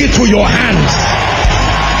bring it to your hands.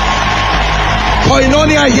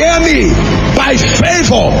 Koinonia, hear me. By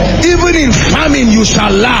favor, even in famine, you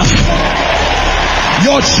shall laugh.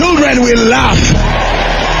 Your children will laugh.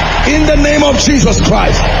 In the name of Jesus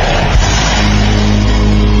Christ.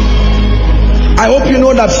 I hope you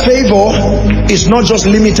know that favor is not just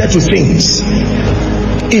limited to things.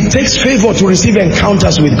 It takes favor to receive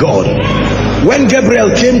encounters with God. When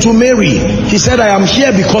Gabriel came to Mary, he said, I am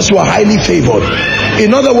here because you are highly favored.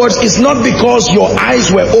 In other words, it's not because your eyes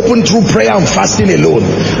were opened through prayer and fasting alone.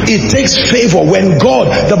 It takes favor when God,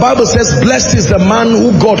 the Bible says, blessed is the man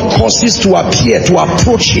who God causes to appear, to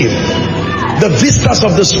approach him. The vistas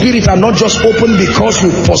of the Spirit are not just open because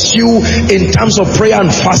we pursue in terms of prayer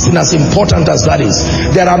and fasting, as important as that is.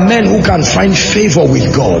 There are men who can find favor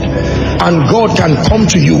with God, and God can come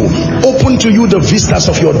to you, open to you the vistas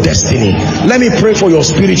of your destiny. Let me pray for your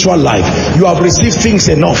spiritual life. You have received things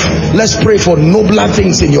enough. Let's pray for nobler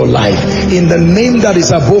things in your life. In the name that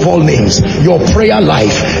is above all names, your prayer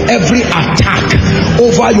life, every attack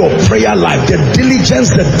over your prayer life, the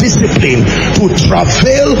diligence, the discipline to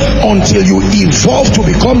travail until you evolve to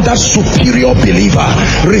become that superior believer.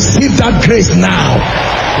 Receive that grace now.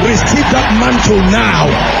 Receive that mantle now.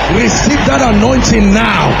 Receive that anointing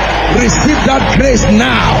now. Receive that grace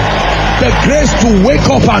now. The grace to wake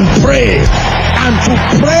up and pray, and to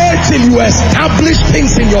pray till you establish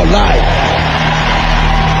things in your life.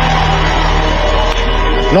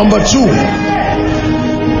 Number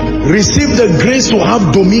 2, receive the grace to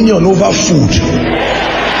have dominion over food.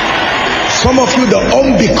 Some of you, the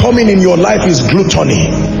unbecoming in your life is gluttony.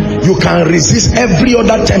 You can resist every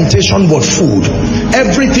other temptation but food.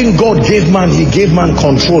 Everything God gave man, he gave man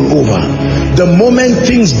control over. The moment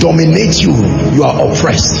things dominate you, you are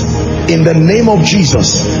oppressed. In the name of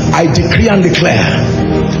Jesus, I decree and declare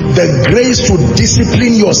the grace to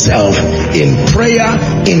discipline yourself in prayer,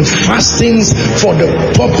 in fastings, for the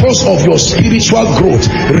purpose of your spiritual growth.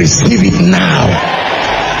 Receive it now.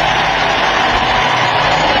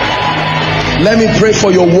 Let me pray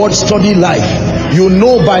for your word study life. You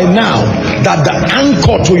know by now that the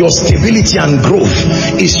anchor to your stability and growth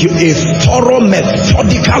is a thorough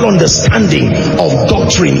methodical understanding of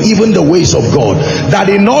doctrine, even the ways of God. That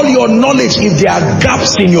in all your knowledge, if there are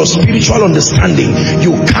gaps in your spiritual understanding,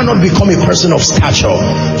 you cannot become a person of stature.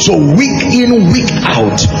 So week in, week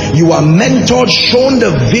out, you are mentored, shown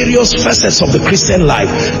the various facets of the Christian life,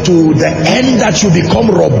 to the end that you become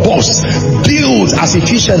robust, built as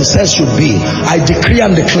Ephesians says should be. I decree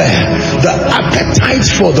and declare the appetite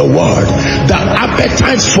for the word, the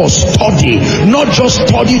appetite for study, not just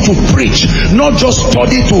study to preach, not just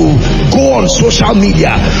study to go on social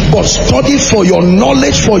media, but study for your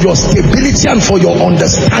knowledge, for your stability, and for your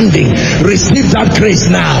understanding. Receive that grace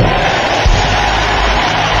now.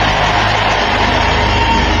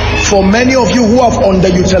 For many of you who have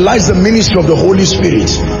underutilized the ministry of the Holy Spirit,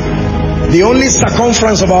 the only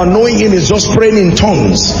circumference of our knowing him is just praying in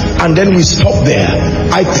tongues, and then we stop there.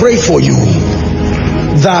 I pray for you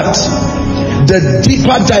that the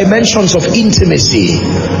deeper dimensions of intimacy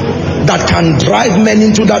that can drive men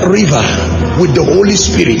into that river with the Holy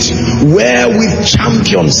Spirit, wherewith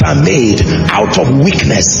champions are made out of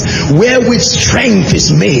weakness, wherewith strength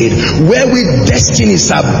is made, wherewith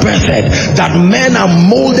destinies are birthed, that men are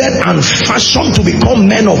molded and fashioned to become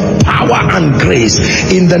men of power and grace.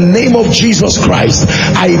 In the name of Jesus Christ,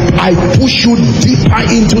 I push you deeper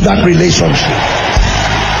into that relationship.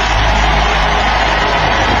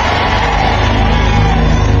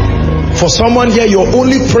 For someone here, your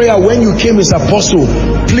only prayer when you came is, Apostle,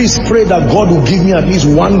 please pray that God will give me at least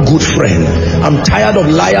one good friend. I'm tired of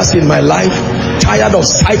liars in my life, tired of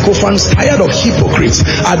sycophants, tired of hypocrites.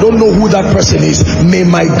 I don't know who that person is. May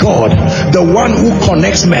my God, the one who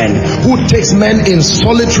connects men, who takes men in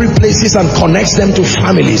solitary places and connects them to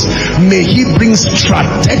families, may he bring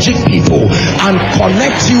strategic people and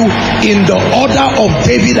connect you in the order of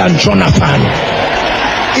David and Jonathan,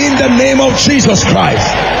 in the name of Jesus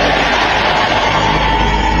Christ.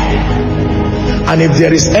 And if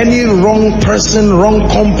there is any wrong person, wrong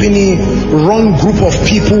company, wrong group of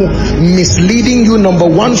people misleading you, number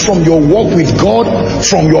one, from your walk with God,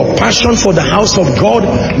 from your passion for the house of God,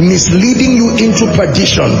 misleading you into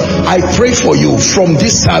perdition, I pray for you from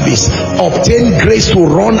this service, obtain grace to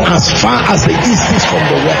run as far as the east is from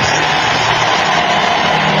the west.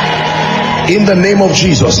 In the name of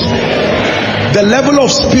Jesus. The level of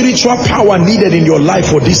spiritual power needed in your life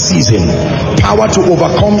for this season, power to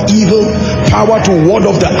overcome evil, power to ward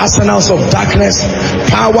off the arsenals of darkness,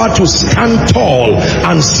 power to stand tall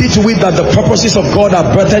and see to it that the purposes of God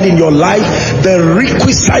are birthed in your life, the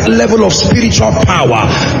requisite level of spiritual power,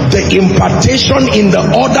 the impartation in the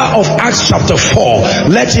order of Acts chapter 4,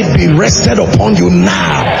 let it be rested upon you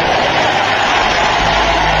now.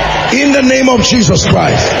 In the name of Jesus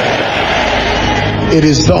Christ. It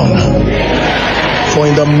is done. For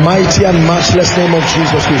in the mighty and matchless name of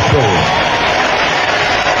Jesus we pray.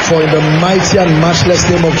 For in the mighty and matchless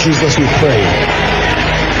name of Jesus we pray.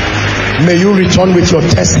 May you return with your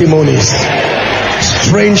testimonies,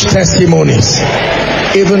 strange testimonies,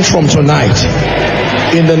 even from tonight,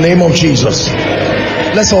 in the name of Jesus.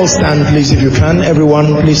 Let's all stand, please, if you can.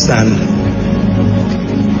 Everyone, please stand.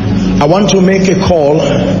 I want to make a call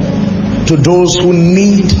to those who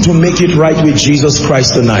need to make it right with Jesus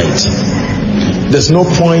Christ tonight. There's no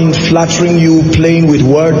point flattering you, playing with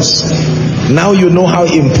words. Now you know how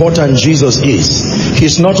important Jesus is.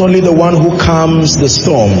 He's not only the one who calms the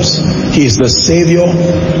storms, he is the Savior,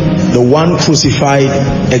 the one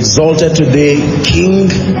crucified, exalted today, King,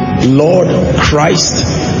 Lord, Christ,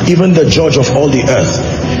 even the judge of all the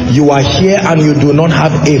earth. You are here and you do not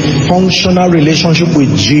have a functional relationship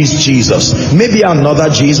with Jesus. Maybe another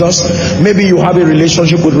Jesus. Maybe you have a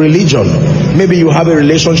relationship with religion. Maybe you have a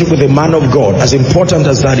relationship with a man of God. As important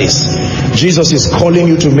as that is, Jesus is calling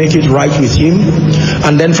you to make it right with him.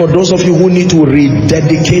 And then for those of you who need to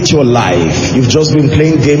rededicate your life, you've just been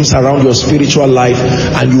playing games around your spiritual life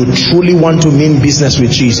and you truly want to mean business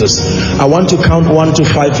with Jesus, I want to count 1 to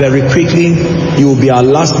 5 very quickly. You will be our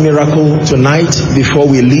last miracle tonight before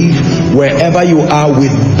we leave. Wherever you are,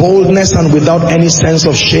 with boldness and without any sense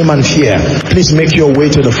of shame and fear, please make your way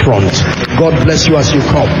to the front. God bless you as you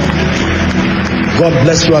come. God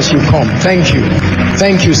bless you as you come. Thank you.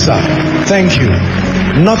 Thank you, sir. Thank you.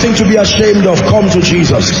 Nothing to be ashamed of. Come to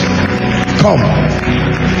Jesus. Come.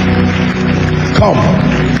 Come.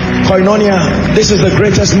 Koinonia, this is the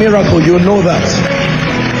greatest miracle. You know that.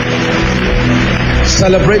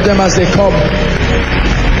 Celebrate them as they come.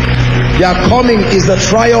 Their coming is the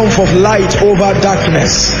triumph of light over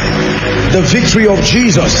darkness. The victory of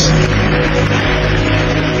Jesus.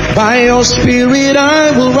 By your spirit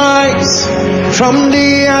I will rise from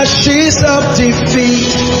the ashes of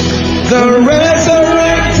defeat. The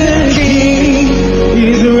resurrected King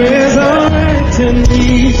is resurrecting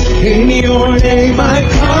me. In your name I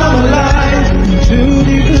come alive to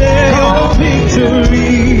declare your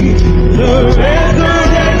victory. The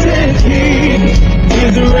resurrected King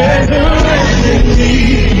is resurrecting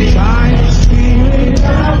me. By your spirit I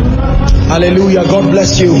will rise. Hallelujah. God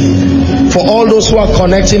bless you. For all those who are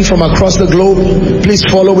connecting from across the globe, please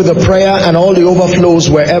follow with the prayer and all the overflows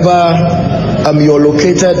wherever you're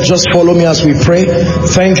located. Just follow me as we pray.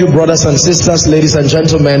 Thank you, brothers and sisters, ladies and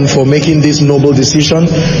gentlemen, for making this noble decision.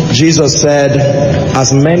 Jesus said,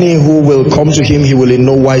 as many who will come to him, he will in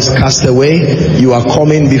no wise cast away. You are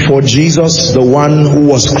coming before Jesus, the one who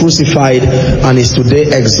was crucified and is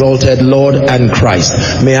today exalted Lord and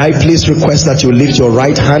Christ. May I please request that you lift your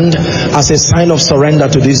right hand as a sign of surrender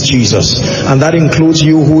to this Jesus. And that includes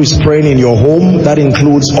you who is praying in your home. That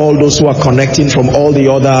includes all those who are connecting from all the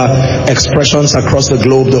other expressions across the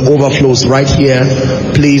globe, the overflows right here.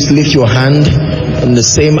 Please lift your hand in the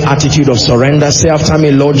same attitude of surrender. Say after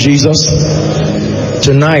me, Lord Jesus,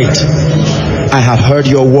 tonight I have heard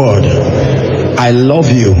your word. I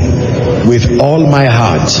love you with all my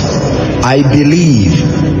heart. I believe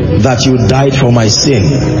that you died for my sin.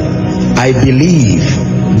 I believe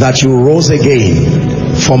that you rose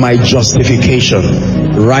again for my justification.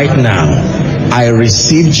 Right now I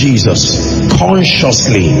receive Jesus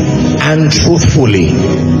consciously and truthfully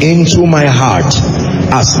into my heart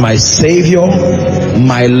as my Savior,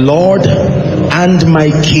 my Lord, and my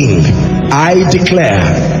King. I declare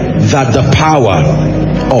that the power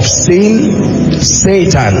of sin,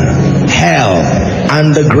 Satan, hell,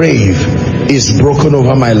 and the grave is broken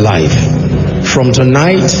over my life. From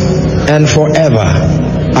tonight and forever,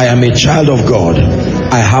 I am a child of God.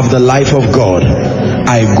 I have the life of God.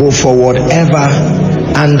 I go forward ever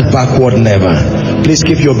and backward never. Please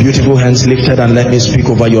keep your beautiful hands lifted and let me speak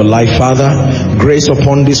over your life. Father, grace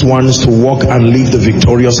upon these ones to walk and live the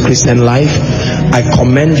victorious Christian life. I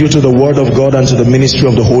commend you to the word of God and to the ministry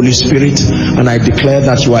of the Holy Spirit, and I declare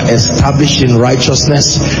that you are established in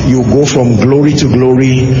righteousness. You go from glory to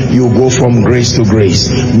glory. You go from grace to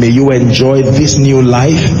grace. May you enjoy this new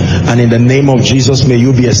life, and in the name of Jesus, may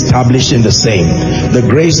you be established in the same. The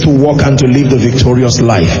grace to walk and to live the victorious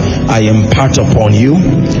life I impart upon you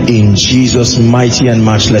in Jesus' mighty and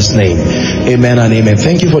matchless name. Amen and amen.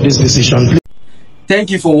 Thank you for this decision. Thank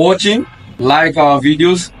you for watching. Like our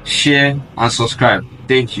videos, share and subscribe.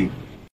 Thank you.